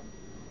والميثاق،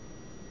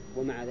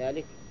 ومع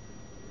ذلك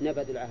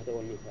نبذوا العهد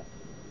والميثاق.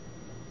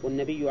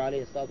 والنبي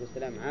عليه الصلاة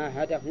والسلام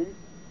عاهدهم،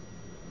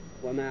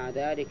 ومع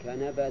ذلك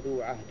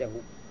نبذوا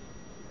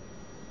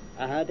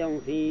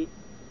عهدهم في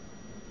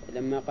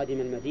لما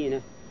قدم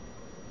المدينة،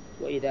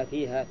 وإذا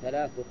فيها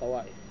 3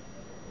 طوائف: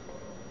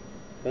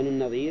 بنو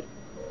النضير،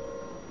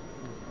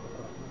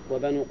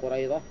 وبنو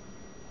قريظة،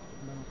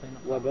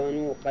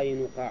 وبنو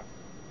قينقاع،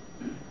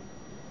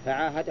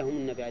 فعاهدهم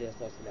النبي عليه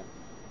الصلاة والسلام.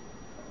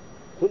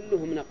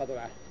 كلهم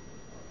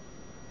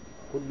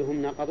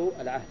نقضوا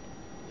العهد،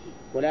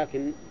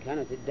 ولكن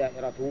كانت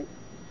الدائرة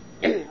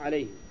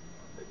عليهم.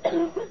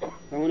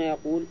 فهنا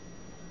يقول: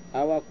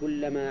 أو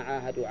كلما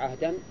عاهدوا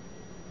عهدا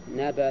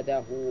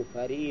نبذه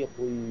فريق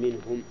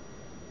منهم.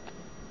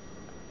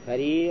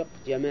 فريق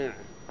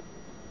جماعة،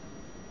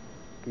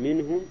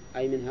 منهم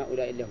أي من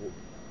هؤلاء اليهود.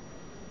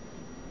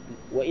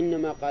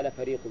 وإنما قال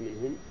فريق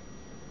منهم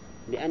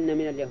لأن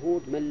من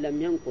اليهود من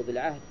لم ينقض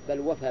العهد بل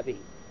وفى به،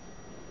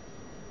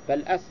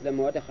 بل أسلم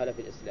ودخل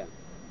في الإسلام،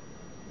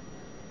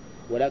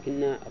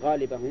 ولكن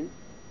غالبهم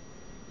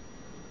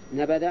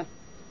نبذه.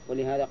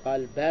 ولهذا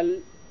قال: بل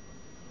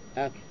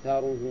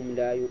أكثرهم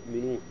لا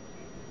يؤمنون.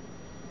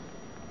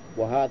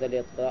 وهذا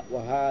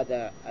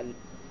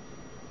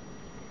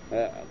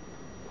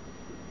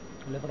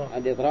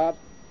الإضراب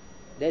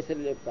ليس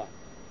للإبطال،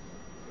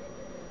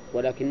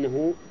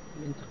 ولكنه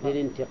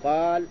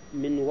للانتقال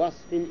من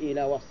وصف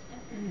إلى وصف،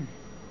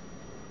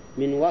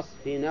 من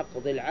وصف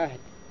نقض العهد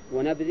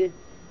ونبذه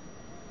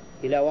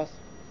إلى وصف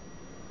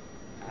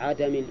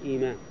عدم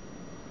الإيمان.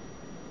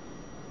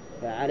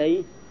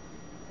 فعليه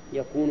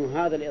يكون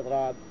هذا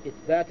الإضراب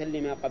إثباتا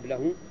لما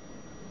قبله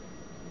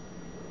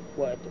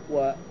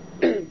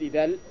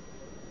وببل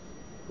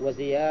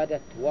وزيادة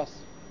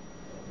وصف،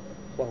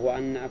 وهو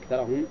أن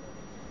أكثرهم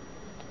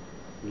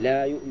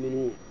لا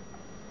يؤمنون.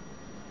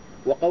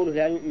 وقوله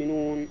لا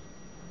يؤمنون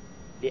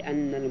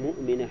لأن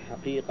المؤمن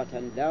حقيقة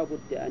لا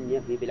بد أن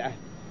يفي بالعهد،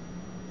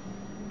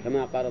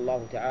 كما قال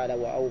الله تعالى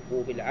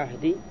وأوفوا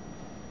بالعهد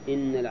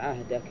إن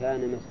العهد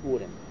كان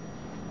مسؤولا.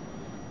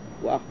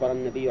 وأخبر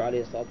النبي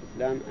عليه الصلاة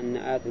والسلام أن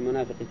آيات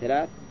المنافق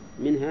 3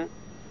 منها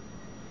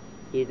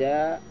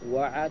إذا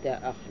وعد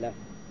أخلف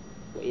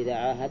وإذا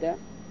عاهد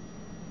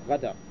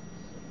غدر،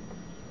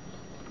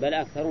 بل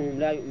أكثرهم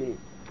لا يؤمنون.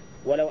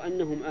 ولو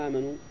أنهم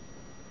آمنوا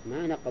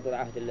ما نقضوا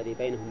العهد الذي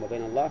بينهم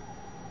وبين الله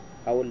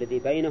أو الذي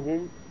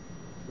بينهم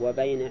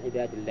وبين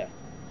عباد الله.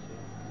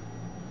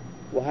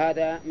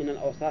 وهذا من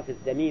الأوصاف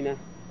الذميمة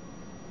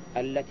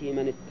التي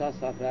من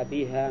اتصف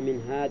بها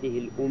من هذه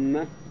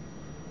الأمة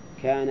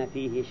كان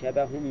فيه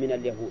شبه من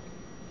اليهود،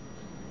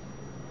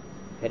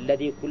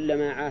 فالذي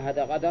كلما عاهد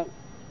غدر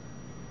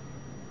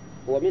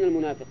هو من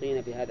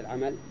المنافقين في هذا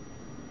العمل،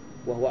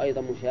 وهو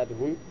أيضا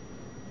مشابه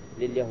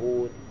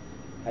لليهود،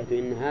 حيث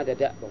إن هذا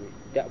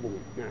دأبهم.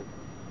 نعم.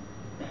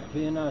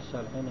 في ناس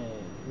الحين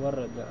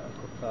يورد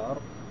الكفار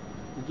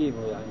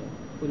يجيبوا يعني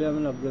ولما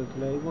أنا قلت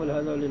له يقول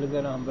هذا اللي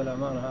لقيناهم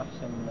بالأمانة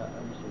أحسن من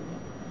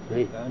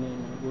المسلمين، يعني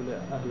يقول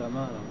أهل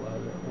أمانة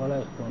ولا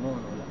يخونون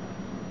ولا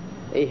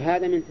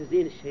هذا من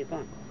تزيين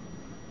الشيطان،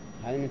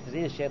 هذا من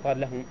تزيين الشيطان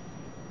لهم.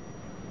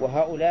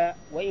 وهؤلاء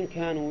وإن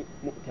كانوا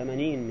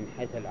مؤتمنين من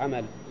حيث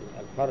العمل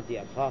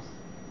الفردي الخاص،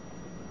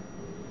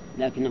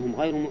 لكنهم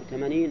غير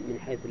مؤتمنين من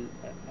حيث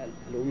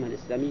الأمة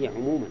الإسلامية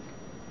عموما،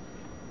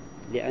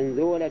 لأن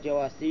ذول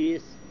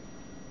جواسيس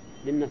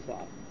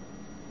للنصارى.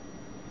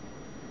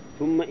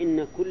 ثم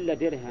إن كل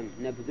درهم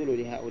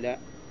نبذل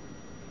لهؤلاء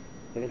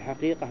ففي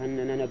الحقيقة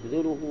أننا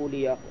نبذله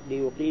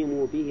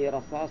ليقيموا به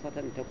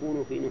رصاصة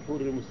تكون في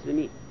نحور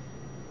المسلمين،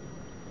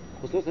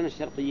 خصوصا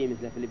الشرقيين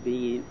مثل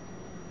الفلبينيين،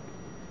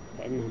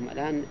 فإنهم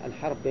الآن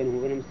الحرب بينهم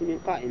وبين المسلمين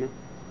قائمة،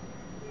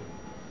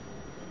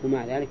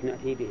 ومع ذلك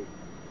نأتي بهم.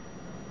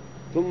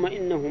 ثم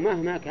إنه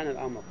مهما كان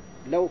الأمر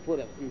لو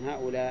فرض أن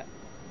هؤلاء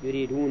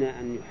يريدون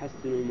أن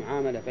يحسنوا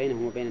المعاملة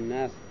بينهم وبين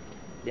الناس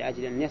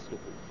لأجل أن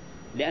يسلكوا،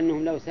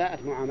 لأنهم لو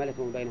ساءت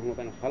معاملتهم بينهم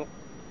وبين الخلق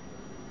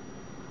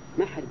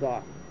ما حد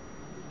باع،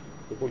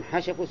 يكون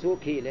حشفوا سوء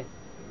كيله،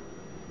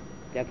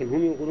 لكن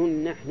هم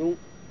يقولون نحن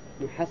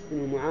نحسن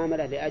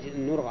المعاملة لأجل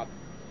أن نرغب،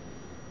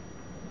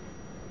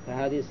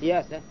 فهذه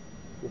سياسة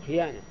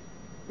وخيانة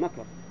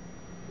مكر.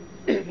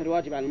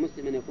 فالواجب على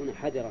المسلم أن يكون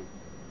حذرا،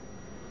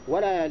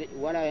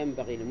 ولا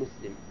ينبغي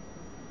للمسلم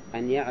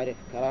أن يعرف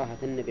كراهة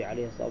النبي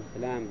عليه الصلاة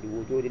والسلام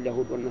لوجود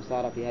اليهود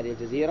والنصارى في هذه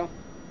الجزيرة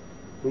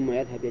ثم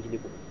يذهب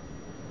يجلبه،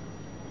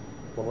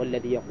 وهو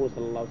الذي يقول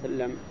صلى الله عليه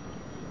وسلم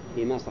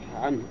فيما صح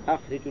عنه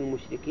أخرجوا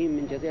المشركين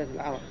من جزيرة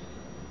العرب،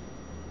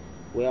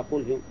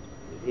 ويقول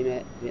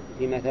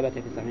فيما ثبت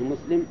في صحيح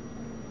مسلم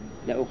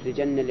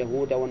لأخرجن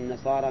اليهود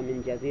والنصارى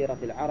من جزيرة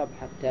العرب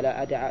حتى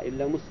لا أدع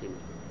إلا مسلم.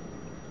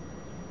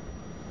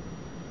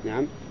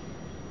 نعم.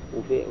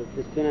 وفي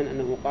السنن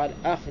أنه قال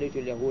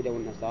أخرجوا اليهود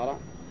والنصارى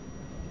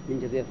من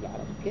جزيرة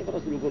العرب. كيف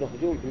الرسول يقول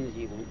أخرجوهم حين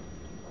نجيبهم؟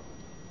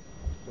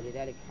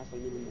 ولذلك حصل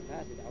منهم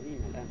مفاسد عظيمة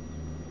الآن،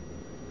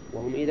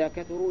 وهم إذا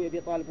كثروا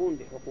يطالبون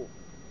بحقوق،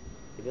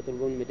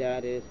 يطلبون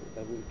مدارس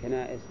ويطلبون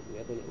كنائس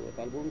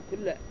ويطلبون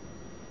كل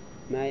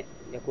ما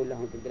يكون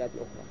لهم في البلاد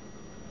الأخرى.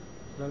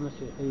 لا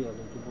المسيحية اللي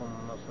يجيبون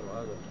مصر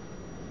وهذا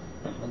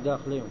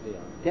داخلين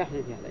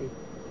فيها أي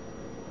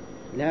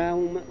لا.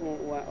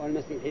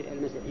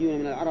 والمسيحيون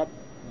من العرب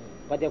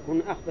قد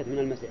يكون أخبث من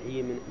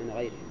المسيحيين من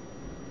غيرهم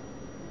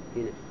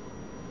هنا.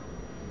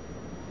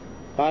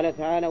 قال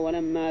تعالى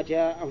ولما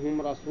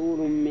جاءهم رسول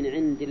من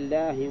عند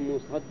الله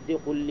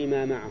مصدق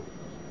لما معهم.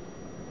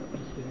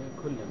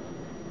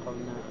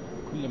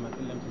 كلما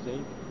كلمت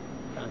زيد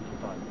فأنت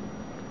طالب،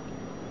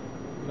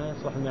 ما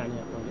يصلح المعنى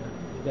يقول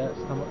إذا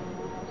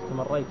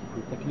استمريت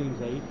في تكليم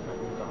زيد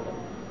فأنت طالب.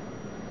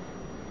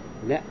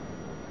 لا،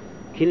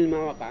 كل ما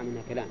وقع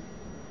منها كلام،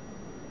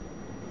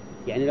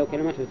 يعني لو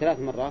كلمته 3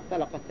 مرات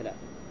طلقت 3.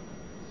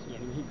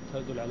 يعني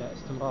هي تدل على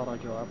استمرار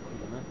الجواب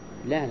كلما؟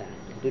 لا،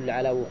 تدل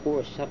على وقوع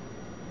الشرط،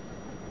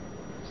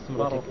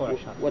 استمرار وقوع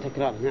الشرط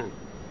وتكرار. نعم،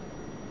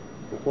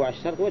 وقوع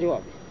الشرط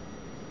وجوابه.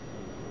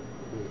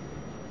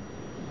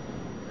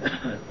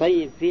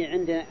 طيب، في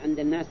عند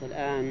الناس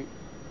الآن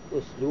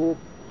أسلوب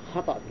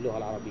خطأ في اللغة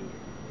العربية،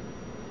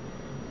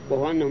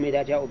 وهو أنهم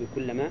إذا جاءوا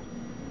بكلما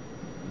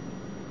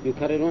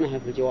يكررونها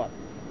في الجواب،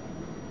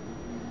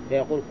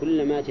 فيقول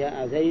كلما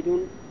جاء زيد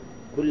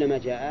كلما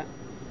جاء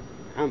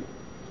عمرو،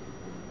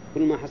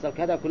 كل ما حصل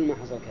كذا كل ما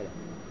حصل كذا.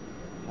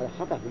 هذا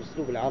خطأ في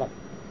الأسلوب العربي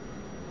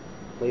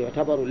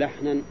ويعتبر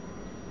لحنا،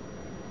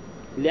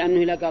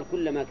 لأنه إذا قال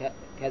كلما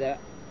كذا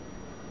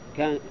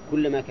كان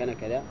كلما كان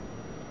كذا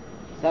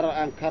صار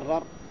الآن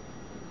كرر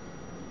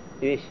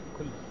إيش؟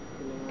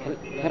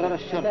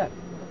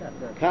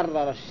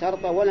 كرر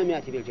الشرط ولم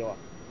يأتي بالجواب،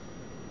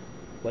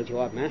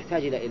 والجواب ما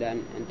يحتاج إلى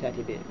أن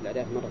تأتي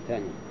بالأداة مرة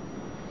ثانية.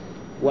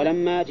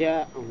 ولما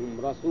جاءهم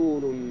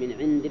رسول من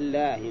عند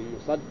الله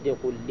مصدق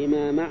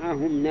لما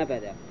معهم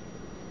نبذ.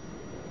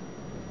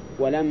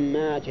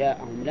 ولما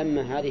جاءهم،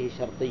 لما هذه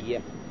شرطية،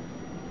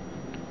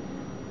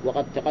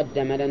 وقد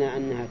تقدم لنا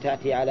أنها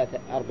تأتي على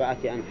 4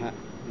 أنحاء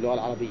اللغة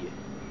العربية.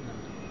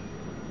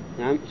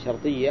 نعم،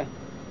 شرطية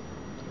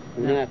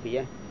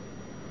ونافية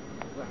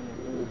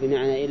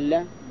وبمعنى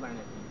إلا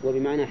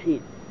وبمعنى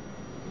حين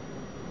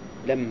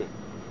لما.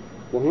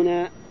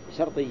 وهنا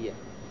شرطية.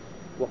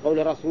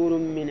 وقول رسول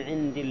من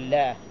عند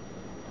الله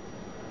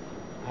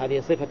هذه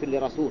صفة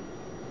لرسول،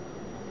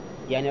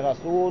 يعني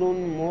رسول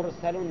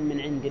مرسل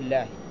من عند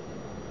الله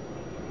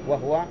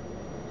وهو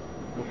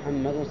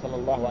محمد صلى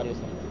الله عليه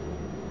وسلم.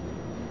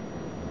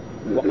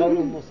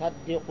 وقول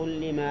مصدق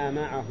لما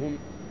معهم،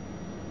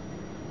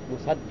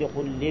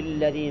 مصدق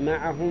للذي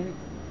معهم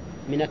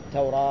من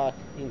التوراة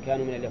إن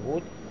كانوا من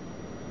اليهود،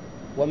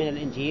 ومن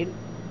الإنجيل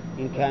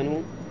إن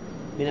كانوا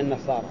من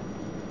النصارى.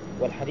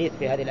 والحديث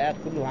في هذه الآيات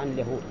كله عن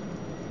اليهود.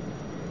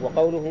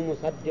 وقوله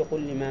مصدق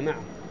لما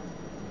معه،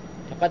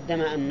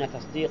 تقدم أن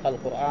تصديق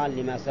القرآن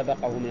لما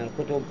سبقه من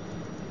الكتب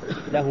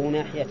له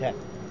ناحيتان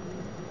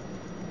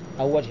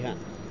أو وجهان.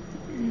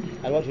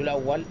 الوجه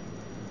الأول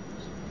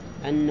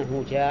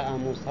أنه جاء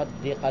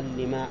مصدقا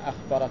لما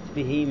أخبرت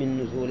به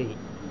من نزوله،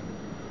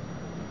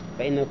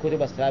 فإن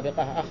الكتب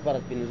السابقة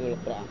أخبرت بنزول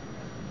القرآن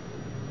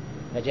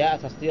فجاء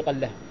تصديقا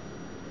لها.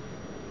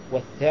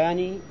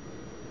 والثاني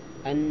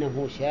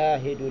أنه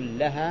شاهد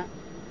لها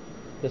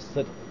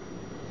بالصدق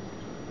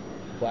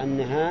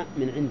وأنها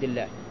من عند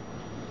الله.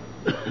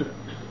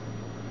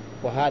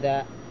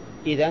 وهذا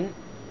إذن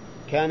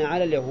كان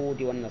على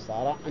اليهود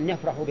والنصارى أن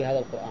يفرحوا بهذا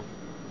القرآن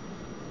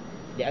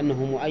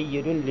لأنه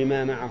مؤيد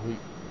لما معهم،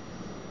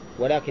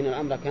 ولكن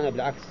الأمر كان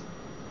بالعكس.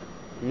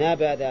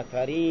 نبذ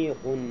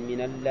فريق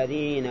من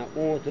الذين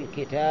أوتوا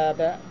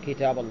الكتاب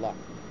كتاب الله.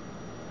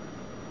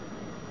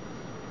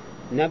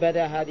 نبذ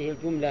هذه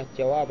الجملة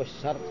جواب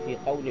الشرط في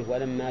قوله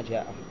ولما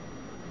جاءهم.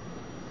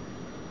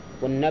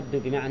 والنبذ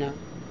بمعنى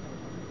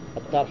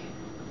الطرح.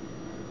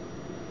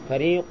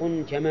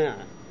 فريق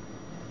جماعة،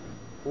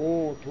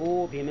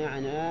 أوتوا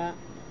بمعنى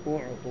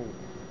أعطوا.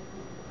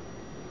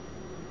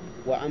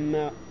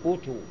 وأما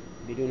أوتوا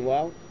بدون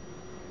واو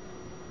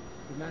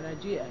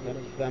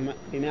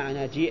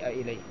بمعنى جيء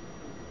إليه.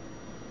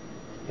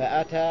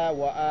 فأتى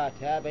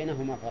وآتى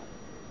بينهما فرق.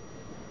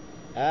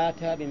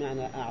 آتى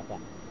بمعنى أعطى،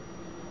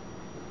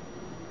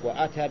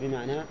 وأتى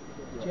بمعنى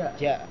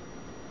جاء.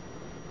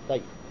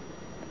 طيب،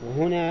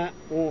 وهنا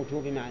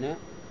أوتوا بمعنى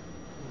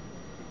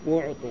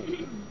أعطوا.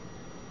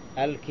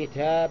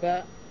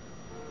 الكتاب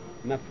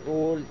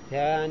مفعول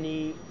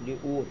ثاني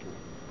لأوتوا،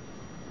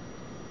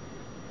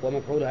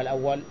 ومفعولها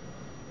الأول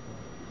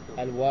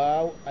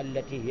الواو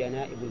التي هي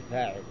نائب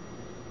الفاعل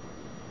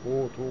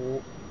أوتوا.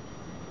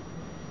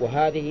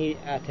 وهذه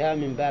آتى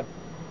من باب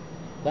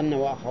ظن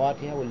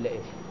وأخواتها ولا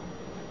إيش؟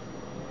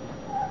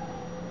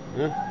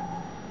 ها؟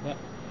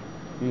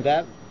 من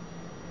باب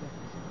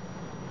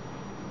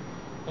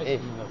إيش؟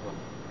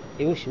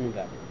 إيش من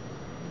باب؟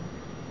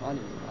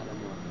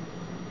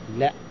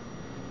 لا،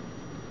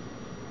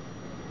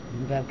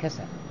 من باب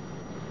كسر.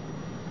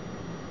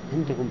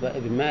 عندكم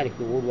ابن مالك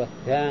يقول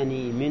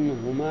والثاني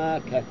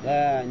منهما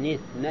كثاني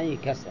اثني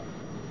كسر،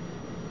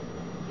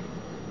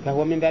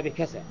 فهو من باب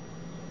كسر.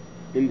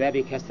 من باب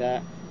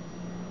كسر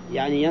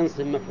يعني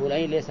ينصب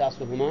مفعولين ليس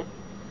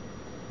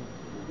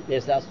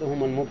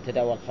أصلهما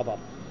المبتدا والخبر.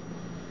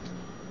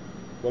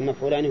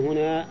 والمفعولان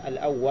هنا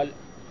الأول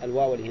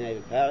الواو اللي هنا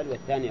بالفاعل،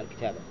 والثاني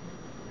الكتابة.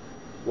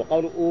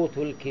 وقول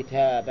أوتوا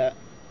الكتاب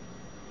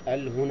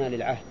هنا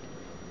للعهد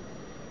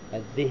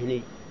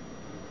الذهني،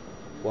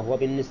 وهو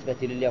بالنسبة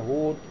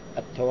لليهود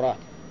التوراة،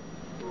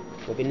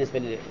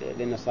 وبالنسبة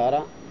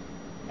للنصارى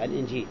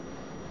الإنجيل.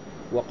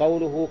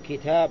 وقوله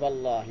كتاب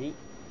الله،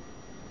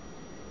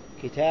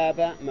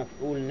 كتاب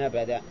مفعول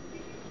نبذ.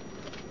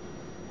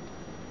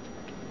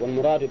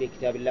 والمراد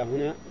بكتاب الله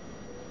هنا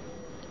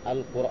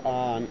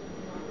القرآن،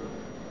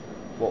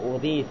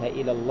 وأضيف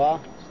إلى الله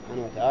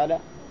سبحانه وتعالى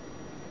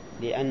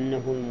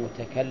لأنه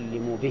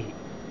المتكلم به.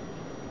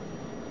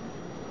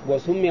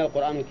 وسمي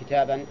القرآن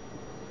كتابا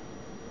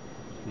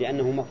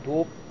لأنه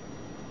مكتوب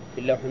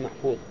في اللوح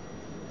المحفوظ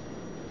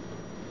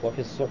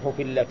وفي الصحف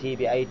التي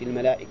بأيدي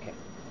الملائكة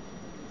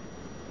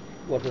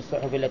وفي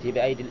الصحف التي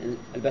بأيدي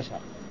البشر.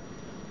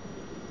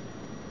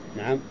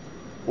 نعم،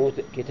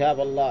 كتاب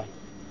الله.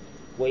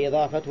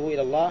 وإضافته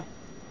إلى الله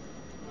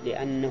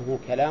لأنه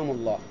كلام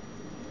الله.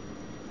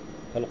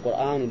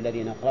 فالقرآن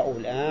الذي نقرأه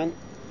الآن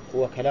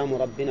هو كلام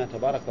ربنا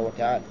تبارك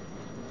وتعالى،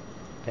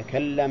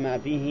 تكلم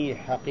به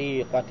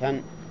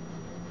حقيقة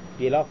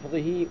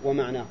بلفظه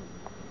ومعناه،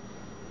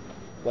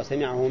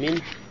 وسمعه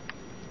منه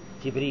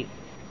جبريل،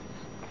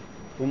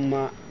 ثم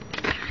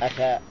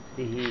أتى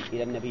به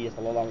إلى النبي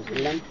صلى الله عليه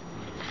وسلم،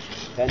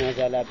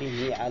 فنزل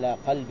به على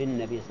قلب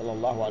النبي صلى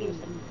الله عليه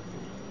وسلم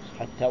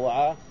حتى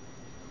وعاه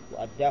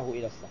وأداه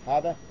إلى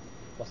الصحابة،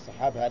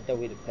 والصحابة أدوه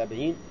إلى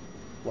التابعين،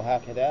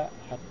 وهكذا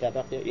حتى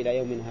بقي إلى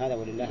يوم هذا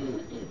ولله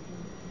الحمد.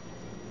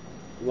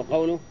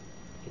 وقوله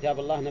كتاب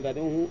الله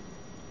نبذوه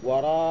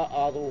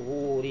وراء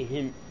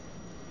ظهورهم،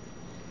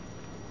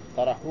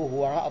 طرحوه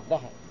وراء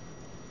الظهر،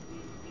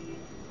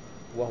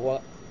 وهو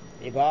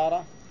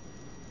عبارة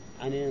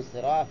عن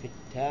الانصراف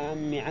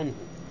التام عنه،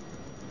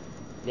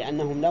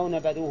 لأنهم لو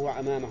نبذوه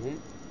أمامهم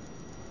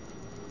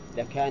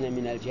لكان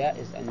من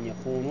الجائز أن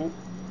يكونوا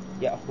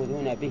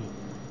يأخذون به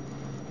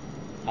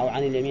أو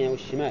عن اليمين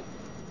والشمال،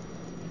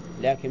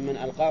 لكن من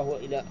ألقاه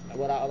إلى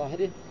وراء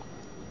ظهره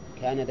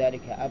كان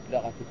ذلك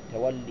أبلغ في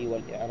التولي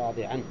والإعراض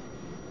عنه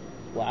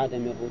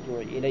وعدم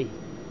الرجوع إليه،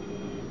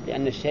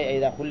 لأن الشيء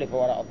إذا خلف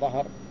وراء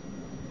الظهر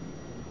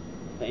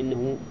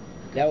فإنه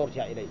لا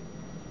يرجع إليه.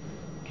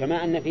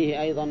 كما أن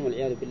فيه أيضا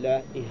والعياذ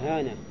بالله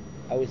إهانة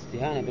أو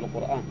استهانة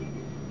بالقرآن،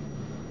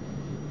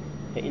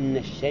 فإن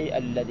الشيء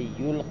الذي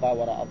يلقى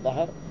وراء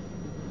الظهر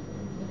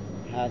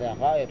هذا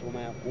غاية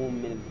ما يكون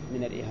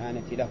من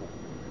الإهانة له،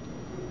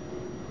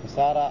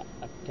 فصار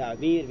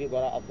التعبير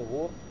بوراء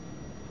الظهور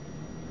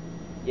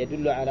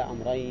يدل على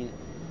أمرين: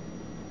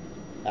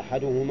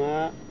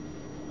 أحدهما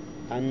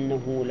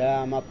أنه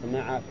لا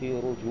مطمع في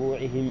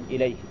رجوعهم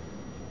إليه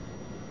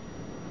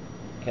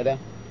كذا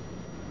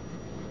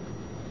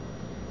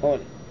قول،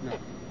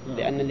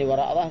 لأن اللي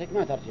وراء ظهرك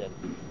ما ترجع له،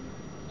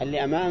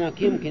 اللي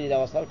أمامك يمكن إذا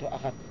وصلت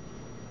أخذت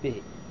به،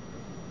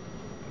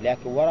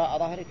 لكن وراء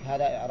ظهرك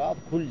هذا إعراض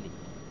كلي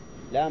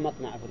لا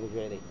مطمع في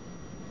الرجوع إليه.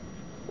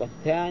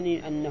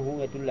 والثاني أنه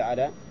يدل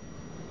على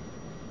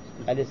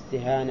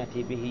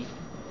الاستهانة به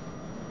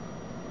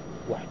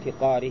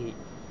واحتقاره،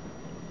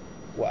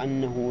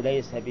 وأنه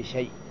ليس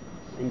بشيء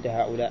عند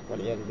هؤلاء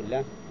والعياذ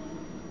بالله،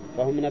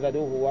 فهم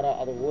نبذوه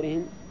وراء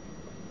ظهورهم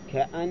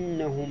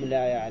كأنهم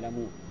لا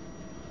يعلمون،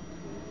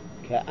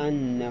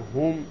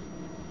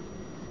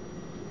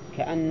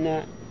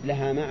 كأن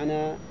لها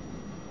معنى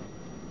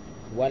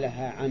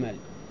ولها عمل.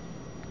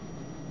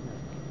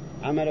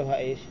 عملها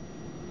إيش؟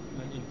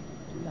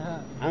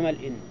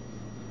 عمل إن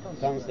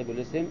تنصب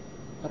الاسم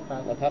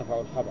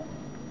وترفع الخبر،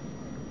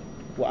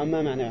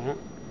 وأما معناها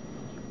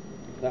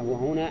فهو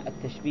هنا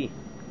التشبيه،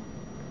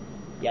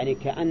 يعني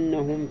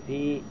كأنهم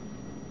في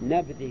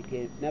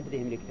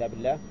نبذهم لكتاب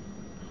الله